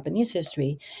context of Japanese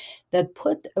history, that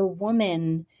put a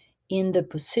woman in the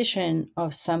position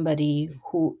of somebody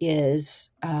who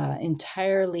is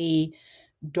entirely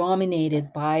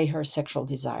dominated by her sexual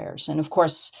desires. And of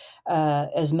course,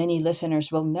 as many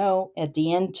listeners will know, at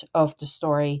the end of the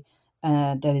story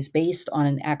that is based on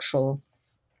an actual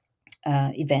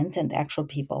event and actual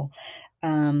people,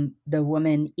 the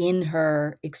woman, in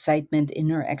her excitement, in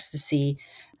her ecstasy,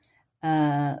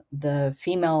 the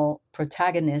female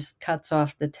protagonist cuts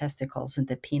off the testicles and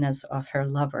the penis of her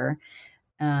lover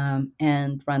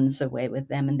and runs away with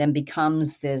them, and then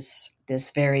becomes this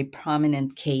very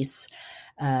prominent case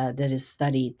that is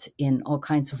studied in all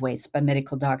kinds of ways by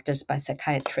medical doctors, by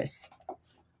psychiatrists,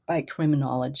 by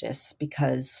criminologists,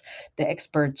 because the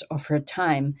experts of her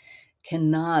time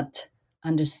cannot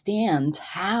understand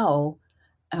how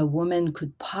a woman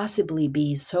could possibly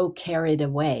be so carried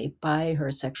away by her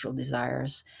sexual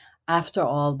desires. After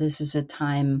all, this is a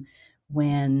time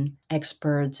when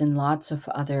experts and lots of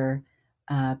other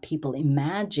people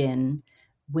imagine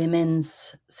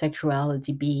women's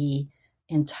sexuality be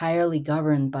entirely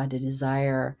governed by the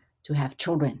desire to have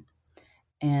children.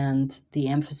 And the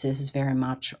emphasis is very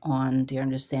much on the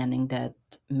understanding that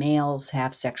males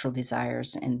have sexual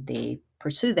desires and they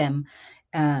pursue them,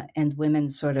 and women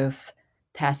sort of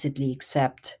tacitly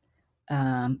accept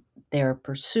their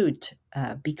pursuit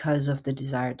because of the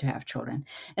desire to have children.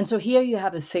 And so here you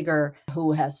have a figure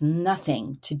who has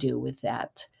nothing to do with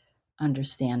that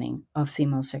understanding of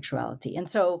female sexuality. And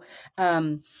so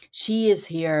she is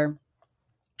here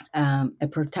a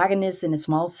protagonist in a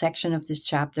small section of this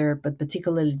chapter, but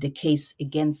particularly the case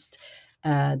against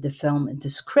the film and the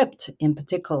script in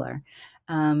particular.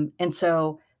 And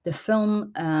so the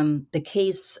film, the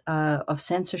case of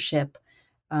censorship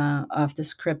of the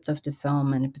script of the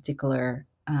film, and in particular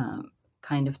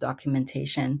kind of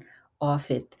documentation of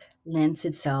it, lends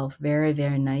itself very,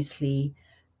 very nicely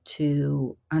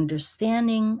to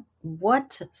understanding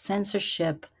what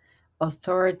censorship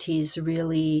authorities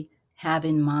really have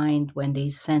in mind when they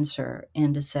censor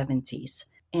in the 70s.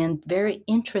 And very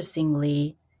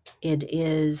interestingly, it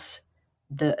is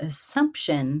the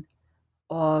assumption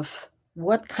of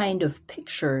what kind of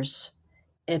pictures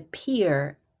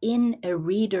appear in a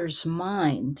reader's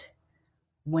mind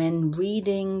when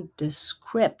reading the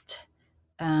script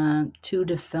to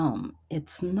the film.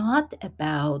 It's not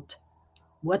about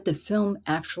what the film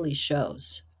actually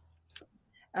shows.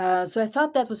 So I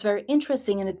thought that was very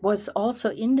interesting, and it was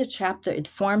also in the chapter. It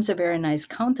forms a very nice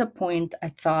counterpoint, I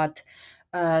thought,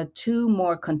 to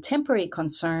more contemporary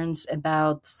concerns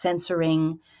about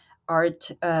censoring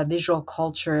art, visual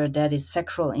culture that is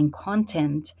sexual in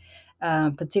content,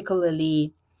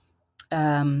 particularly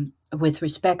with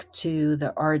respect to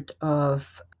the art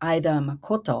of Aida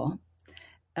Makoto,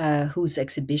 whose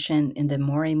exhibition in the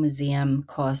Mori Museum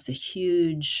caused a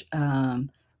huge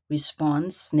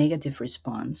response, negative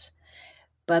response.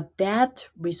 But that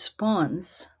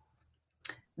response,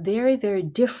 very, very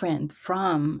different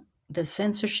from the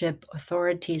censorship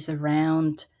authorities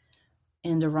around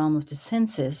in the realm of the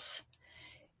census,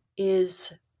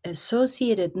 is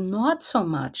associated not so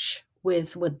much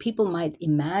with what people might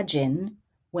imagine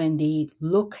when they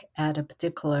look at a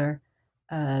particular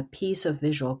piece of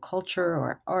visual culture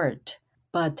or art,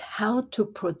 but how to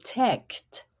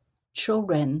protect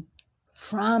children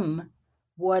from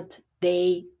what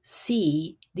they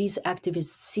see, these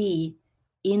activists see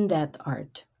in that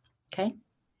art, okay?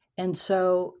 And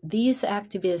so these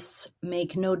activists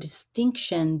make no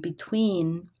distinction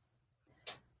between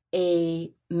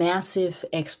a massive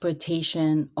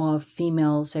exploitation of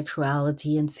female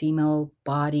sexuality and female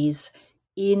bodies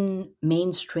in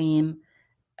mainstream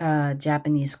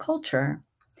Japanese culture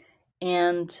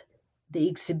and the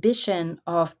exhibition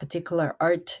of particular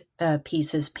art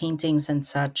pieces, paintings and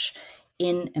such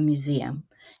in a museum.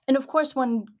 And of course,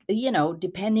 one,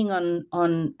 depending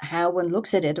on how one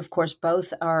looks at it, of course,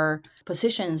 both are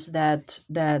positions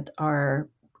that are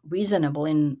reasonable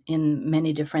in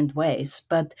many different ways.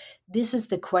 But this is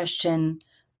the question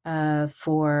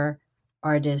for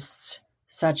artists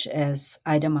such as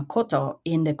Aida Makoto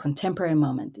in the contemporary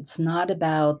moment. It's not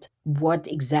about what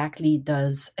exactly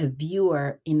does a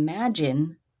viewer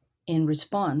imagine in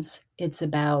response. It's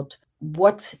about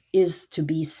what is to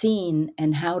be seen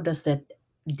and how does that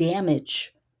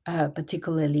damage,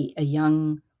 particularly a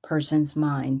young person's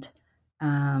mind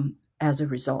as a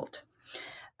result.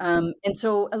 And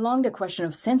so, along the question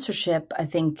of censorship, I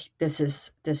think this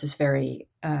is very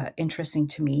interesting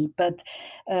to me. But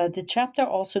the chapter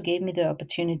also gave me the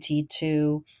opportunity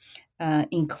to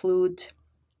include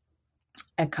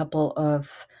a couple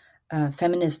of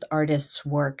feminist artists'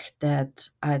 work that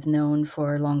I've known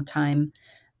for a long time.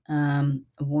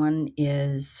 One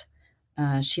is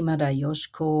Shimada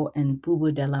Yoshiko and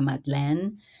Boubou de la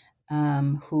Madeleine,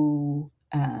 who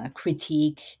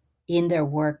critique in their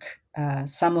work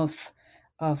some of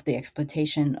the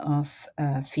exploitation of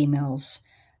females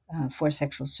for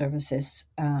sexual services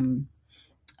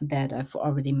that I've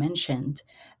already mentioned.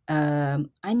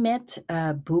 I met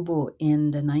Boubou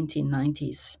in the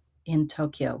 1990s in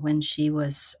Tokyo when she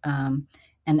was an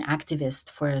activist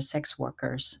for sex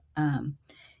workers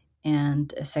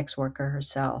and a sex worker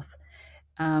herself.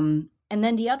 And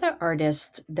then the other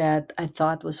artist that I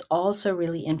thought was also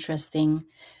really interesting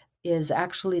is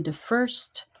actually the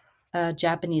first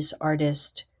Japanese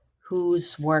artist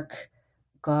whose work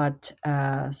got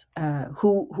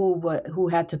who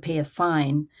had to pay a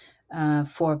fine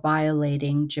for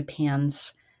violating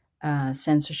Japan's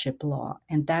censorship law,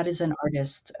 and that is an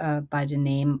artist by the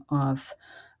name of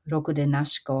Rokude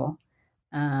Nashiko,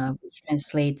 which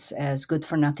translates as "good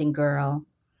for nothing girl."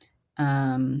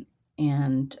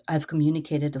 And I've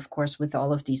communicated, of course, with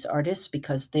all of these artists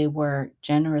because they were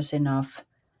generous enough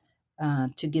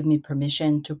to give me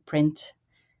permission to print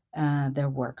their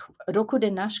work.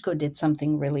 Rokude Nashiko did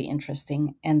something really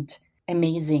interesting and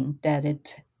amazing that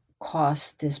it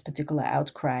caused this particular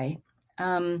outcry.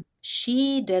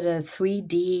 She did a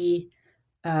 3D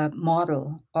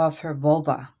model of her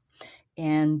vulva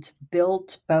and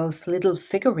built both little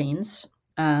figurines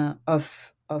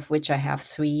of which I have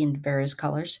 3 in various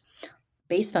colors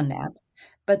based on that.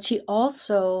 But she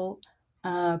also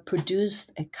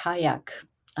produced a kayak,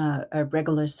 a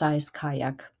regular size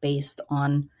kayak based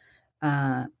on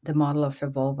the model of her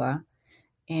vulva,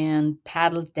 and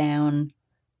paddled down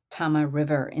Tama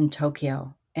River in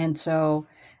Tokyo. And so,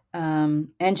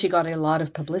 and she got a lot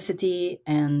of publicity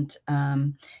and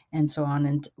so on.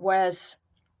 And whereas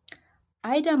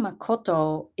Aida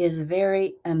Makoto is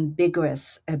very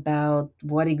ambiguous about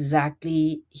what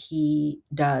exactly he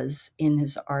does in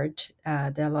his art.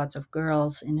 There are lots of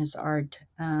girls in his art,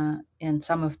 and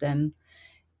some of them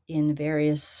in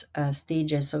various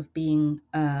stages of being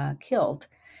killed.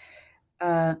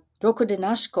 Rokude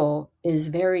Nashiko is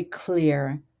very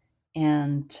clear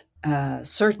and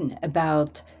certain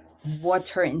about what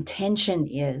her intention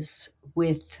is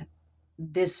with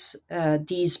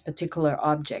these particular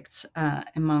objects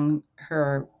among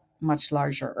her much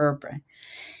larger oeuvre.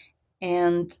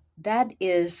 And that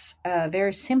is,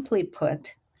 very simply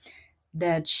put,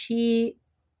 that she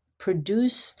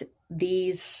produced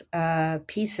these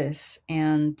pieces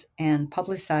and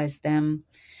publicized them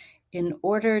in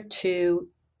order to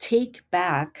take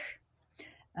back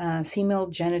female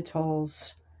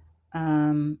genitals,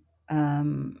 the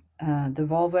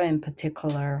vulva in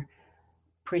particular,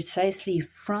 precisely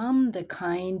from the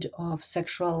kind of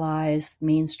sexualized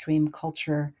mainstream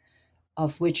culture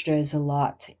of which there is a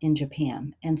lot in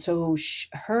Japan. And so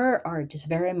her art is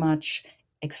very much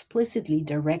explicitly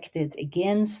directed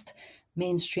against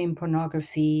mainstream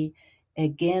pornography,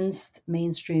 against the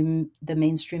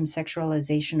mainstream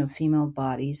sexualization of female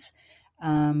bodies.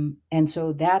 And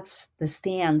so that's the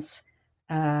stance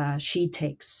she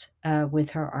takes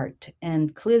with her art.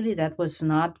 And clearly that was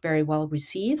not very well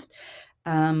received.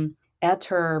 At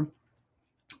her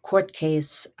court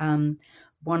case,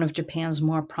 one of Japan's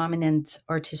more prominent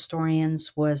art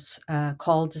historians was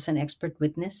called as an expert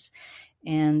witness.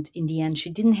 And in the end,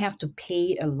 she didn't have to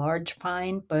pay a large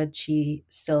fine, but she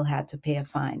still had to pay a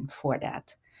fine for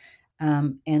that.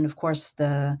 And of course,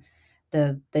 the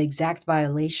exact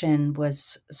violation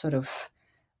was sort of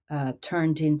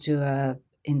turned into a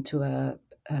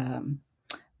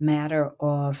matter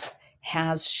of,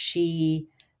 has she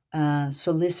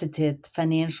solicited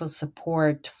financial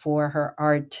support for her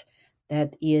art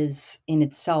that is in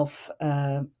itself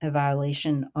a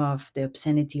violation of the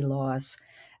obscenity laws.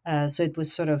 So it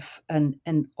was sort of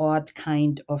an odd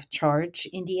kind of charge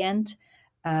in the end,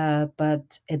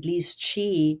 but at least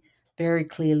she very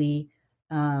clearly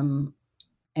and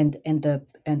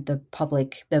the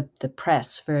public, the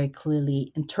press very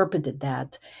clearly interpreted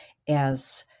that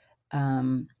as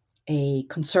a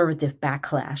conservative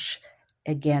backlash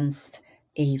against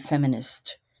a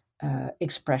feminist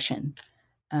expression,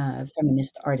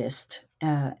 feminist artist,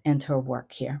 and her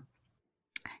work here.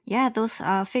 Yeah, those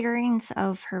figurines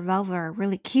of her vulva are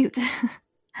really cute.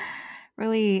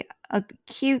 Really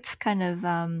cute kind of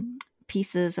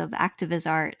pieces of activist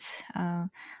art.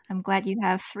 I'm glad you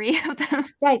have three of them.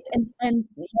 Right, and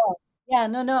yeah,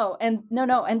 no,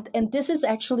 and this is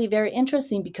actually very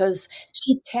interesting because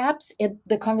she taps it.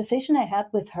 The conversation I had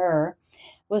with her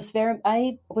was very.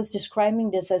 I was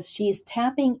describing this as she is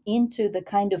tapping into the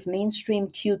kind of mainstream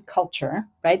cute culture.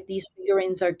 Right, these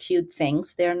figurines are cute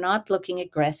things. They're not looking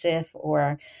aggressive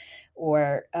or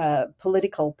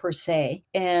political per se,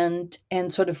 and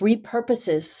sort of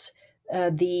repurposes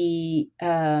the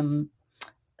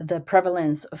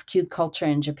prevalence of cute culture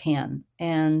in Japan,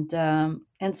 and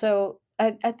so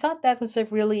I thought that was a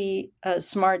really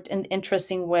smart and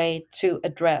interesting way to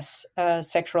address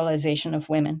sexualization of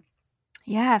women.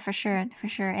 Yeah, for sure, for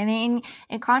sure. I mean,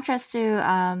 in contrast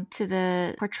to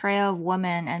the portrayal of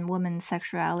women and women's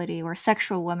sexuality, or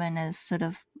sexual women as sort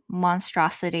of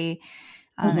monstrosity,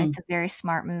 Mhm. it's a very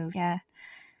smart move. Yeah.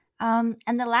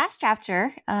 And the last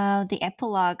chapter, the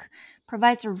epilogue,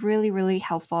 provides a really, really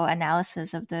helpful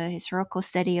analysis of the historical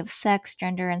study of sex,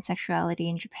 gender, and sexuality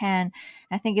in Japan.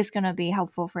 I think it's going to be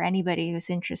helpful for anybody who's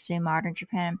interested in modern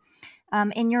Japan.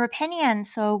 In your opinion,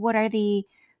 so what are the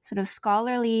sort of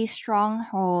scholarly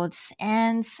strongholds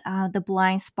and the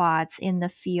blind spots in the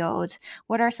field?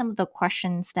 What are some of the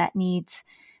questions that need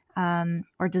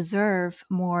or deserve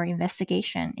more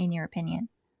investigation, in your opinion?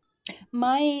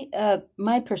 My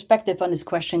perspective on this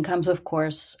question comes, of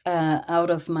course, out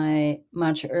of my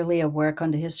much earlier work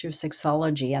on the history of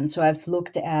sexology, and so I've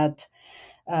looked at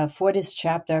for this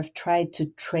chapter. I've tried to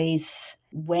trace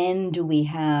when do we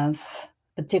have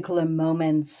particular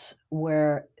moments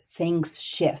where things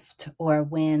shift or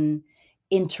when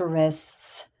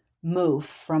interests move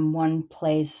from one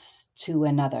place to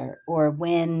another, or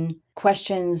when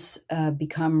questions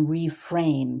become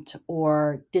reframed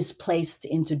or displaced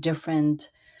into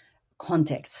different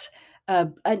contexts.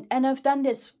 And I've done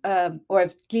this, or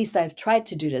at least I've tried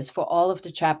to do this for all of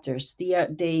the chapters.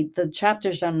 The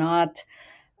chapters are not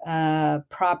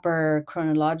proper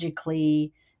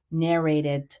chronologically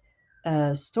narrated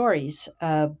stories,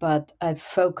 but I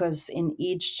focus in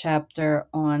each chapter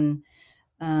on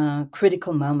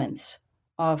critical moments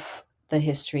of the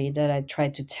history that I try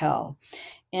to tell.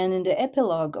 And in the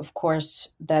epilogue, of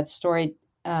course, that story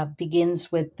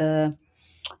begins with the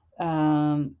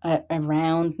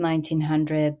around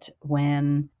 1900,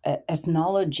 when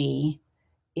ethnology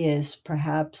is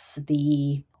perhaps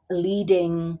the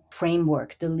leading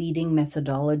framework, the leading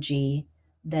methodology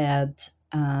that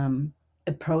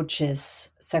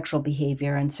approaches sexual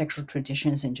behavior and sexual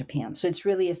traditions in Japan. So it's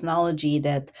really ethnology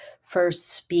that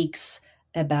first speaks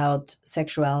about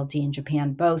sexuality in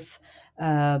Japan, both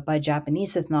by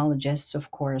Japanese ethnologists, of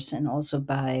course, and also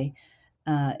by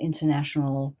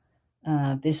international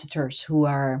visitors who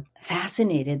are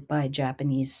fascinated by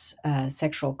Japanese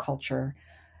sexual culture,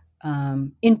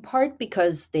 in part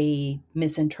because they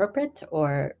misinterpret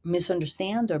or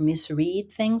misunderstand or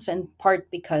misread things, and part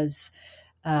because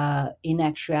in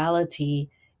actuality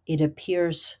it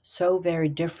appears so very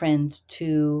different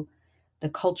to the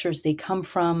cultures they come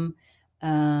from.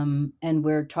 And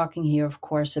we're talking here, of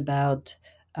course, about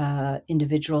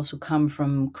individuals who come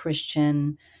from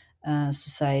Christian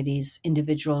societies,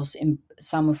 individuals,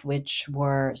 some of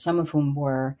whom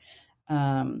were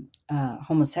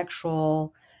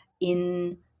homosexual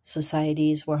in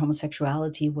societies where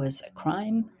homosexuality was a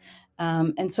crime.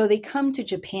 And so they come to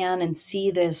Japan and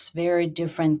see this very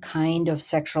different kind of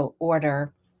sexual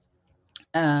order,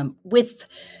 with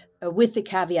the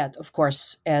caveat, of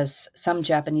course, as some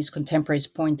Japanese contemporaries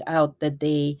point out, that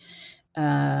they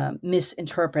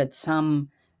misinterpret some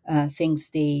things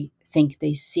they think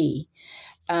they see.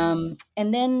 And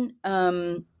then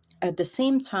at the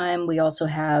same time, we also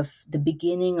have the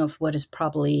beginning of what is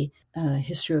probably a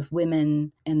history of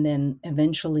women, and then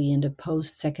eventually in the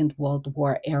post Second World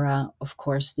War era, of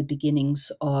course, the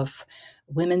beginnings of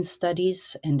women's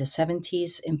studies in the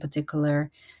 70s in particular,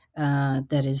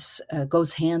 that is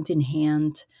goes hand in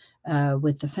hand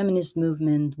with the feminist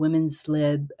movement, women's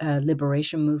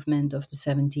liberation movement of the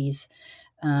 70s.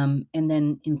 And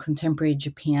then in contemporary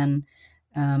Japan,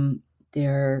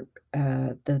 they're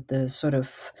the sort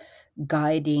of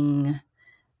guiding,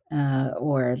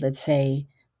 or let's say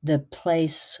the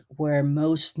place where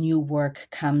most new work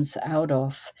comes out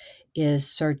of, is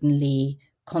certainly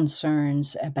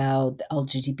concerns about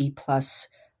LGBT plus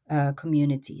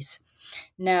communities.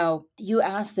 Now, you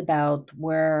asked about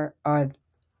where are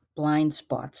blind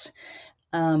spots.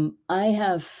 I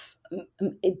have,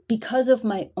 because of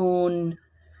my own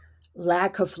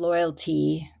lack of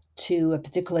loyalty to a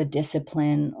particular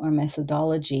discipline or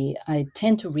methodology, I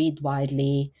tend to read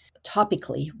widely,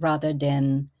 topically, rather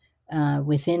than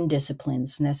within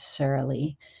disciplines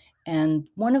necessarily. And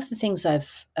one of the things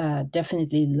I've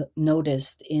definitely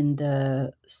noticed in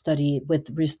the study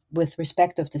with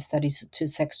respect of the studies to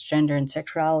sex, gender, and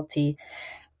sexuality,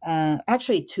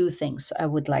 actually two things I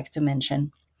would like to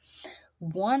mention.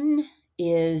 One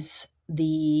is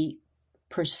the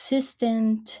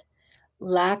persistent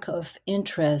lack of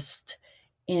interest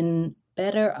in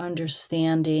better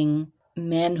understanding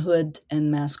manhood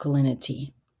and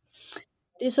masculinity.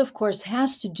 This, of course,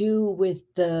 has to do with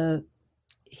the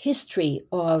history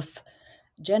of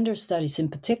gender studies in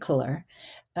particular.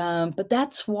 But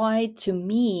that's why, to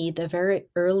me, the very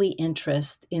early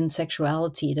interest in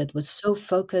sexuality that was so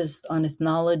focused on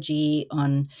ethnology,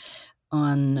 on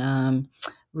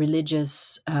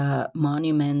religious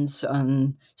monuments,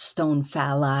 on stone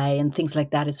phalli and things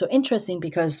like that is so interesting,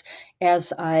 because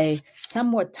as I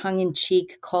somewhat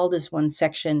tongue-in-cheek call this one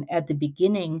section at the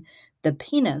beginning, the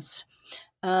penis,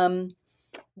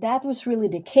 that was really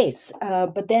the case.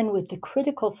 But then with the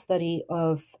critical study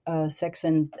of sex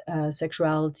and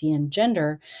sexuality and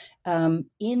gender,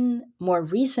 in more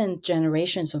recent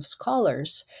generations of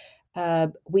scholars,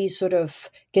 we sort of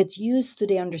get used to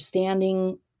the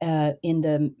understanding in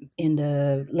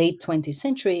the late 20th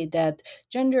century that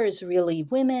gender is really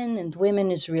women, and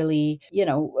women is really,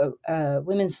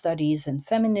 women's studies and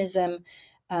feminism.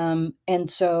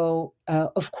 And so,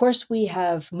 of course, we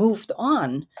have moved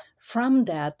on from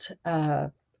that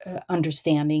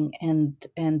understanding,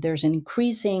 and there's an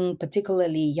increasing,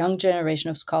 particularly young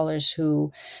generation of scholars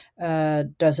who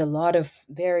does a lot of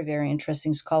very, very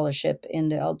interesting scholarship in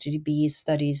the LGBT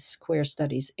studies, queer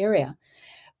studies area.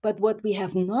 But what we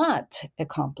have not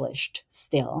accomplished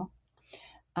still,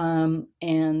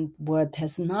 and what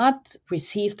has not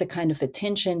received the kind of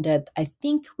attention that I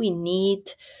think we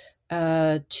need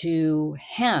to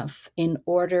have in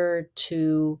order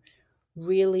to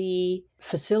really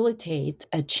facilitate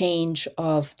a change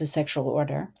of the sexual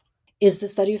order, is the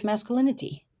study of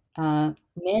masculinity.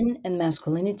 Men and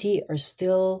masculinity are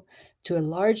still, to a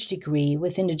large degree,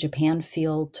 within the Japan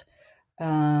field,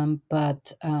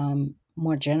 but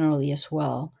more generally as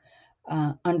well,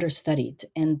 understudied.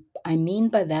 And I mean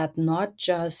by that not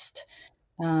just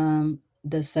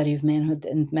the study of manhood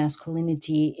and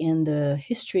masculinity in the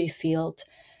history field,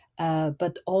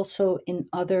 but also in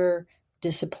other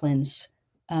disciplines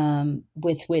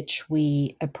with which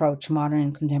we approach modern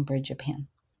and contemporary Japan.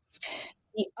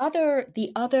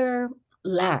 The other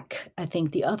lack, I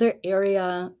think, the other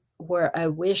area where I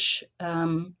wish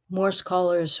more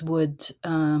scholars would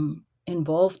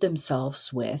involve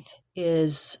themselves with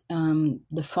is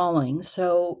the following.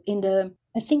 So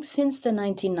I think since the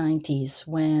 1990s,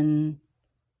 when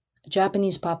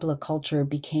Japanese popular culture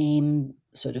became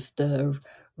sort of the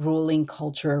ruling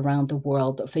culture around the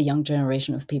world of a young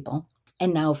generation of people,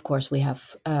 and now, of course, we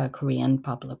have Korean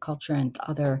popular culture and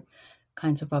other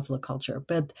kinds of popular culture.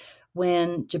 But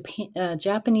when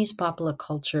Japanese popular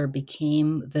culture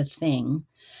became the thing,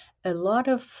 a lot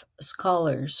of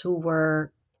scholars who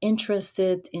were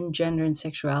interested in gender and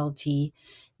sexuality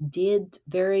did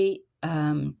very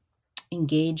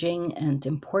engaging and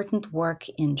important work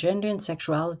in gender and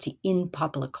sexuality in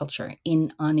popular culture,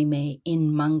 in anime,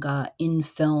 in manga, in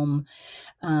film,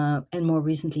 and more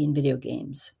recently in video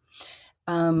games.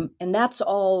 And that's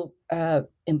all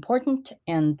important,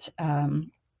 and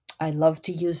I love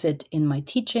to use it in my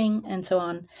teaching and so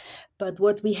on. But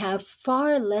what we have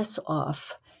far less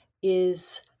of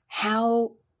is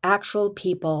how actual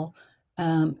people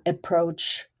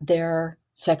approach their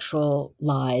sexual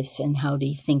lives and how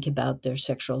they think about their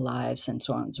sexual lives and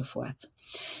so on and so forth.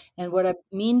 And what I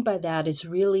mean by that is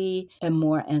really a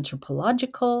more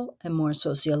anthropological, a more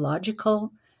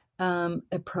sociological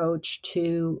approach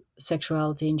to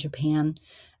sexuality in Japan.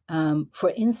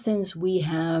 For instance, we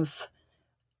have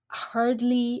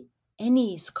hardly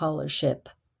any scholarship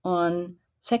on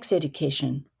sex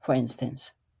education, for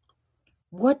instance.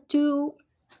 What do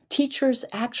teachers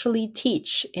actually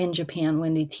teach in Japan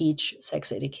when they teach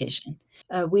sex education?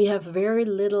 We have very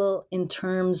little in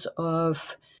terms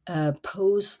of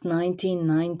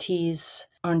post-1990s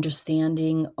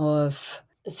understanding of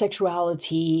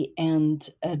sexuality and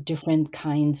different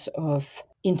kinds of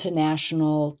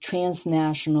international,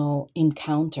 transnational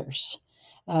encounters.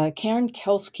 Karen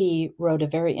Kelsky wrote a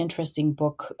very interesting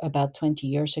book about 20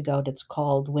 years ago that's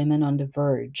called Women on the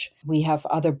Verge. We have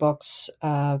other books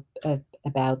about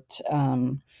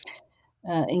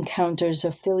encounters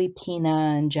of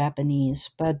Filipina and Japanese,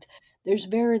 but there's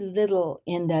very little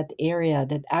in that area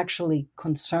that actually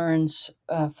concerns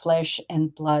flesh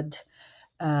and blood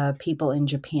people in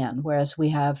Japan, whereas we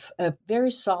have a very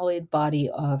solid body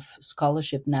of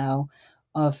scholarship now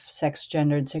of sex,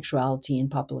 gender, and sexuality in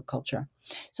popular culture.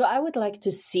 So I would like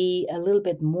to see a little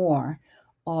bit more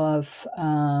of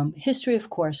history, of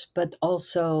course, but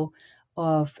also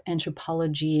of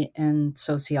anthropology and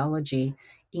sociology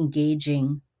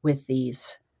engaging with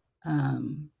these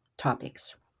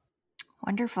topics.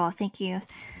 Wonderful. Thank you.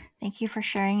 Thank you for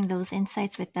sharing those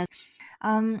insights with us.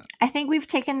 I think we've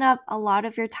taken up a lot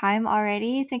of your time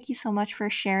already. Thank you so much for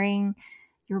sharing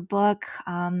your book,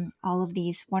 all of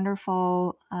these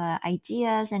wonderful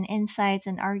ideas and insights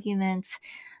and arguments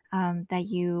that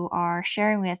you are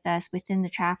sharing with us within the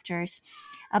chapters.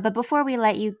 But before we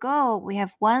let you go, we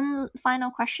have one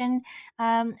final question.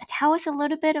 Tell us a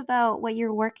little bit about what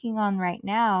you're working on right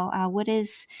now.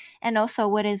 And also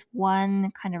what is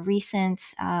one kind of recent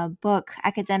book,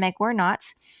 academic or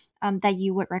not, that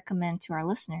you would recommend to our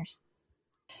listeners?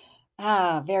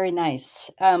 Very nice.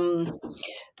 What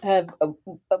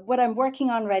I'm working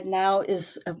on right now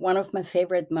is one of my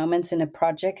favorite moments in a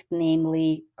project,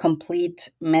 namely complete,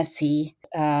 messy,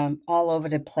 all over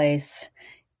the place.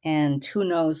 And who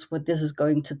knows what this is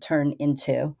going to turn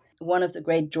into. One of the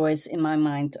great joys in my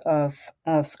mind of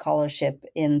scholarship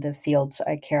in the fields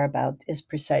I care about is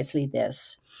precisely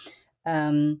this,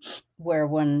 where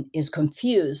one is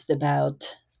confused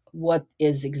about what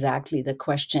is exactly the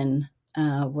question,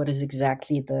 what is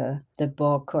exactly the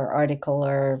book or article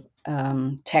or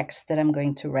text that I'm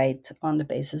going to write on the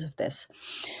basis of this.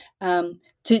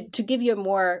 To give you a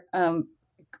more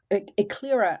a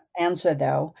clearer answer,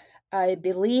 though, I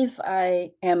believe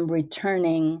I am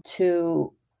returning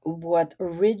to what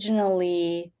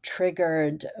originally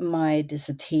triggered my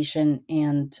dissertation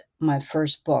and my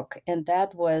first book. And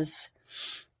that was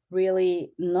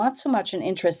really not so much an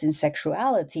interest in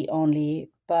sexuality only,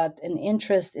 but an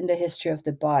interest in the history of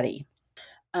the body.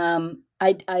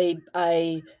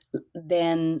 I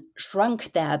then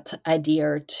shrunk that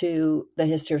idea to the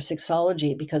history of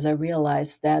sexology because I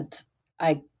realized that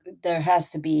there has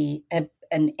to be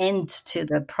an end to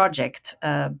the project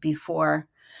before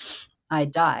I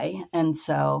die, and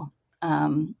so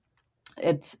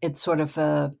it's sort of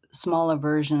a smaller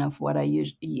version of what I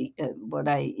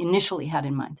initially had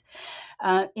in mind.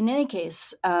 In any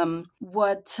case,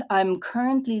 what I'm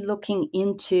currently looking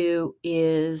into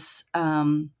is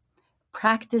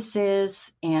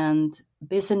practices and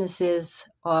businesses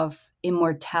of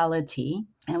immortality.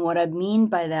 And what I mean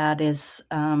by that is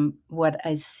what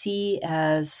I see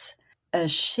as a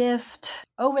shift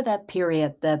over that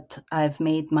period that I've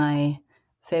made my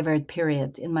favorite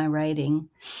period in my writing,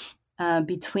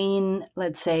 between,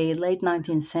 let's say, late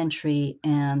 19th century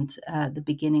and the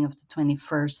beginning of the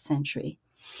 21st century.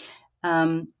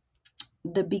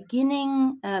 The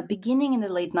beginning in the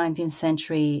late 19th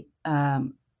century,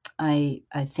 I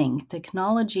think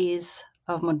technologies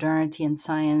of modernity and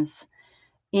science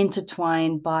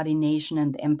intertwined body, nation,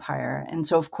 and empire. And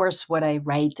so, of course, what I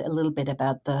write a little bit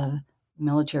about the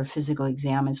military physical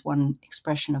exam is one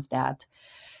expression of that.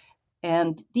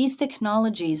 And these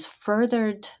technologies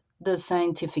furthered the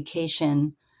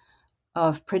scientification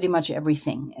of pretty much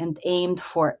everything and aimed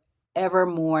for ever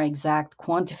more exact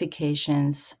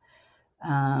quantifications,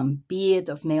 be it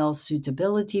of male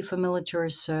suitability for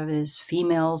military service,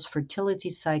 females' fertility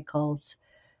cycles,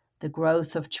 the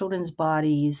growth of children's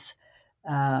bodies,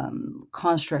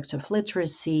 constructs of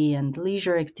literacy and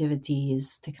leisure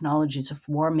activities, technologies of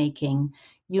war making,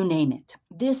 you name it.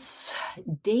 This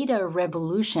data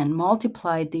revolution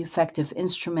multiplied the effective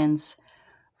instruments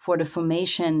for the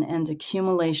formation and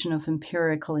accumulation of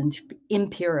empirical and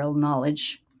imperial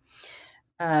knowledge,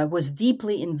 was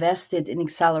deeply invested in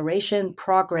acceleration,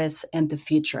 progress, and the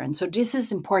future. And so this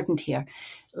is important here.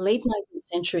 Late 19th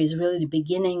century is really the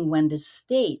beginning when the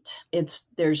state,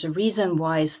 there's a reason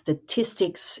why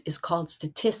statistics is called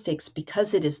statistics,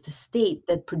 because it is the state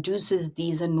that produces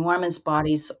these enormous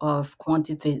bodies of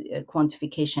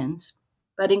quantifications.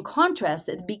 But in contrast,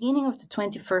 at the beginning of the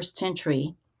 21st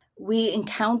century, we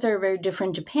encounter a very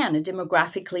different Japan, a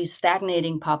demographically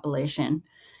stagnating population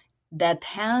that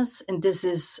has, and this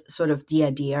is sort of the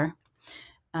idea,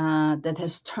 that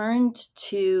has turned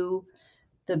to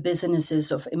the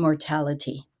businesses of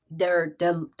immortality. There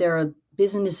are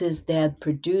businesses that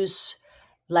produce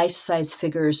life-size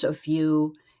figures of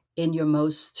you in your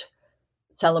most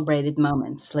celebrated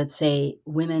moments. Let's say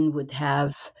women would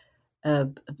have a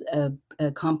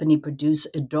company produce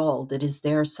a doll that is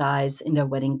their size in their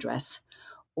wedding dress,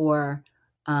 or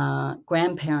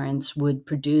grandparents would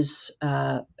produce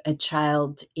a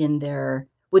child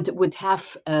would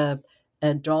have a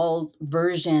doll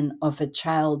version of a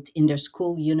child in their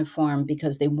school uniform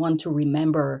because they want to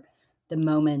remember the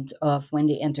moment of when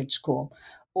they entered school.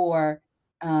 Or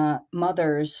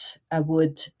mothers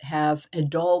would have a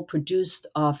doll produced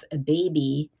of a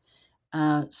baby.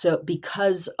 So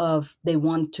because of they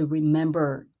want to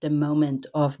remember the moment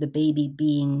of the baby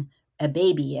being a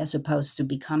baby as opposed to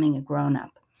becoming a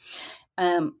grown-up.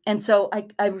 And so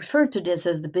I refer to this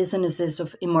as the businesses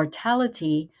of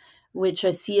immortality, which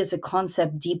I see as a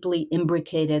concept deeply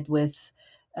imbricated with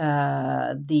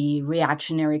the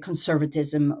reactionary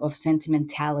conservatism of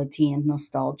sentimentality and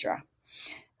nostalgia,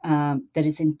 that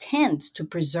is intent to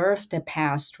preserve the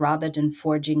past rather than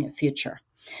forging a future.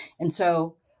 And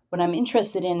so what I'm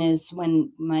interested in is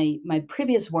when my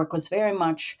previous work was very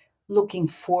much looking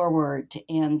forward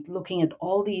and looking at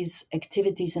all these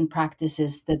activities and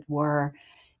practices that were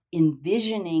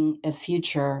envisioning a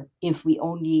future if we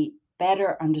only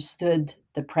better understood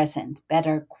the present,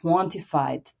 better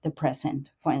quantified the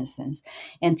present, for instance.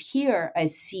 And here I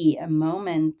see a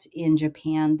moment in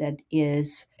Japan that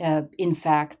is, in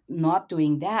fact, not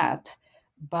doing that,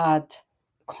 but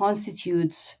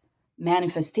constitutes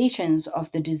manifestations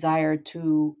of the desire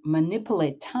to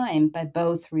manipulate time by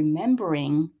both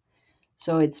remembering,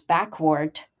 so it's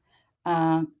backward,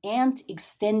 and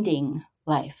extending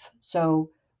life.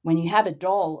 So when you have a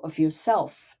doll of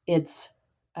yourself, it's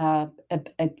a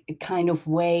kind of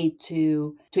way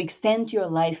to extend your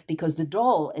life because the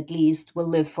doll, at least, will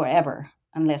live forever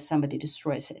unless somebody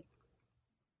destroys it.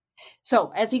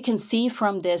 So as you can see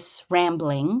from this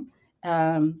rambling,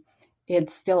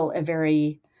 it's still a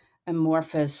very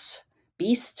amorphous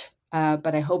beast,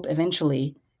 but I hope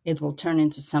eventually it will turn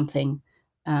into something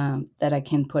that I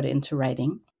can put into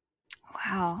writing.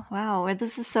 Wow. Well,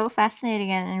 this is so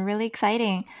fascinating and really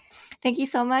exciting. Thank you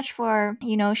so much for,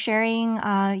 sharing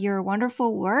your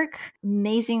wonderful work,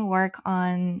 amazing work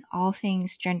on all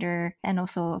things gender and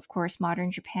also, of course, modern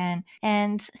Japan.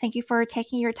 And thank you for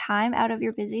taking your time out of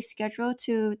your busy schedule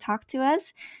to talk to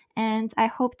us. And I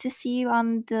hope to see you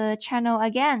on the channel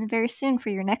again very soon for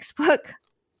your next book.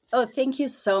 Oh, thank you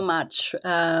so much.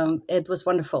 It was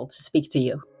wonderful to speak to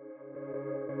you.